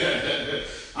 right?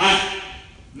 All right,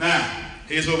 now,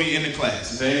 here's where we end the class.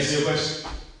 Does that answer your question?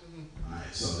 All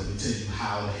right, so let me tell you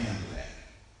how to handle that.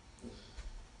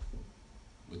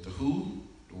 With the who,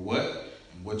 the what,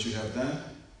 and what you have done,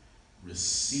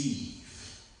 receive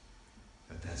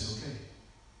that that's okay.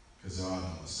 Because there are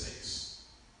no mistakes.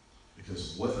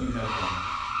 Because what you have done,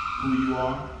 who you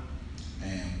are,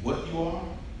 and what you are,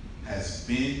 has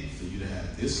been for you to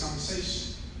have this conversation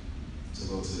to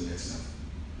go to the next level.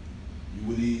 You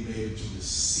wouldn't even be able to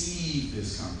receive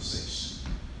this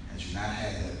conversation had you not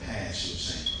had that past you're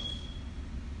ashamed of.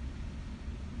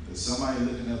 There's somebody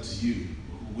looking up to you,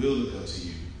 or who will look up to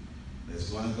you, that's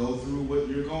going to go through what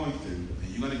you're going through, and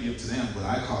you're going to give to them what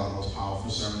I call the most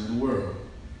powerful sermon in the world.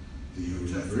 Do you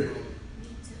remember it?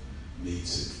 Me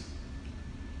too.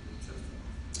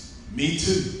 Me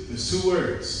too. There's 2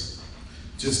 words.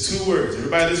 Just 2 words.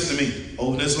 Everybody listen to me.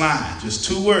 Over this line. Just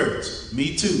 2 words.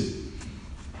 Me too.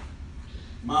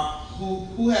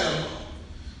 Who had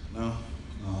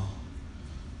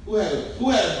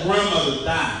a grandmother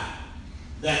die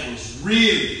that was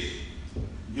really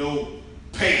your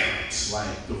parents,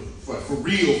 like for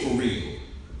real.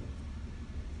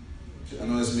 I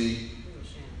know that's me.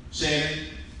 Shannon,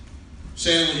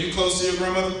 when you close to your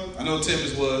grandmother? I know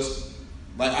Tempest was.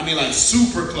 Like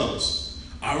super close.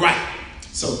 All right.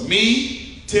 So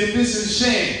me, Tempest, and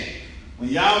Shannon, when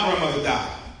y'all grandmother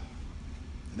died,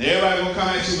 and everybody gonna come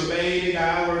at you with, baby,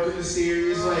 God working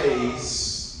mysterious ways.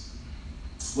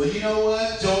 Well, you know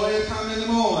what? Joy will come in the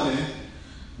morning.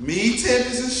 Me,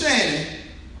 Tempest, and Shannon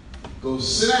go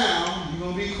sit down. You're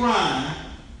gonna be crying.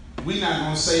 We're not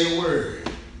gonna say a word.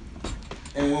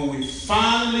 And when we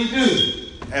finally do,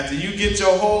 after you get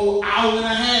your whole hour and a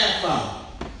half out,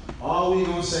 all we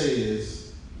gonna say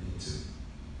is, me too.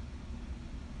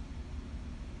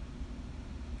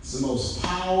 It's the most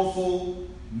powerful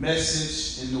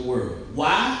message in the world.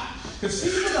 Why? Because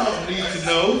people don't need to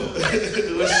know what you did.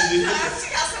 She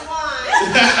got some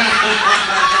wine.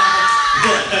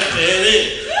 There it is.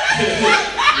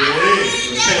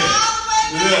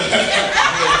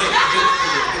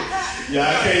 Yeah,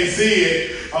 I can't see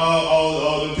it.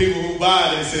 All the people who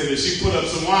buy it said that she put up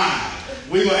some wine.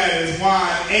 We're going to have this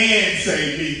wine and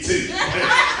say me too.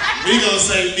 We're going to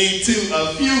say me too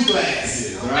a few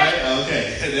glasses, right? Okay.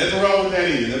 Nothing wrong with that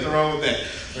either. Nothing wrong with that.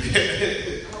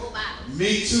 Me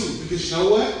too. Because you know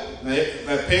what? Pay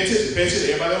attention.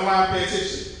 Everybody on the line, pay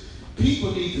attention.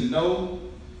 People need to know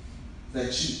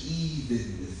that you even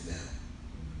with them.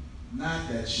 Not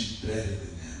that you better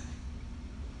than them.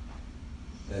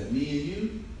 That me and you,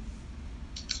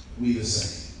 we the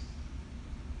same.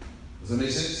 Does that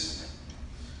make sense?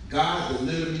 God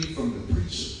delivered me from the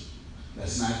preacher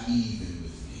that's not even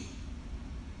with me.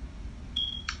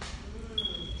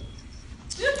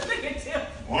 Look at him.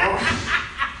 All right.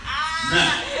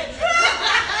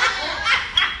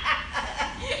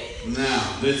 Now,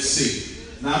 let's see.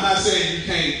 Now, I'm not saying you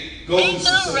can't go Me through too,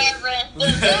 some Reverend. Me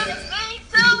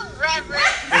too,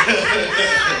 Reverend.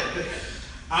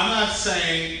 I'm not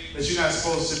saying that you're not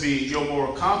supposed to be, your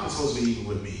moral compass is supposed to be even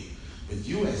with me. But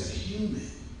you as a human,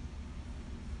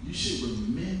 you should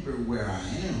remember where I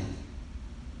am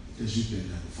because you've been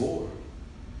there before.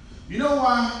 You know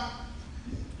why?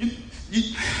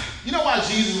 You know why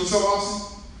Jesus was so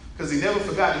awesome? Because he never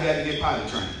forgot he had to get potty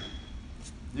trained.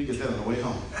 You get that on the way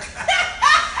home.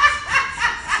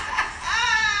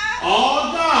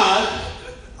 All God,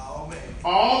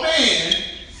 all man,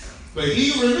 but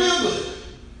he remembered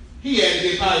he had to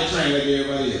get potty trained like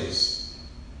everybody else.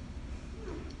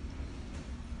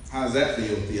 How does that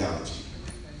feel with theology?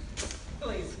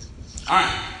 Please. All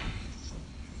right.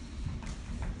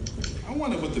 I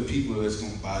wonder what the people that's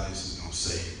going to buy this is going to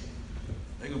say.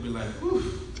 They're going to be like, whew,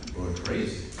 boy,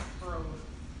 crazy. All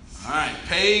right,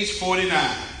 page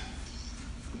 49.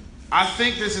 I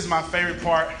think this is my favorite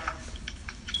part.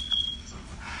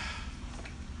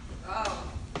 Oh.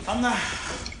 I'm not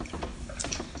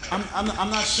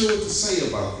sure what to say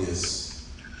about this.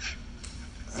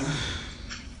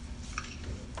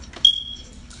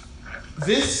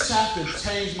 This chapter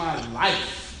changed my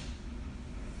life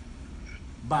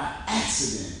by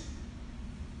accident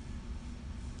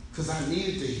because I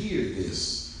needed to hear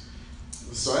this.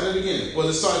 Let's start at the beginning. Well,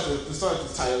 let's start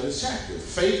the title of this chapter.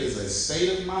 Faith is a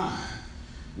state of mind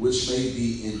which may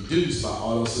be induced by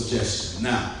auto-suggestion.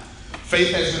 Now,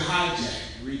 faith has been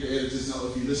hijacked. Read the editor's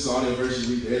note. If you listen to the audio version,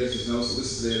 read the editor's notes. So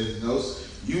listen to the editor's notes.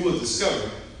 You will discover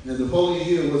that Napoleon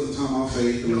Hill wasn't talking about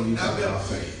faith the way you talk about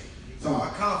faith. He's talking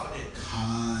about confidence.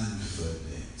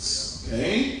 Confidence.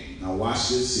 Okay? Now watch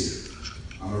this here.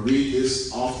 I'm going to read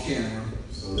this off camera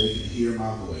so they can hear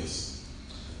my voice.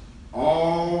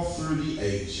 All through the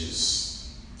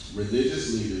ages,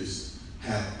 religious leaders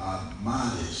have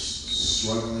admonished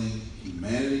struggling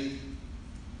humanity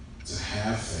to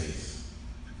have faith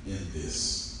in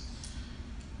this,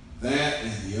 that,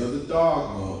 and the other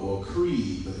dogma or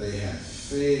creed, but they have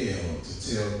failed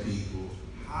to tell people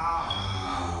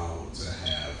how to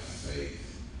have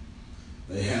faith.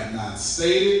 They have not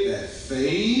stated that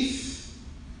faith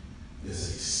is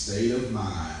a state of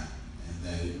mind and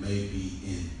that it may be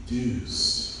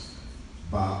induced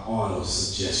by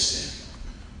auto-suggestion.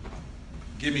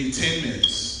 Give me 10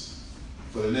 minutes.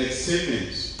 For the next 10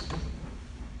 minutes,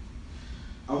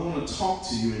 I want to talk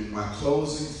to you in my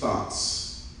closing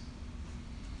thoughts.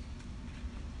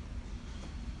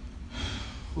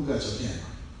 Who got your camera?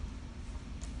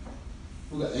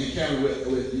 Who got and camera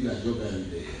with you got your battery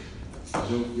dead?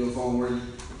 Is your phone working?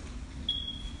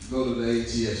 Go to the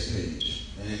ATS page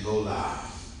and then go live.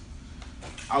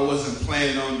 I wasn't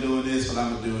planning on doing this, but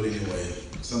I'm gonna do it anyway.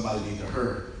 Somebody need to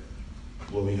hear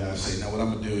what we gotta say. Now what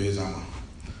I'm gonna do is all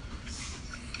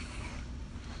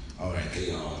right,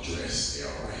 they all dressed. They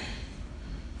all right.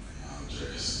 They all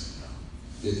dressed.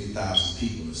 50,000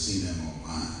 people to see them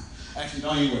online. Actually,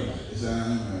 don't even worry about it.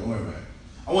 Don't worry about it.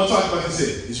 I want to talk about this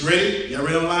here. Is you ready? Y'all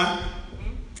ready online?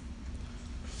 Mm-hmm.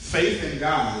 Faith in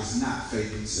God is not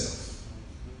faith in self.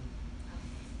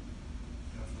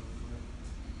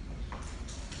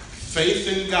 Faith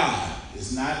in God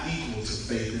is not equal to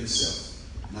faith in self.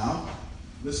 Now,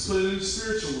 let's put it in the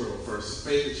spiritual world first.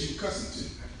 Faith that you're accustomed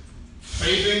to.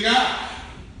 Faith in God,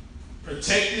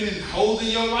 protecting and holding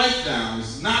your life down,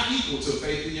 is not equal to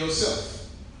faith in yourself.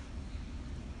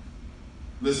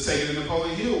 Let's take it in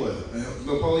Napoleon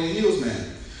Hill's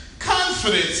man.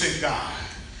 Confidence in God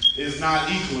is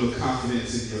not equal to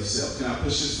confidence in yourself. Can I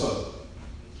push this further?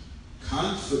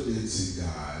 Confidence in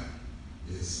God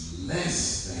is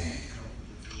less than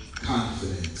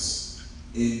confidence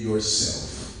in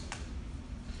yourself.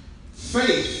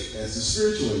 Faith, as the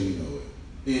spiritual way you know it,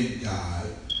 in God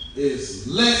is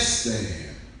less than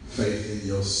faith in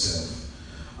yourself.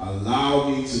 Allow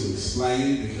me to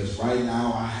explain, because right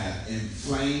now I have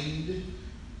inflamed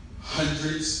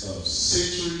hundreds of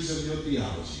centuries of your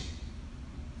theology.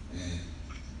 And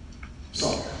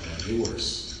sorry, I'm going to get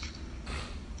worse.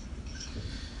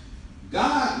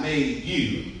 God made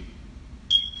you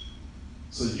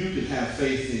so you can have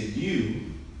faith in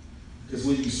you, because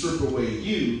when you strip away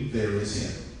you, there is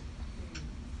Him.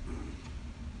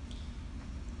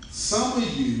 Some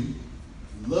of you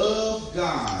love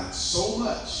God so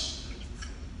much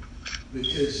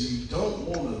because you don't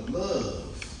want to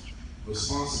love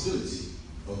responsibility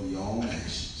over your own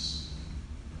actions.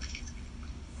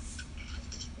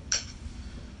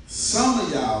 Some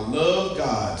of y'all love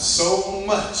God so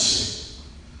much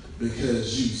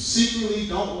because you secretly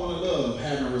don't want to love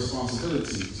having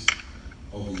responsibilities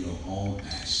over your own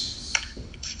actions.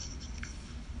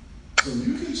 So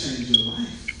you can change your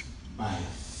life by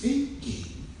thinking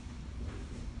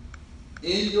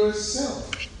in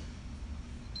yourself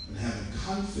and having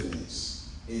confidence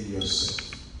in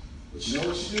yourself. But you know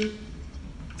what you do?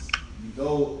 You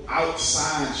go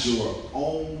outside your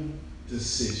own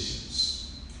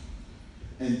decisions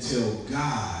and tell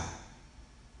God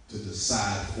to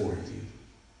decide for you.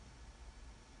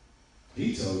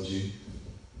 He told you,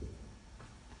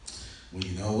 well,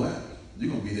 you know what? You're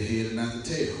going to be the head and not the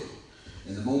tail.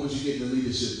 And the moment you get in the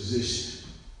leadership position,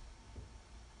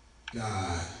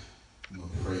 God, I'm going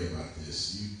to pray about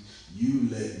this. You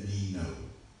let me know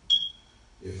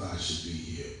if I should be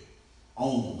here.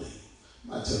 Only. I'm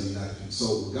not telling you not to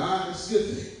consult with God. It's a good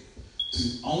thing. To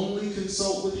only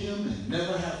consult with him and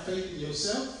never have faith in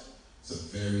yourself, it's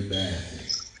a very bad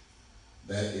thing.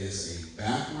 That is a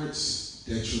backwards,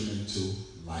 detrimental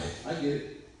life. I get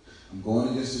it. I'm going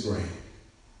against the grain.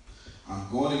 I'm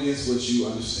going against what you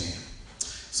understand.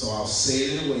 So I'll say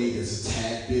it in a way that's a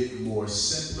tad bit more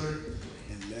simpler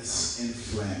and less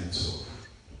inflammatory.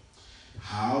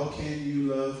 How can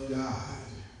you love God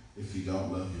if you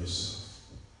don't love yourself?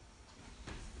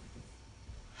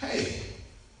 Hey,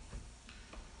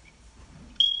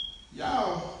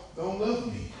 y'all don't love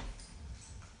me.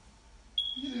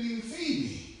 You didn't even feed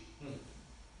me.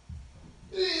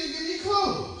 You didn't even give me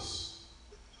clothes.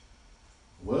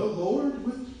 Well, Lord,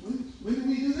 when did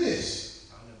we do this?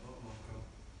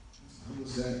 How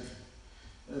was that?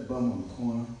 That bum on the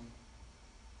corner.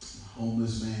 The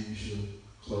homeless man you should have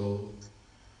clothed.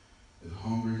 The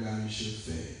hungry guy you should have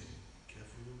fed.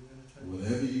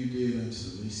 Whatever you did unto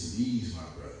the least of these, my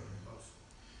brother,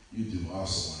 you do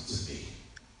also unto me.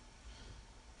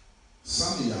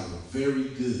 Some of y'all are very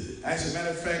good. As a matter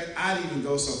of fact, I'd even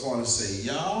go so far to say,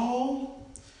 y'all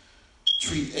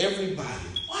treat everybody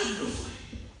wonderfully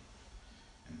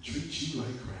and treat you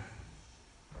like crap.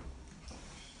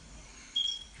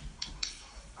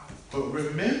 But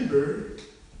remember,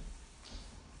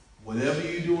 whatever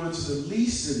you do unto the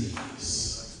least of these,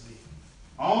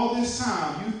 all this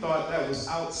time you thought that was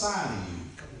outside of you.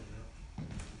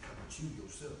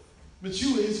 But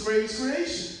you were his greatest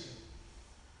creation.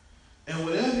 And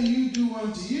whatever you do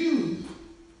unto you,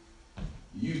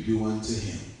 you do unto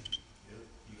him.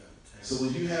 So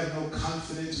when you have no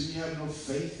confidence, when you have no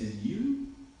faith in you,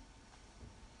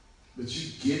 but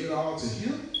you give it all to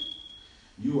him,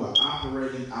 you are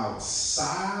operating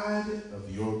outside of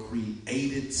your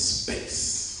created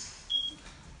space.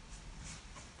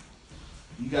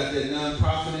 You got that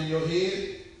nonprofit in your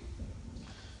head?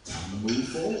 Time to move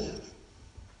forward.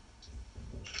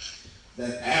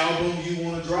 That album you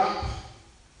want to drop?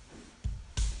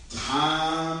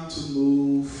 Time to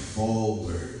move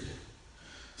forward.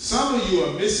 Some of you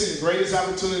are missing the greatest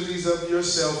opportunities of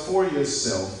yourself for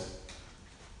yourself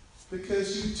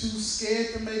because you're too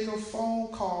scared to make a phone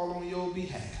call on your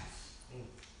behalf.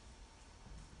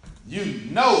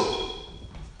 You know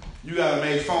you got to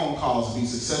make phone calls to be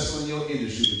successful in your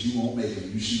industry, but you won't make them.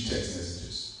 You shoot text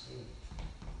messages.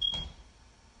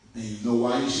 And you know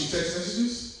why you shoot text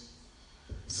messages?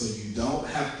 So you don't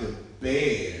have to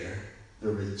bear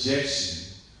the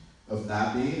rejection of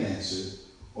not being answered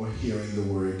or hearing the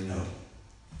word no.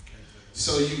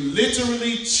 So you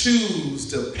literally choose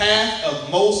the path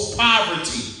of most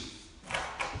poverty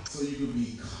so you can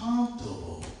be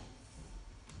comfortable.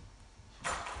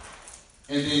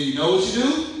 And then you know what you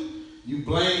do? You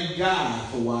blame God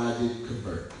for why I didn't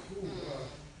convert.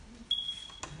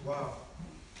 Wow.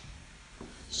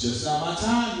 It's just not my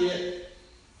time yet.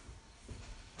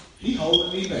 He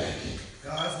holding me back.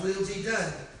 God's will be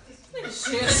done.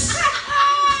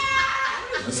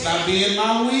 Let's not be in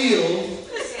my will.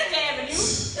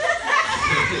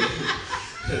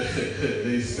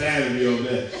 They stabbing me over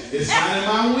there. It's not in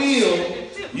my will.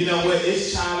 You know what?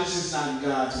 It's childish. It's not in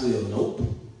God's will. Nope.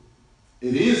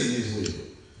 It is in his will.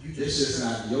 It's just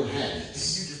not your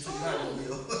habits. You just took it out of the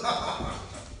will.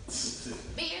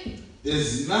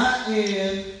 It's not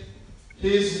in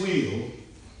his will.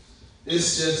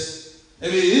 It's just, I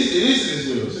mean, it is in his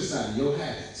will. It's just not in your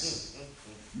habits.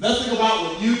 Nothing about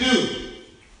what you do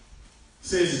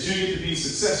says that you get to be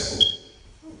successful.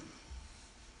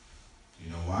 You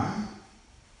know why?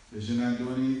 Because you're not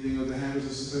doing anything of the habits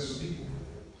of successful people.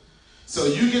 So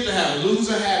you get to have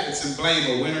loser habits and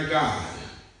blame a winner God.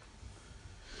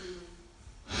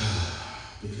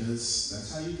 Because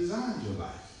that's how you designed your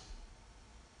life.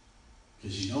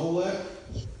 Because you know what?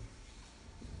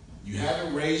 You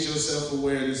haven't raised your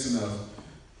self-awareness enough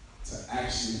to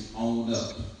actually own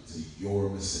up to your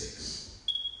mistakes.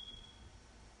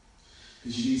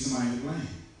 Because you need somebody to blame.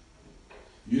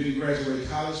 You didn't graduate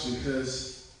college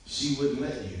because she wouldn't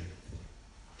let you.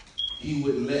 He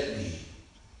wouldn't let me.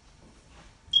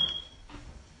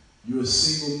 You're a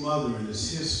single mother and it's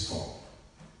his fault.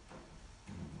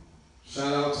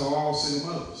 Shout out to all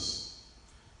single mothers.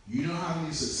 You know how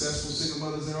many successful single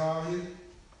mothers there are out here?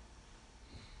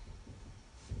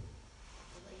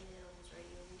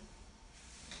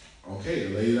 Okay,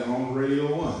 the lady that owns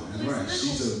Radio 1. That's right.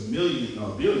 She's a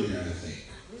billionaire, I think.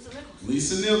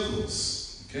 Lisa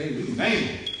Nichols. Okay, we can name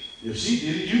her. If she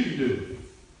did it, you can do it.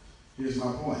 Here's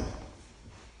my point.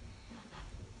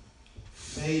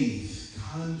 Faith,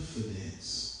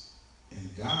 confidence in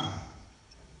God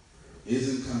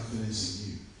isn't confidence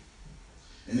in you.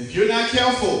 And if you're not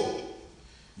careful,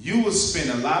 you will spend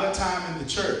a lot of time in the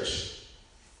church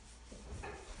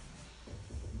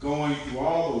going through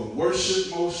all the worship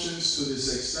motions to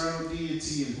this external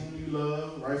deity in whom you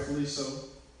love, rightfully so,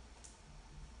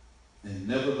 and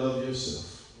never love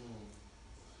yourself.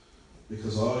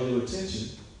 Because all your attention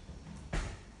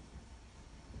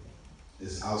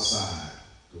is outside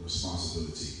the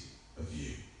responsibility of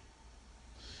you.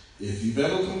 If you've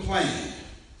ever complained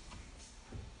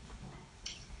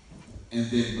and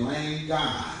then blame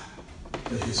God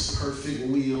for his perfect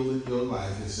will in your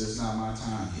life, it's just not my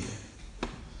time here.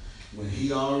 When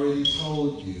he already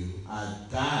told you, I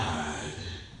died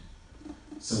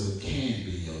so it can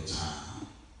be your time,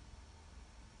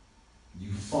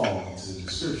 you fall into the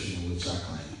description of which I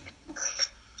claim.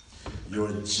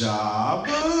 Your job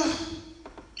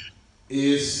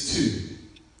is to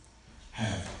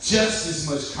have just as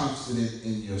much confidence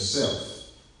in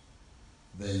yourself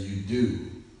than you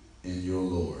do in your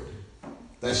Lord.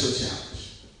 That's your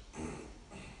challenge.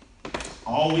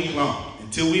 All week long,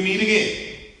 until we meet again,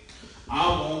 I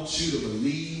want you to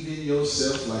believe in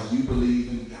yourself like you believe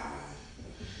in God.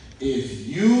 If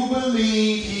you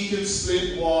believe he can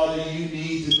split water, you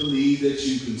need to believe that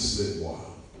you can split water.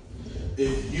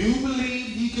 If you believe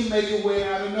he can make a way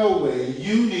out of no way,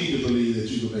 you need to believe that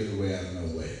you can make a way out of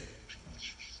no way.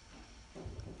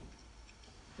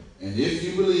 And if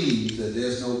you believe that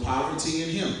there's no poverty in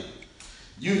him,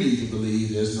 you need to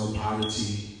believe there's no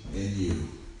poverty in you.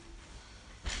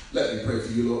 Let me pray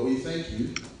for you, Lord. We thank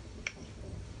you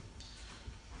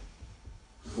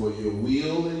for your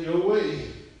will and your way,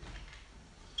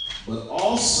 but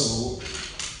also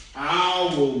our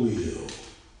will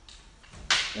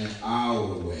and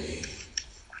our way.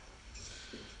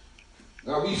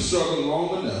 Now, we've struggled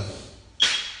long enough,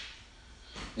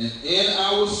 and in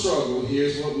our struggle,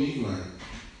 here's what we've learned.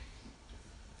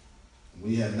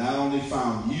 We have not only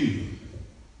found you,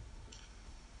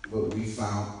 but we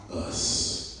found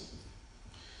us.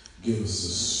 Give us the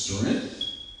strength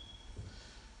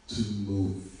to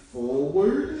move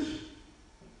forward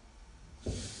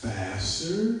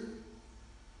faster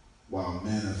while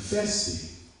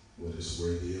manifesting what is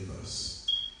worthy of us.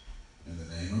 In the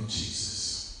name of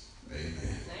Jesus.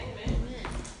 Amen. Amen.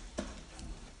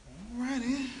 All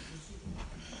righty.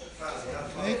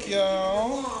 Thank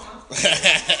y'all.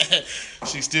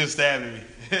 She's still stabbing me.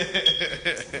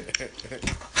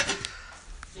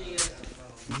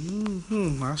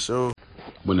 I sure.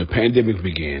 When the pandemic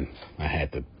began, I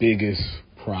had the biggest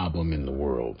problem in the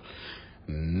world.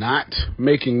 Not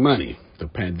making money. The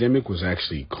pandemic was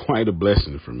actually quite a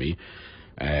blessing for me,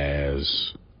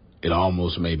 as it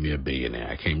almost made me a billionaire.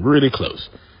 I came really close.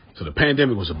 So the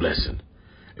pandemic was a blessing.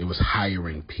 It was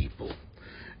hiring people.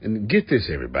 And get this,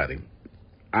 everybody.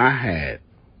 I had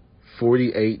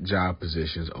 48 job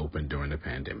positions open during the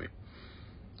pandemic.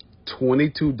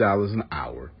 $22 an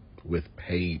hour with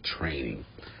paid training.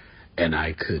 And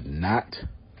I could not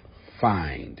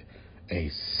find a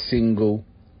single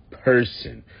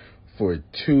person for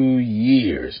 2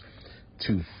 years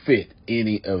to fit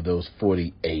any of those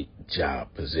 48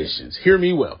 job positions. Hear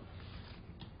me well.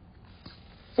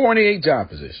 48 job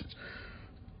positions,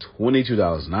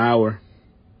 $22 an hour,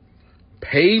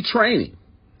 paid training,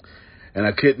 and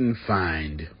I couldn't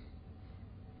find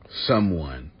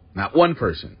someone, not one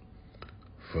person,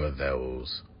 for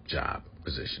those job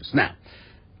positions. Now,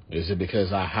 is it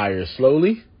because I hire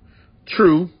slowly?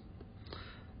 True,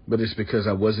 but it's because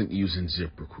I wasn't using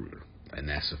ZipRecruiter, and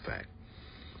that's a fact.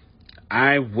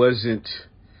 I wasn't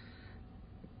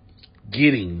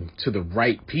getting to the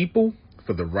right people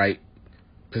for the right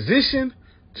position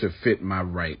to fit my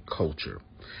right culture.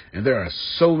 And there are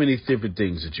so many different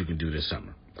things that you can do this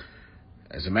summer.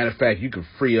 As a matter of fact, you can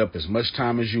free up as much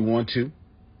time as you want to.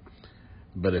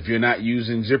 But if you're not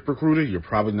using ZipRecruiter, you're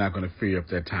probably not going to free up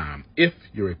that time if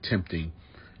you're attempting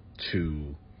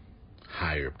to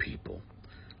hire people.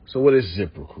 So what is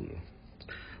ZipRecruiter?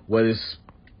 What is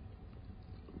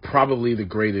probably the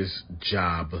greatest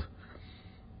job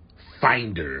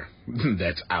finder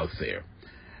that's out there.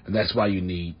 And that's why you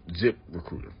need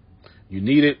ZipRecruiter. You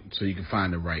need it so you can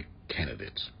find the right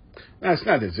candidates. Now, it's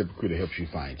not that ZipRecruiter helps you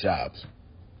find jobs.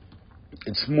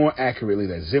 It's more accurately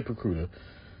that ZipRecruiter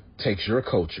takes your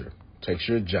culture, takes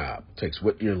your job, takes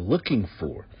what you're looking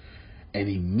for, and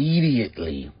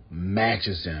immediately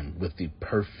matches them with the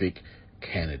perfect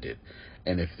candidate.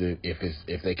 And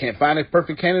if they can't find a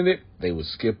perfect candidate, they would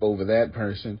skip over that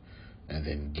person and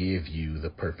then give you the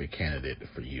perfect candidate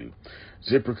for you.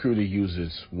 ZipRecruiter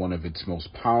uses one of its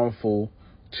most powerful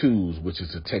tools, which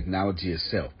is the technology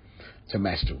itself, to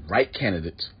match the right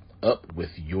candidates up with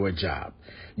your job.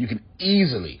 You can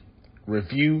easily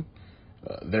review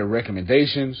their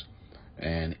recommendations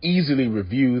and easily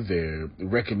review their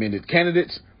recommended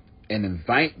candidates and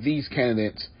invite these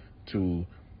candidates to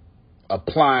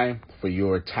apply for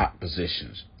your top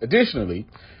positions. Additionally,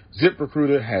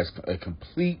 ZipRecruiter has a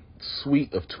complete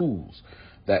suite of tools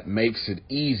that makes it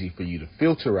easy for you to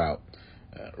filter out,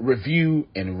 review,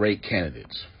 and rate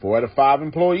candidates. 4 out of 5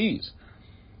 employees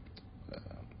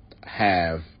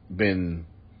have been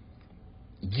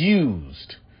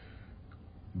used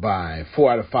by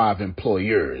 4 out of 5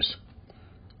 employers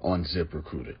on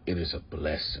ZipRecruiter. It is a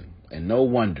blessing. And no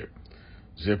wonder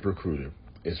ZipRecruiter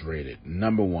is rated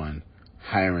 #1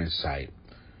 hiring site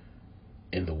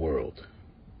in the world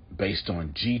based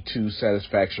on G2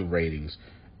 satisfaction ratings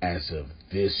as of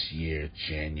this year,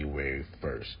 January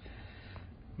 1st.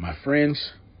 My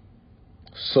friends,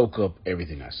 soak up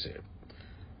everything I said.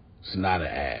 It's not an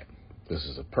ad. This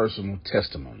is a personal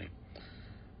testimony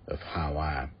of how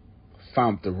I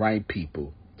found the right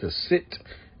people to sit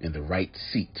in the right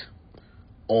seat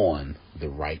on the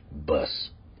right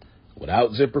bus.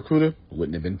 Without ZipRecruiter, it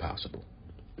wouldn't have been possible.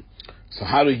 So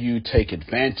how do you take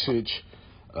advantage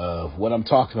of what I'm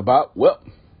talking about? Well,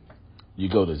 you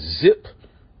go to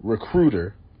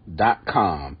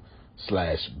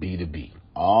ZipRecruiter.com/B2B.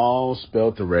 All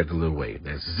spelled the regular way.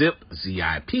 That's Zip,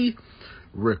 Z-I-P,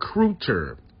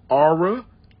 Recruiter, Aura,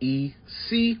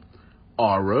 E-C,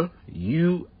 Aura,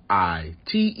 U-I-T-E-R,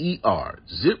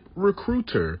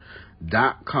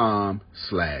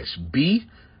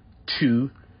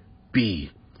 ZipRecruiter.com/B2B.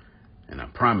 And I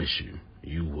promise you,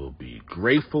 you will be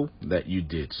grateful that you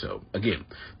did so. Again,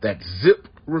 that's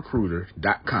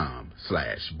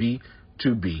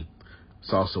ZipRecruiter.com/B2B.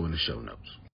 It's also in the show notes.